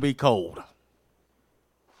it's going to be cold.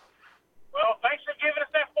 Well, thanks for giving us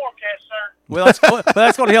that forecast, sir. Well,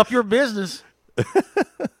 that's going to help your business.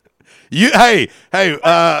 Hey,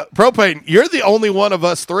 Propane, you're the only one of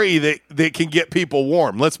us three that can get people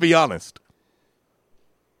warm. Let's be honest.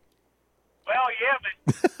 Well, yeah,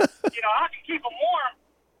 but, I can keep them warm.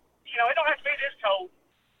 It don't have to be this cold.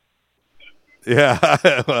 Yeah.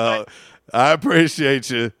 Well, I appreciate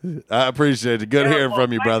you. Good hearing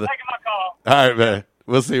from you, brother. Thanks for taking my call. All right, man.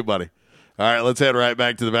 We'll see you, buddy. All right, let's head right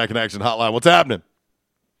back to the Back in Action hotline. What's happening?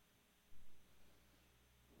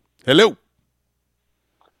 Hello.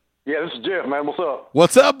 Yeah, this is Jeff, man. What's up?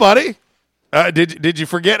 What's up, buddy? Did you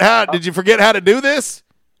forget how to do this?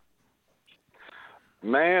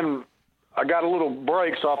 Man, I got a little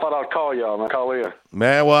break, so I thought I'd call y'all, man. Call in.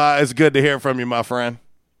 Man, well, it's good to hear from you, my friend.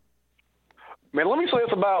 Man, let me say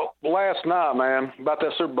this about last night, man, about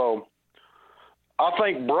that Super Bowl. I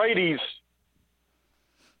think Brady's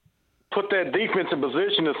put that defense in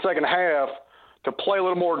position in the second half to play a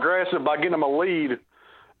little more aggressive by getting them a lead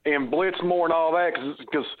and blitz more and all that,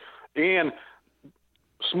 and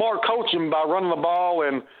smart coaching by running the ball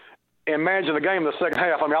and managing the game in the second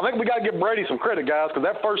half. I mean, I think we got to give Brady some credit, guys, because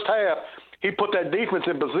that first half, he put that defense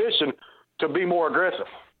in position to be more aggressive.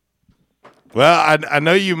 Well, I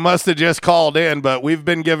know you must have just called in, but we've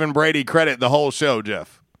been giving Brady credit the whole show,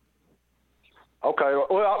 Jeff. Okay.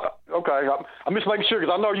 Well, okay. I'm just making sure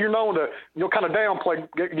because I know you're known to, kind of downplay,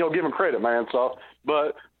 give him credit, man. So,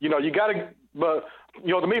 but, you got to, but,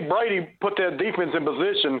 to me, Brady put that defense in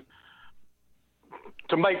position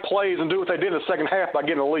to make plays and do what they did in the second half by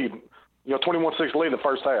getting a lead. 21-6 lead in the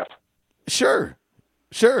first half. Sure.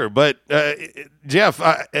 But, Jeff,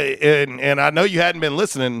 and I know you hadn't been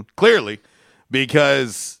listening clearly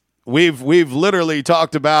because we've literally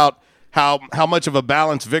talked about how much of a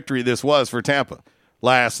balanced victory this was for Tampa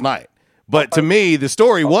last night. But to me, the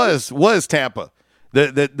story was Tampa.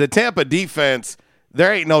 The Tampa defense,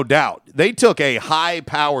 there ain't no doubt. They took a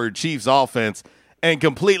high-powered Chiefs offense and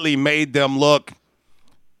completely made them look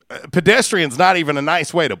pedestrian's not even a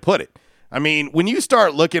nice way to put it. I mean, when you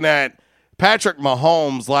start looking at Patrick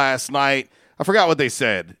Mahomes last night, I forgot what they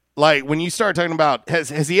said. Like, when you start talking about, has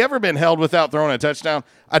he ever been held without throwing a touchdown?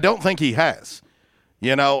 I don't think he has.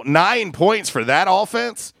 9 points for that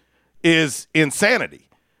offense is insanity.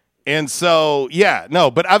 And so, yeah,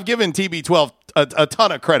 no, but I've given TB12 a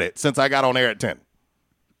ton of credit since I got on air at 10.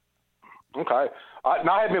 Okay.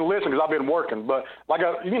 I haven't been listening because I've been working, but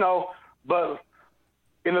but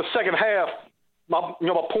in the second half, my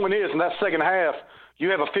point is in that second half, you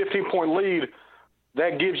have a 15-point lead.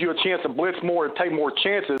 That gives you a chance to blitz more and take more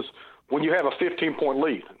chances when you have a 15-point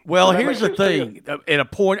lead. Well, here's the thing, and a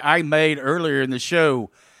point I made earlier in the show,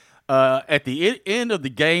 at the end of the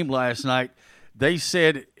game last night, they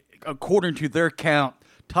said, according to their count,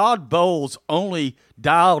 Todd Bowles only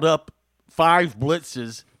dialed up 5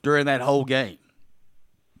 blitzes during that whole game.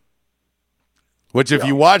 Which, if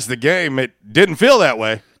you watch the game, it didn't feel that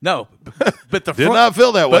way. No, but the did not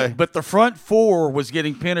feel that way. But the front 4 was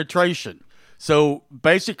getting penetration. So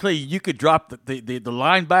basically, you could drop the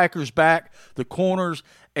linebackers back, the corners,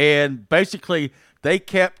 and basically they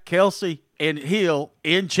kept Kelsey and Hill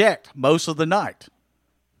in check most of the night.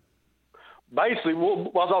 Basically,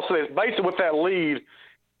 what I'll say is basically with that lead,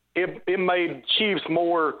 it made Chiefs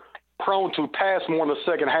more prone to pass more in the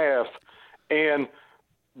second half, and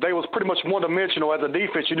they was pretty much one-dimensional as a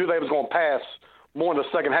defense. You knew they was going to pass more in the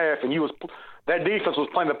second half, and that defense was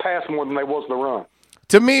playing the pass more than they was the run.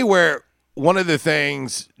 To me, where one of the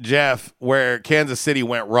things, Jeff, where Kansas City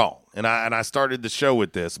went wrong, and I started the show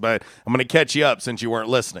with this, but I'm going to catch you up since you weren't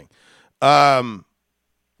listening. To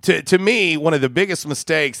me, one of the biggest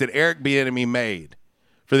mistakes that Eric Bieniemy made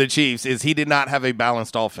for the Chiefs is he did not have a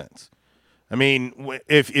balanced offense. I mean,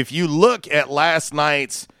 if you look at last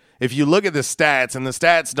night's, if you look at the stats, and the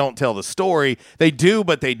stats don't tell the story, they do,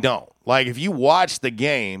 but they don't. Like, if you watch the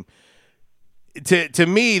game, to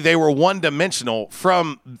me, they were one-dimensional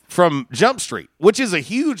from Jump Street, which is a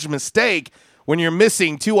huge mistake when you're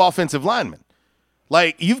missing 2 offensive linemen.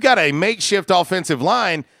 Like, you've got a makeshift offensive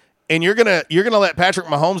line, and you're gonna let Patrick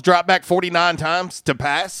Mahomes drop back 49 times to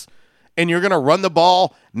pass, and you're gonna run the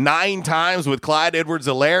ball 9 times with Clyde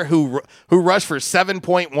Edwards-Helaire, who rushed for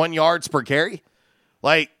 7.1 yards per carry.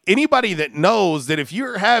 Like, anybody that knows that if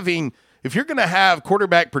you're going to have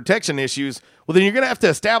quarterback protection issues, well, then you're going to have to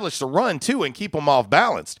establish the run, too, and keep them off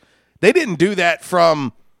balanced. They didn't do that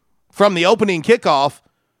from the opening kickoff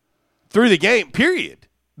through the game, period.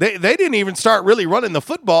 They didn't even start really running the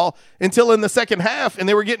football until in the second half, and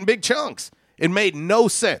they were getting big chunks. It made no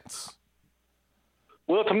sense.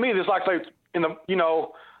 Well, to me, it's like they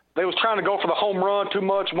was trying to go for the home run too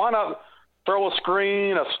much. Why not throw a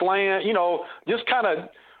screen, a slant, just kind of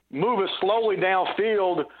move it slowly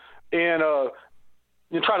downfield and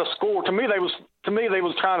try to score. To me, they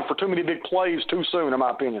was trying for too many big plays too soon, in my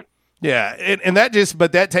opinion. Yeah,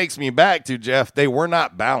 but that takes me back to, Jeff, they were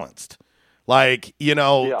not balanced. Like,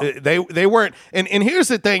 they weren't. And here's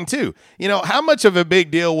the thing, too. How much of a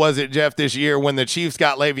big deal was it, Jeff, this year when the Chiefs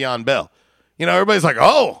got Le'Veon Bell? Everybody's like,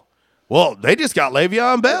 oh, well, they just got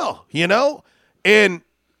Le'Veon Bell, And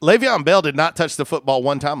Le'Veon Bell did not touch the football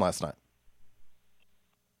one time last night.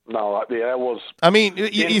 No, that was. I mean,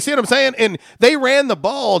 you see what I'm saying? And they ran the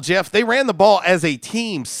ball, Jeff. They ran the ball as a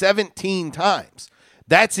team 17 times.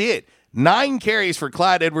 That's it. 9 carries for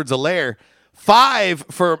Clyde Edwards-Helaire, 5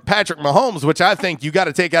 for Patrick Mahomes, which I think you got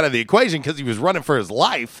to take out of the equation because he was running for his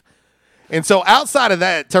life. And so outside of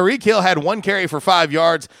that, Tyreek Hill had 1 carry for 5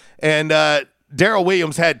 yards, and Darrell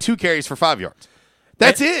Williams had 2 carries for 5 yards.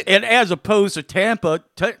 That's it. And as opposed to Tampa,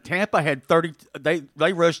 Tampa had 30.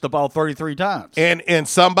 They rushed the ball 33 times. And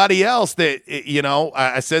somebody else that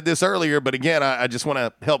I said this earlier, but again, I just want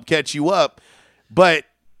to help catch you up. But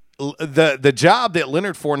the job that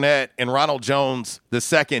Leonard Fournette and Ronald Jones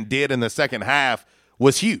II did in the second half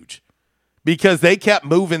was huge because they kept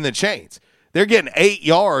moving the chains. They're getting 8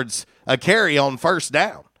 yards a carry on first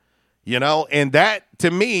down, and that to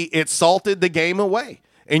me it salted the game away.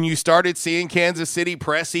 And you started seeing Kansas City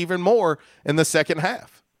press even more in the second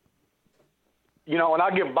half. And I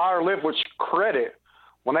give Bayer Leftwich credit.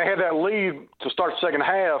 When they had that lead to start the second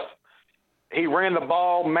half, he ran the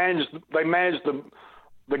ball, they managed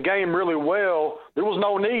the game really well. There was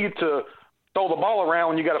no need to throw the ball around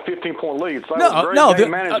when you got a 15-point lead. So that was great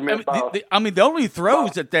game management. The only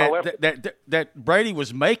throws that Brady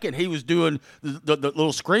was making, he was doing the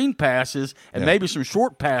little screen passes and maybe some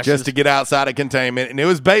short passes. Just to get outside of containment, and it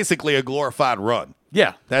was basically a glorified run.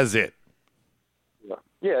 Yeah. That's it.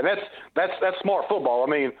 Yeah, that's smart football.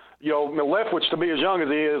 I mean, Leftwich, to be as young as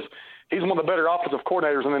he is, he's one of the better offensive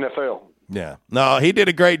coordinators in the NFL. Yeah. No, he did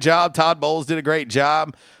a great job. Todd Bowles did a great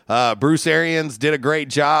job. Bruce Arians did a great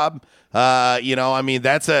job.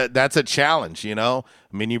 That's a challenge, I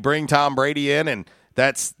mean, you bring Tom Brady in, and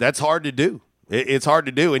that's hard to do. It's hard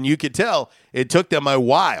to do, and you could tell it took them a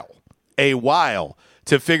while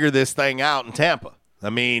to figure this thing out in Tampa. I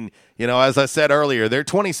mean, as I said earlier, their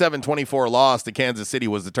 27-24 loss to Kansas City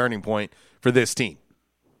was the turning point for this team.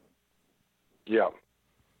 Yeah.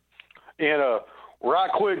 And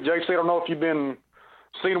right quick, JC, I don't know if you've been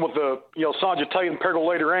seeing with the Sanjay Tate and Pergol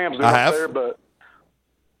Lady Rams out there, but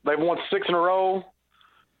they've won 6 in a row.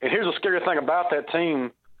 And here's the scary thing about that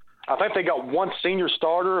team. I think they got 1 senior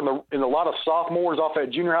starter and a lot of sophomores off that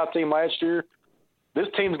junior high team last year. This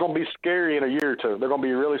team's going to be scary in a year or two. They're going to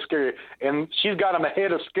be really scary. And she's got them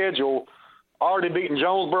ahead of schedule, already beating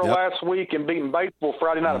Jonesboro last week and beating Batesville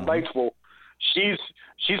Friday night at Batesville.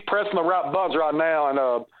 She's pressing the right buttons right now,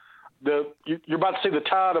 and you're about to see the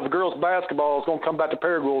tide of girls basketball is going to come back to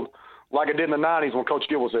Paragould like it did in the 90s when Coach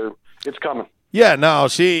Gill was there. It's coming. Yeah, no,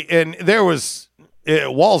 there was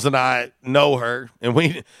Walls and I know her, and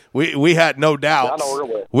we had no doubts. I know her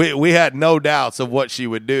well. We had no doubts of what she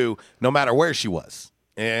would do, no matter where she was,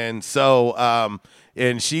 and so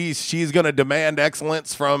and she's going to demand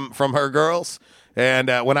excellence from her girls, and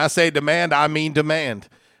when I say demand, I mean demand,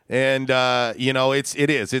 and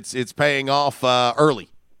it's paying off early.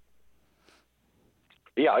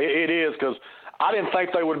 Yeah, it is, because I didn't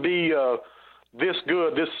think they would be this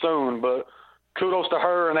good this soon, but kudos to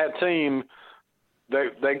her and that team. They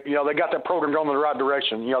got that program going in the right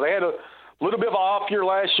direction. They had a little bit of an off year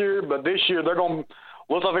last year, but this year looks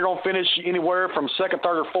like they're going to finish anywhere from 2nd,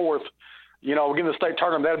 3rd, or 4th. Getting the state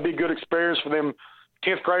tournament, that'd be a good experience for them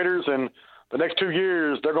 10th graders, and the next 2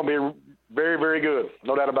 years they're going to be very, very good.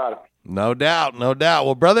 No doubt about it. No doubt, no doubt.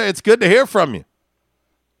 Well, brother, it's good to hear from you.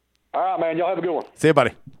 All right, man. Y'all have a good one. See you,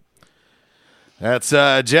 buddy. That's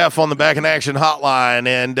Jeff on the Back in Action hotline,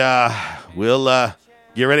 and we'll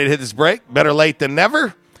get ready to hit this break. Better late than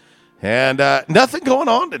never. And nothing going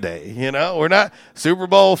on today. We're not Super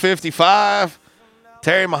Bowl 55,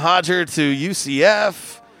 Terry Mohajir to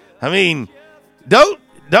UCF. I mean, don't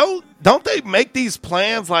they make these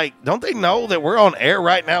plans? Like, don't they know that we're on air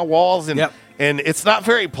right now, Walls? And it's not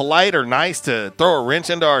very polite or nice to throw a wrench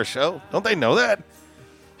into our show. Don't they know that?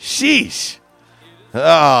 Sheesh.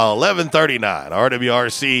 Oh, 1139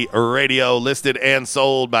 RWRC Radio, listed and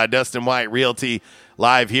sold by Dustin White Realty,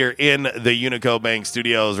 live here in the Unico Bank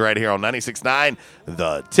Studios right here on 96.9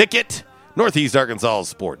 The Ticket, Northeast Arkansas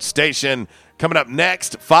Sports Station. Coming up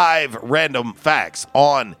next, 5 random facts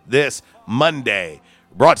on this Monday.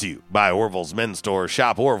 Brought to you by Orville's Men's Store.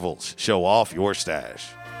 Shop Orville's. Show off your stash.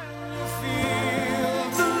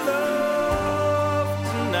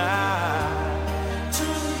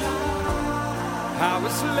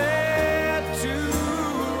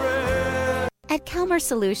 At Calmer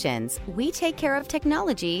Solutions, we take care of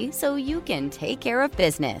technology so you can take care of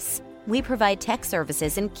business. We provide tech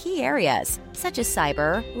services in key areas such as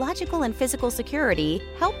cyber, logical and physical security,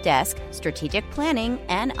 help desk, strategic planning,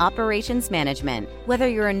 and operations management. Whether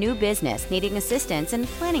you're a new business needing assistance in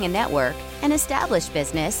planning a network, an established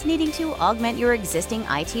business needing to augment your existing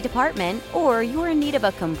IT department, or you're in need of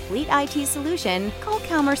a complete IT solution, call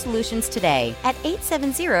Calmer Solutions today at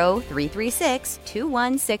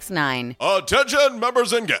 870-336-2169. Attention,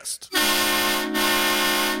 members and guests.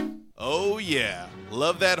 Oh, yeah.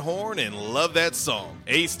 Love that horn and love that song.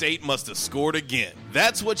 A-State must have scored again.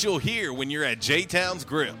 That's what you'll hear when you're at J-Town's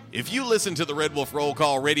Grill. If you listen to the Red Wolf Roll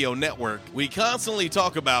Call Radio Network, we constantly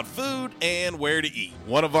talk about food and where to eat.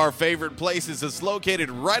 One of our favorite places is located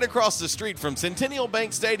right across the street from Centennial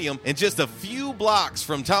Bank Stadium and just a few blocks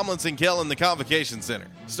from Tomlinson Kell and the Convocation Center.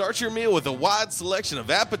 Start your meal with a wide selection of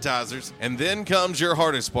appetizers, and then comes your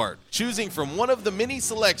hardest part, choosing from one of the many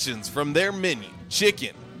selections from their menu.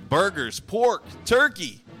 Chicken, burgers, pork,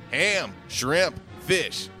 turkey, ham, shrimp,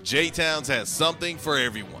 fish. J-Town's has something for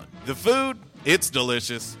everyone. The food, it's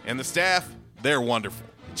delicious, and the staff, they're wonderful.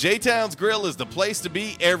 J-Town's Grill is the place to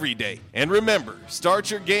be every day. And remember,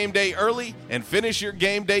 start your game day early and finish your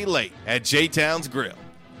game day late at J-Town's Grill.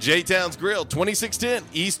 J-Town's Grill, 2610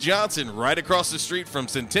 East Johnson, right across the street from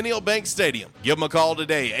Centennial Bank Stadium. Give them a call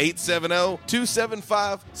today,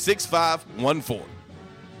 870-275-6514.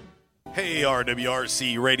 Hey,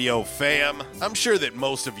 RWRC Radio fam. I'm sure that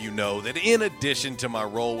most of you know that in addition to my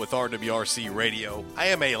role with RWRC Radio, I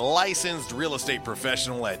am a licensed real estate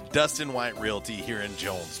professional at Dustin White Realty here in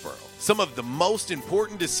Jonesboro. Some of the most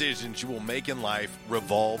important decisions you will make in life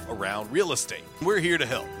revolve around real estate. We're here to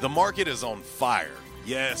help. The market is on fire.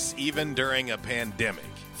 Yes, even during a pandemic,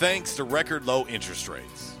 thanks to record low interest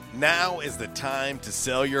rates. Now is the time to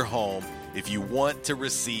sell your home if you want to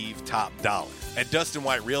receive top dollar. At Dustin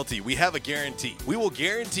White Realty, we have a guarantee. We will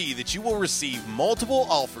guarantee that you will receive multiple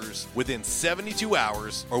offers within 72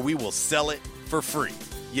 hours, or we will sell it for free.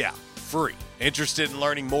 Yeah, free. Interested in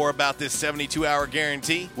learning more about this 72-hour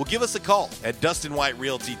guarantee? Well, give us a call at Dustin White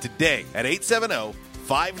Realty today at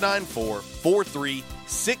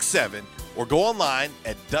 870-594-4367, or go online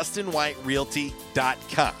at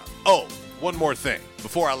DustinWhiteRealty.com. Oh, one more thing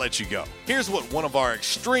before I let you go. Here's what one of our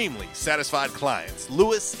extremely satisfied clients,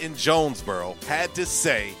 Lewis in Jonesboro, had to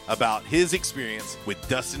say about his experience with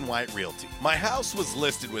Dustin White Realty. My house was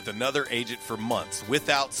listed with another agent for months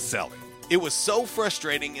without selling. It was so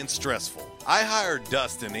frustrating and stressful. I hired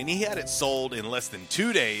Dustin and he had it sold in less than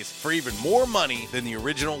 2 days for even more money than the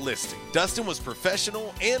original listing. Dustin was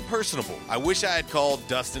professional and personable. I wish I had called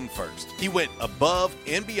Dustin first. He went above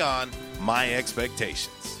and beyond my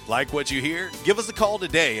expectations. Like what you hear? Give us a call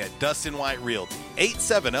today at Dustin White Realty,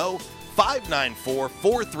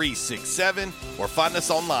 870-594-4367, or find us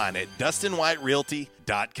online at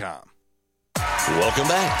DustinWhiteRealty.com. Welcome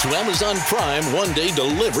back to Amazon Prime one-day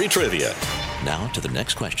delivery trivia. Now to the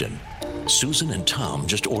next question. Susan and Tom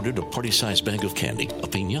just ordered a party-sized bag of candy, a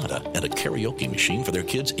piñata, and a karaoke machine for their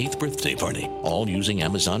kid's 8th birthday party, all using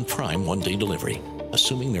Amazon Prime one-day delivery.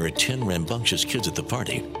 Assuming there are 10 rambunctious kids at the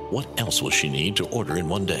party, what else will she need to order in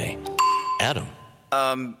one day? Adam.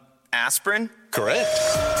 Aspirin? Correct.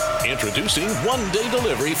 Introducing one-day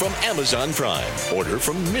delivery from Amazon Prime. Order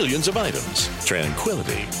from millions of items.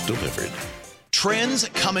 Tranquility delivered. Trends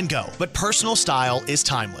come and go, but personal style is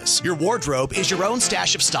timeless. Your wardrobe is your own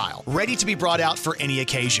stash of style, ready to be brought out for any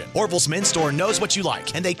occasion. Orville's Men's Store knows what you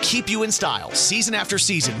like, and they keep you in style season after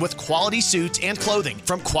season with quality suits and clothing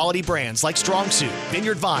from quality brands like Strong Suit,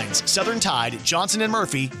 Vineyard Vines, Southern Tide, Johnson &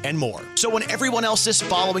 Murphy, and more. So when everyone else is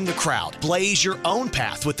following the crowd, blaze your own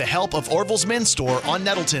path with the help of Orville's Men's Store on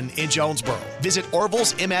Nettleton in Jonesboro. Visit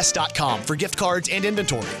orvillesms.com for gift cards and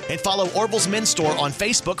inventory, and follow Orville's Men's Store on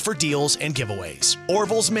Facebook for deals and giveaways.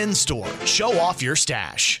 Orville's Men's Store. Show off your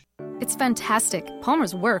stash. It's fantastic.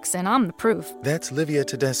 Palmer's works, and I'm the proof. That's Livia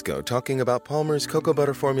Tedesco talking about Palmer's Cocoa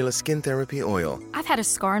Butter Formula Skin Therapy Oil. I've had a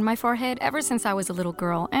scar on my forehead ever since I was a little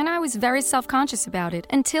girl, and I was very self-conscious about it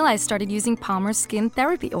until I started using Palmer's Skin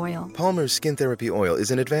Therapy Oil. Palmer's Skin Therapy Oil is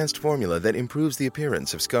an advanced formula that improves the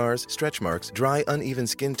appearance of scars, stretch marks, dry, uneven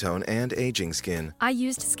skin tone, and aging skin. I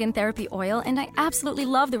used Skin Therapy Oil, and I absolutely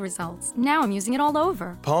love the results. Now I'm using it all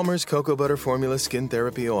over. Palmer's Cocoa Butter Formula Skin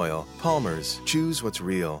Therapy Oil. Palmer's. Choose what's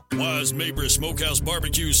real. Why is Mabry Smokehouse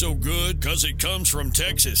Barbecue so good? Because it comes from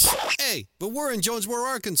Texas. Hey, but we're in Jonesboro,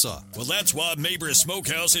 Arkansas. Well, that's why Mabry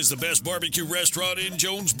Smokehouse is the best barbecue restaurant in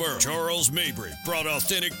Jonesboro. Charles Mabry brought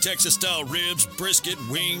authentic Texas-style ribs, brisket,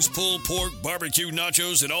 wings, pulled pork, barbecue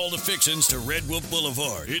nachos, and all the fixings to Red Wolf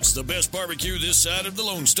Boulevard. It's the best barbecue this side of the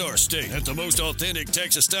Lone Star State at the most authentic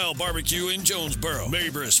Texas-style barbecue in Jonesboro.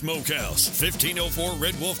 Mabry Smokehouse, 1504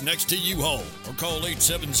 Red Wolf next to U-Haul, or call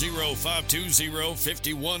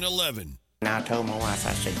 870-520-5111. And I told my wife,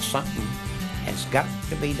 I said, something has got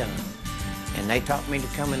to be done. And they taught me to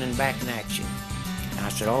come in and back in action. And I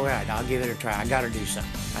said, all right, I'll give it a try. I got to do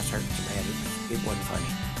something. I hurt so bad, it wasn't funny.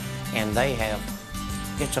 And they have,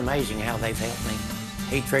 it's amazing how they've helped me.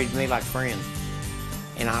 He treated me like friends.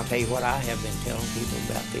 And I'll tell you what, I have been telling people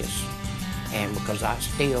about this. And because I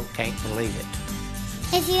still can't believe it.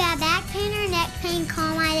 If you have back pain or neck pain,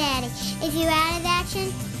 call my daddy. If you're out of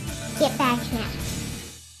action, get back now.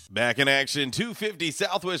 Back in action, 250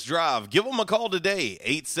 Southwest Drive. Give them a call today,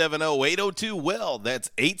 870-802-WELL. That's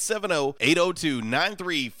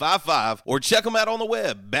 870-802-9355. Or check them out on the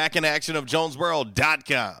web,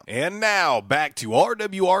 backinactionofjonesboro.com. And now, back to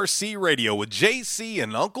RWRC Radio with JC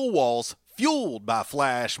and Uncle Walls, fueled by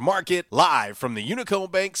Flash Market, live from the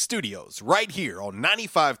Unicode Bank Studios, right here on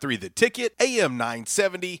 95.3 The Ticket, AM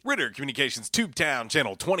 970, Ritter Communications Tubetown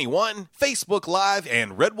Channel 21, Facebook Live,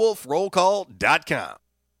 and RedWolfRollCall.com.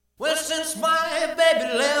 Well, since my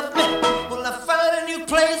baby left me, well, I found a new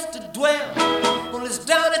place to dwell. Well, it's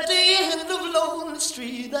down at the end of Lonely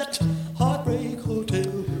Street, that Heartbreak Hotel.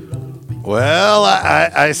 Well,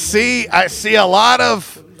 I see a lot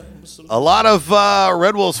of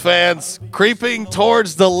Red Wolves fans creeping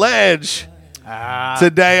towards the ledge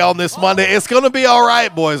today on this Monday. It's going to be all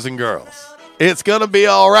right, boys and girls. It's going to be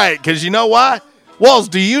all right, because you know why? Walls,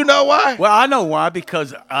 do you know why? Well, I know why,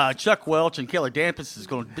 because Chuck Welch and Kelly Dampus is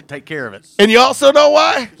going to take care of it. And you also know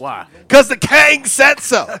why? Why? Because the Kang said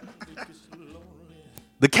so.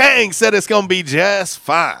 The Kang said it's going to be just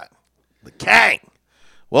fine. The Kang.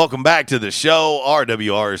 Welcome back to the show,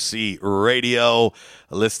 RWRC Radio,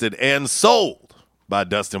 listed and sold by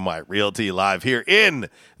Dustin White Realty, live here in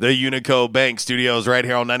the Unico Bank Studios, right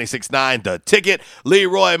here on 96.9 The Ticket.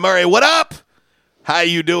 Leroy Murray, what up? How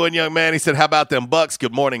you doing, young man? He said, how about them Bucks?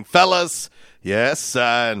 Good morning, fellas. Yes,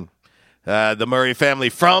 the Murray family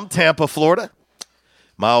from Tampa, Florida.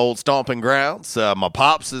 My old stomping grounds. My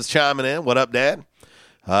pops is chiming in. What up, Dad?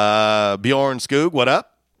 Bjorn Skoog, what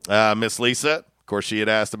up? Miss Lisa, of course, she had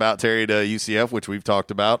asked about Terry to UCF, which we've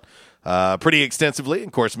talked about pretty extensively.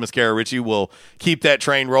 Of course, Miss Kara Ritchie will keep that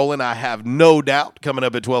train rolling, I have no doubt, coming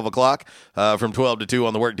up at 12 o'clock from 12 to 2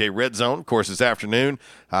 on the Workday Red Zone. Of course, this afternoon,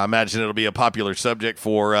 I imagine it'll be a popular subject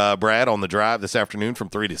for Brad on the drive this afternoon from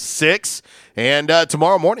 3 to 6. And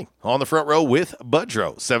tomorrow morning on the front row with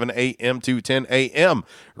Budrow, 7 a.m. to 10 a.m.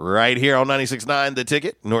 right here on 96.9 The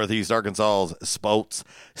Ticket, Northeast Arkansas's sports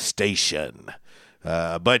station.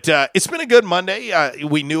 But it's been a good Monday.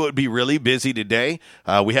 We knew it would be really busy today.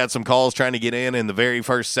 We had some calls trying to get in the very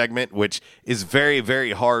first segment, which is very,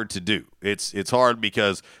 very hard to do. It's hard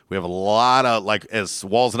because we have a lot of, like, as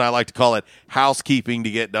Walls and I like to call it, housekeeping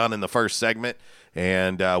to get done in the first segment.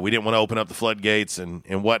 And we didn't want to open up the floodgates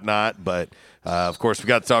and whatnot. But, of course, we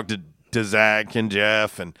got to talk to Zach and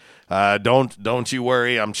Jeff. And don't you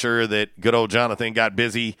worry. I'm sure that good old Jonathan got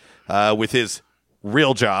busy with his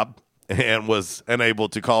real job and was unable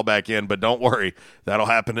to call back in, but don't worry, that'll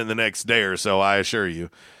happen in the next day or so, I assure you.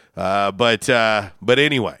 But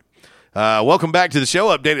anyway, welcome back to the show.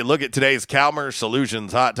 Updated look at today's Calmer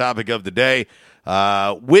Solutions hot topic of the day.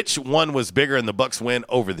 Which one was bigger in the Bucs win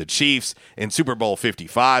over the Chiefs in Super Bowl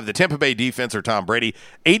 55? The Tampa Bay defense or Tom Brady?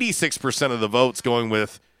 86% of the votes going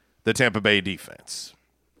with the Tampa Bay defense.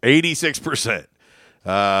 86%.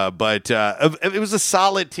 But it was a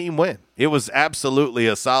solid team win. It was absolutely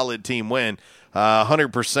a solid team win.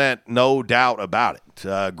 100%, no doubt about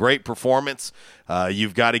it. Great performance.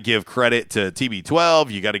 You've got to give credit to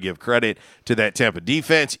TB12. You got to give credit to that Tampa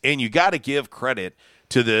defense, and you got to give credit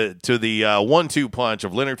to the 1-2 punch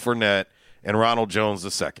of Leonard Fournette and Ronald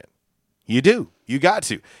Jones II. You do. You got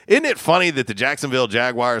to. Isn't it funny that the Jacksonville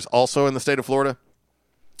Jaguars, also in the state of Florida,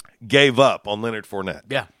 gave up on Leonard Fournette?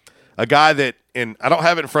 Yeah. A guy that, and I don't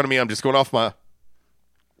have it in front of me, I'm just going off my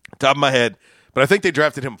top of my head, but I think they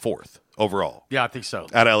drafted him 4th overall. Yeah, I think so.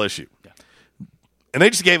 At LSU. Yeah. And they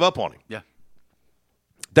just gave up on him. Yeah.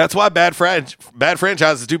 That's why bad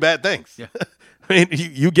franchises do bad things. Yeah. I mean,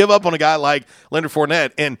 you give up on a guy like Leonard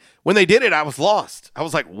Fournette, and when they did it, I was lost. I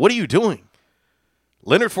was like, what are you doing?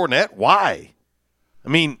 Leonard Fournette? Why? I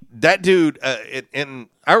mean, that dude, and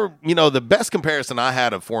the best comparison I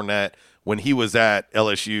had of Fournette when he was at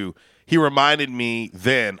LSU, he reminded me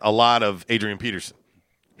then a lot of Adrian Peterson.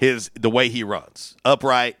 The way he runs,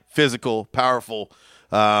 upright, physical, powerful,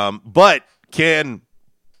 but can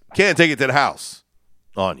take it to the house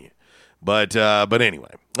on you. But anyway,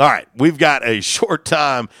 all right, we've got a short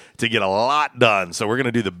time to get a lot done, so we're going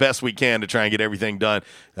to do the best we can to try and get everything done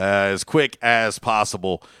as quick as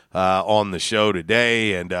possible on the show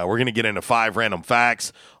today, and we're going to get into 5 random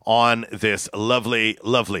facts on this lovely,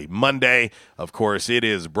 lovely Monday. Of course, it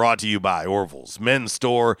is brought to you by Orville's Men's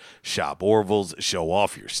Store. Shop Orville's, show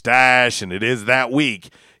off your stash, and it is that week.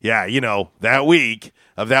 Yeah, that week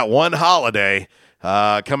of that one holiday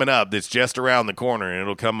coming up that's just around the corner, and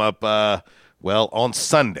it'll come up, on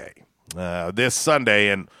Sunday. This Sunday,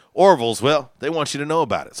 and Orville's, they want you to know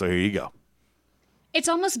about it, so here you go. It's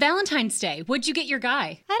almost Valentine's Day. What'd you get your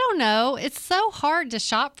guy? I don't know. It's so hard to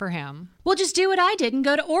shop for him. Well, just do what I did and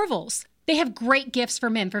go to Orville's. They have great gifts for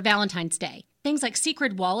men for Valentine's Day. Things like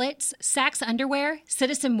Secret wallets, Saks underwear,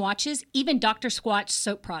 Citizen watches, even Dr. Squatch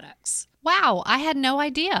soap products. Wow, I had no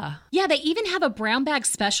idea. Yeah, they even have a brown bag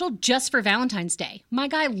special just for Valentine's Day. My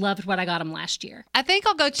guy loved what I got him last year. I think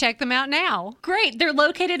I'll go check them out now. Great. They're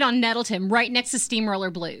located on Nettleton, right next to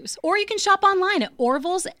Steamroller Blues. Or you can shop online at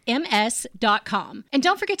orvillesms.com. And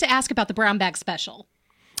don't forget to ask about the brown bag special.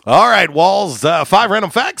 All right, Walls, 5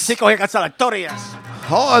 random facts.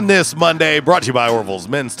 On this Monday, brought to you by Orville's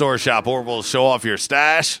Men's Store. Shop Orville's, show off your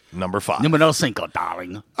stash. Number 5. Numero 5,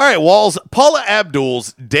 darling. All right, Walls, Paula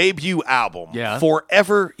Abdul's debut album,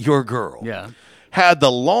 Forever Your Girl, had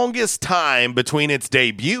the longest time between its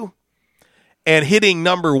debut and hitting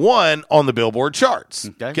number 1 on the Billboard charts.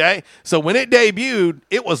 Okay? So when it debuted,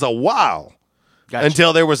 it was a while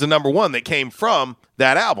until there was a number 1 that came from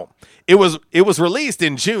that album. It was released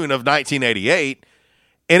in June of 1988,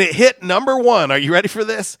 and it hit number 1. Are you ready for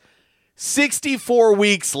this? 64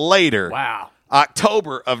 weeks later. Wow.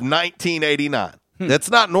 October of 1989. That's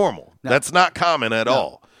not normal. No. That's not common at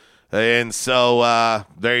all. And so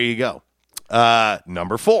there you go.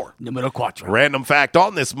 Number 4. Numero 4. Random fact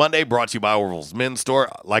on this Monday, brought to you by Orville's Men's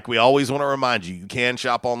Store. Like we always want to remind you, you can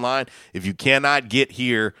shop online. If you cannot get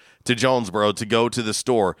here to Jonesboro to go to the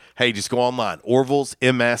store, hey, just go online,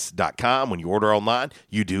 orvillesms.com. When you order online,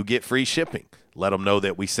 you do get free shipping. Let them know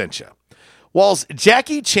that we sent you. Walls,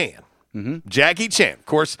 Jackie Chan. Jackie Chan. Of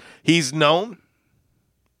course, he's known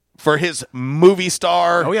for his movie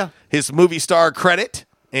star, his movie star credit,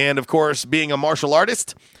 and, of course, being a martial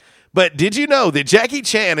artist. But did you know that Jackie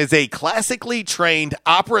Chan is a classically trained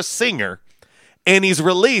opera singer, and he's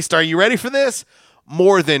released, are you ready for this?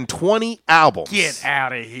 More than 20 albums. Get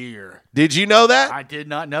out of here. Did you know that? I did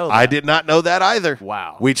not know that. I did not know that either.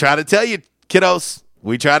 Wow. We try to tell you, kiddos.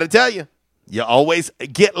 We try to tell you. You always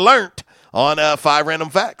get learnt on 5 random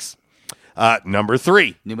facts. Number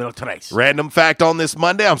 3. Numero 3. Random fact on this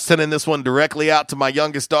Monday. I'm sending this one directly out to my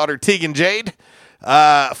youngest daughter, Tegan Jade.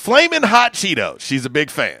 Flamin' Hot Cheetos. She's a big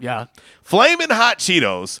fan. Yeah. Flamin' Hot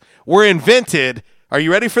Cheetos were invented, are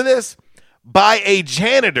you ready for this? By a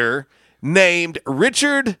janitor named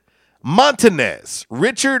Richard Montanez.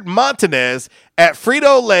 Richard Montanez at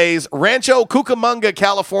Frito-Lay's Rancho Cucamonga,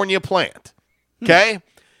 California plant. Okay?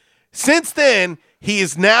 Since then, he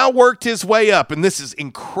has now worked his way up, and this is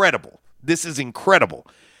incredible. This is incredible.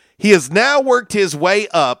 He has now worked his way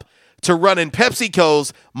up to running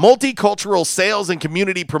PepsiCo's multicultural sales and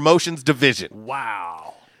community promotions division.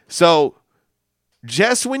 Wow. So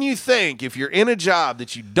just when you think, if you're in a job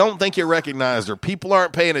that you don't think you're recognized or people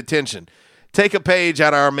aren't paying attention, take a page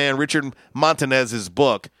out of our man Richard Montanez's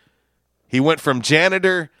book. He went from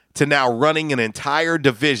janitor to now running an entire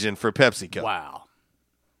division for PepsiCo. Wow.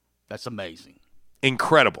 That's amazing.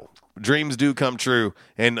 Incredible. Dreams do come true,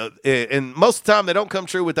 and most of the time they don't come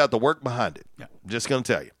true without the work behind it. Yeah. Just going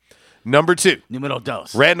to tell you. Number 2. Numero 2.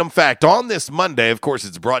 Random fact on this Monday, of course,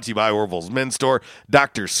 it's brought to you by Orville's Men's Store.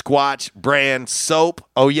 Dr. Squatch brand soap.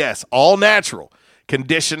 Oh, yes, all natural.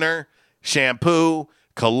 Conditioner, shampoo,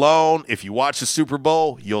 cologne. If you watch the Super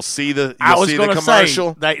Bowl, you'll see the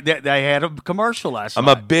commercial. Say, they had a commercial last night. I'm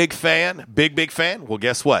a big fan, big fan. Well,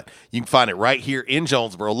 guess what? You can find it right here in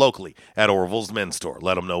Jonesboro locally at Orville's Men's Store.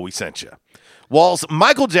 Let them know we sent you. Walls,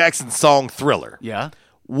 Michael Jackson's song Thriller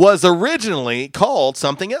was originally called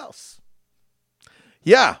something else.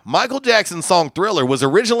 Yeah, Michael Jackson's song Thriller was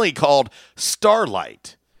originally called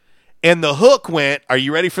Starlight. And the hook went, are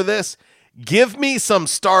you ready for this? Give me some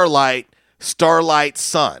starlight, starlight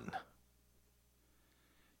sun.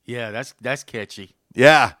 Yeah, that's catchy.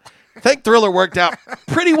 Yeah. I think Thriller worked out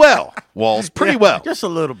pretty well, Walls, pretty well. Just a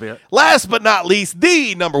little bit. Last but not least,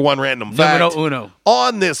 the number one random fact. Numero uno.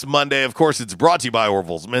 On this Monday, of course, it's brought to you by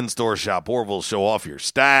Orville's Men's Store. Shop Orville's, show off your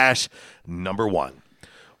stash. Number one.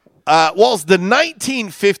 Walls, the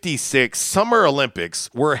 1956 Summer Olympics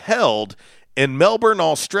were held in Melbourne,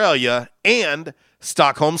 Australia, and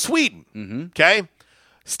Stockholm, Sweden. Okay?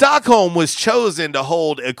 Stockholm was chosen to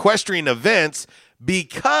hold equestrian events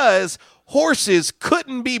because horses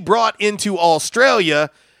couldn't be brought into Australia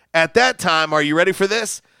at that time. Are you ready for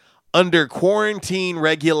this? Under quarantine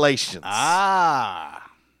regulations.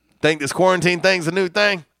 Think this quarantine thing's a new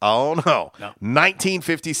thing? Oh, no.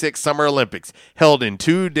 1956 Summer Olympics held in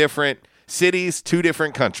 2 different cities, 2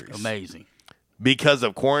 different countries. Amazing. Because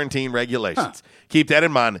of quarantine regulations. Keep that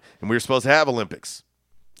in mind. And we were supposed to have Olympics.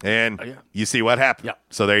 And you see what happened.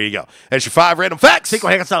 So there you go. That's your 5 random facts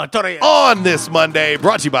on this Monday.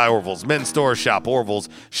 Brought to you by Orville's Men's Store. Shop Orville's.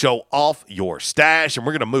 Show off your stash. And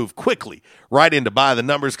we're going to move quickly right into By the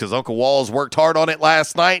Numbers because Uncle Walls worked hard on it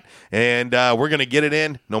last night. And we're going to get it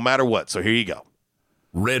in no matter what. So here you go.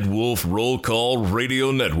 Red Wolf Roll Call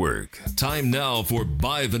Radio Network. Time now for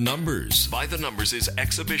By the Numbers. By the Numbers is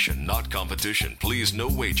exhibition, not competition. Please, no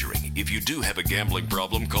wagering. If you do have a gambling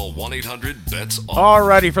problem, call 1-800-BETS-OFF.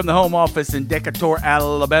 Alrighty, from the home office in Decatur,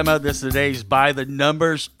 Alabama, this is today's By the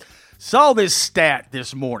Numbers. Saw this stat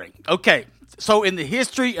this morning. Okay, so in the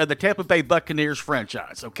history of the Tampa Bay Buccaneers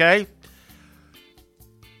franchise, okay,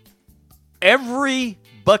 every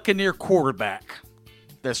Buccaneer quarterback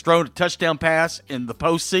that's thrown a touchdown pass in the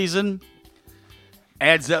postseason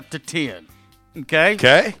adds up to 10. Okay?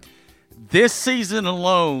 Okay. This season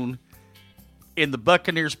alone, in the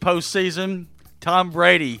Buccaneers postseason, Tom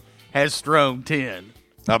Brady has thrown 10.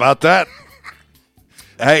 How about that?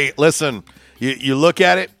 Hey, listen, you look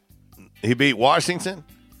at it, he beat Washington,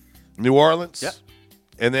 New Orleans,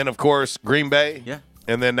 and then, of course, Green Bay,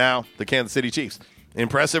 and then now the Kansas City Chiefs.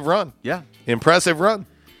 Impressive run. Yeah. Impressive run.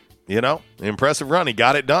 You know, impressive run. He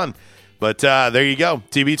got it done. But there you go.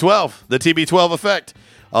 TB12, the TB12 effect.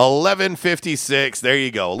 11:56. There you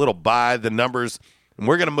go. A little By the Numbers. And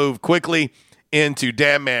we're going to move quickly into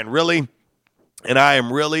Damn Man Really. And I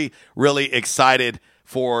am really, really excited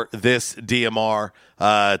for this DMR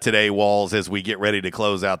today, Walls, as we get ready to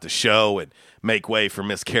close out the show and make way for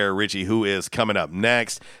Miss Kara Ritchie, who is coming up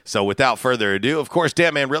next. So without further ado, of course,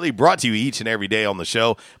 Damn Man Really brought to you each and every day on the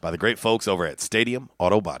show by the great folks over at Stadium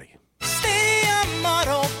Auto Body. Stadium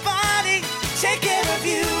Auto Body, take care of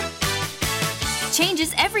you.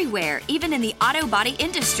 Changes everywhere, even in the auto body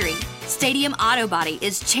industry. Stadium Auto Body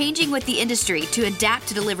is changing with the industry to adapt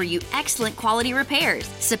to deliver you excellent quality repairs,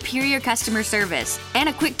 superior customer service, and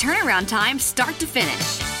a quick turnaround time start to finish.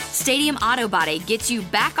 Stadium Auto Body gets you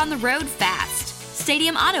back on the road fast.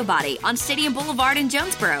 Stadium Auto Body on Stadium Boulevard in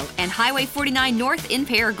Jonesboro and Highway 49 North in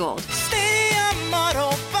Paragould. Stadium Auto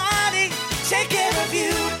Body, take care of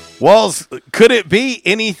you. Walls, could it be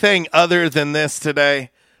anything other than this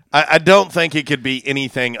today? I don't think it could be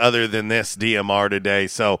anything other than this DMR today,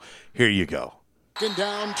 so here you go.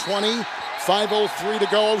 Down 20, 5:03 to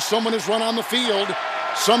go. Someone has run on the field.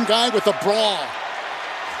 Some guy with a bra.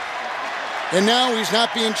 And now he's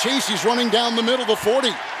not being chased. He's running down the middle of the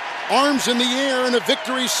 40. Arms in the air in a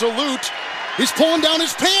victory salute. He's pulling down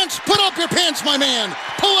his pants. Put up your pants, my man.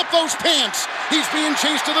 Pull up those pants. He's being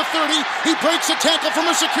chased to the 30. He breaks a tackle from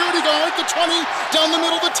a security guard. The 20, down the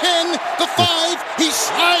middle of the 10, the 5. He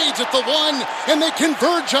slides at the 1, and they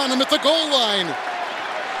converge on him at the goal line.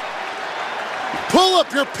 Pull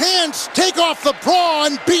up your pants, take off the bra,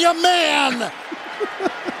 and be a man.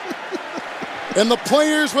 And the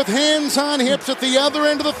players with hands on hips at the other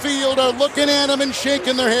end of the field are looking at him and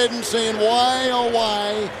shaking their head and saying, why, oh,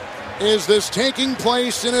 why is this taking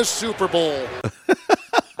place in a Super Bowl?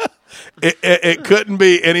 It couldn't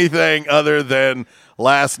be anything other than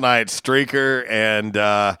last night's streaker. And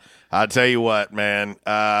I'll tell you what, man,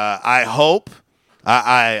 I hope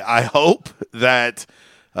that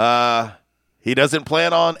he doesn't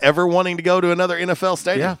plan on ever wanting to go to another NFL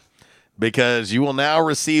stadium. Because you will now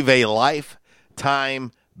receive a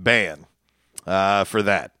lifetime ban for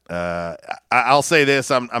that. I'll say this: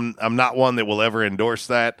 I'm not one that will ever endorse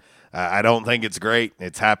that. I don't think it's great.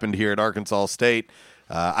 It's happened here at Arkansas State.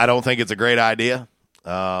 I don't think it's a great idea.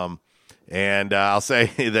 And I'll say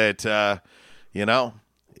that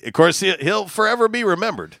of course he'll forever be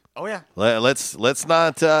remembered. Oh yeah. Let's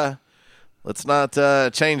not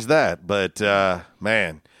change that. But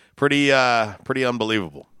man, pretty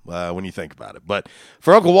unbelievable. When you think about it. But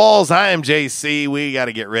for Uncle Walls, I am JC. We got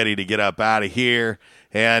to get ready to get up out of here.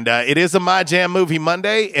 And it is a My Jam Movie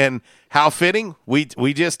Monday, and how fitting.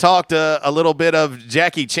 We just talked a little bit of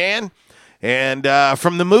Jackie Chan, and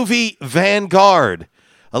from the movie Vanguard,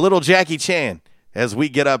 a little Jackie Chan as we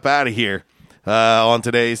get up out of here on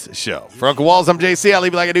today's show. For Uncle Walls, I'm JC. I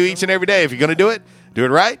leave you like I do each and every day. If you're going to do it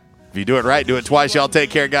right. If you do it right, do it twice. Y'all take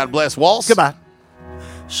care. God bless. Walls. Goodbye.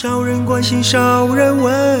 少人关心少人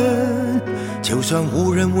问，就算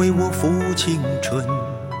无人为我付青春，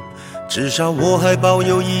至少我还保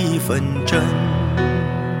有一份真。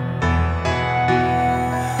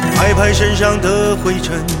拍拍身上的灰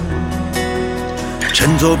尘，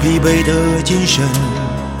振作疲惫的精神。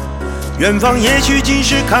远方也许尽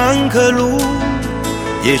是坎坷路，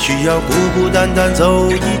也许要孤孤单单走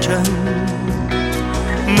一程。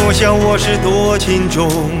莫想我是多情种，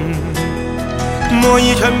莫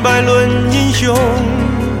以成败论英雄。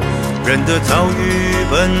人的遭遇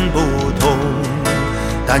本不同，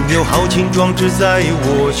但有豪情壮志在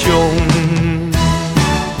我胸。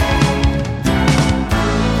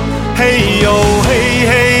嘿呦嘿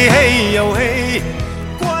嘿嘿呦嘿，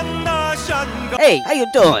关那山高。 Hey, how you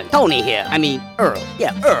doing? Tony here. I mean, Earl.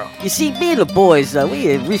 Yeah, Earl. You see, me and the boys, we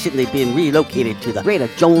have recently been relocated to the greater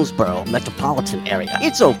Jonesboro metropolitan area.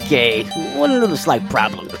 It's okay. One little slight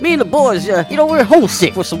problem. Me and the boys, we're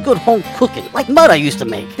homesick for some good home cooking, like Mother used to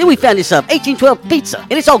make. Then we found this 1812 pizza,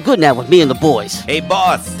 and it's all good now with me and the boys. Hey,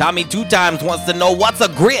 boss, Tommy 2 Times wants to know what's a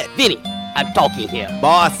grit. Vinny, I'm talking here.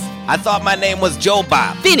 Boss, I thought my name was Joe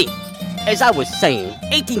Bob. Vinny! As I was saying,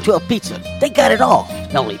 1812 Pizza, they got it all.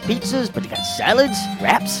 Not only pizzas, but they got salads,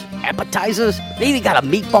 wraps, appetizers. They even got a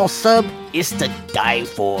meatball sub. It's to die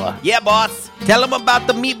for. Yeah, boss. Tell them about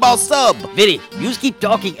the meatball sub. Vinny, you just keep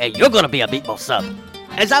talking and you're gonna be a meatball sub.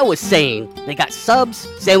 As I was saying, they got subs,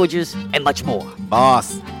 sandwiches, and much more.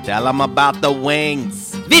 Boss, tell them about the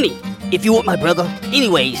wings. Vinny, if you want my brother,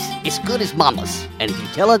 anyways, it's good as Mama's. And if you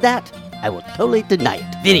tell her that, I will totally deny it.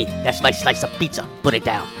 Vinny, that's my slice of pizza. Put it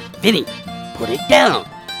down. Vinny, put it down.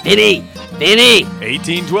 Vinny, Vinny.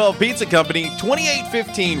 1812 Pizza Company,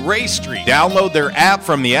 2815 Ray Street. Download their app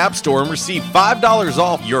from the App Store and receive $5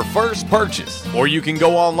 off your first purchase. Or you can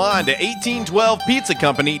go online to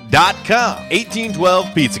 1812pizzacompany.com.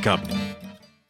 1812 Pizza Company.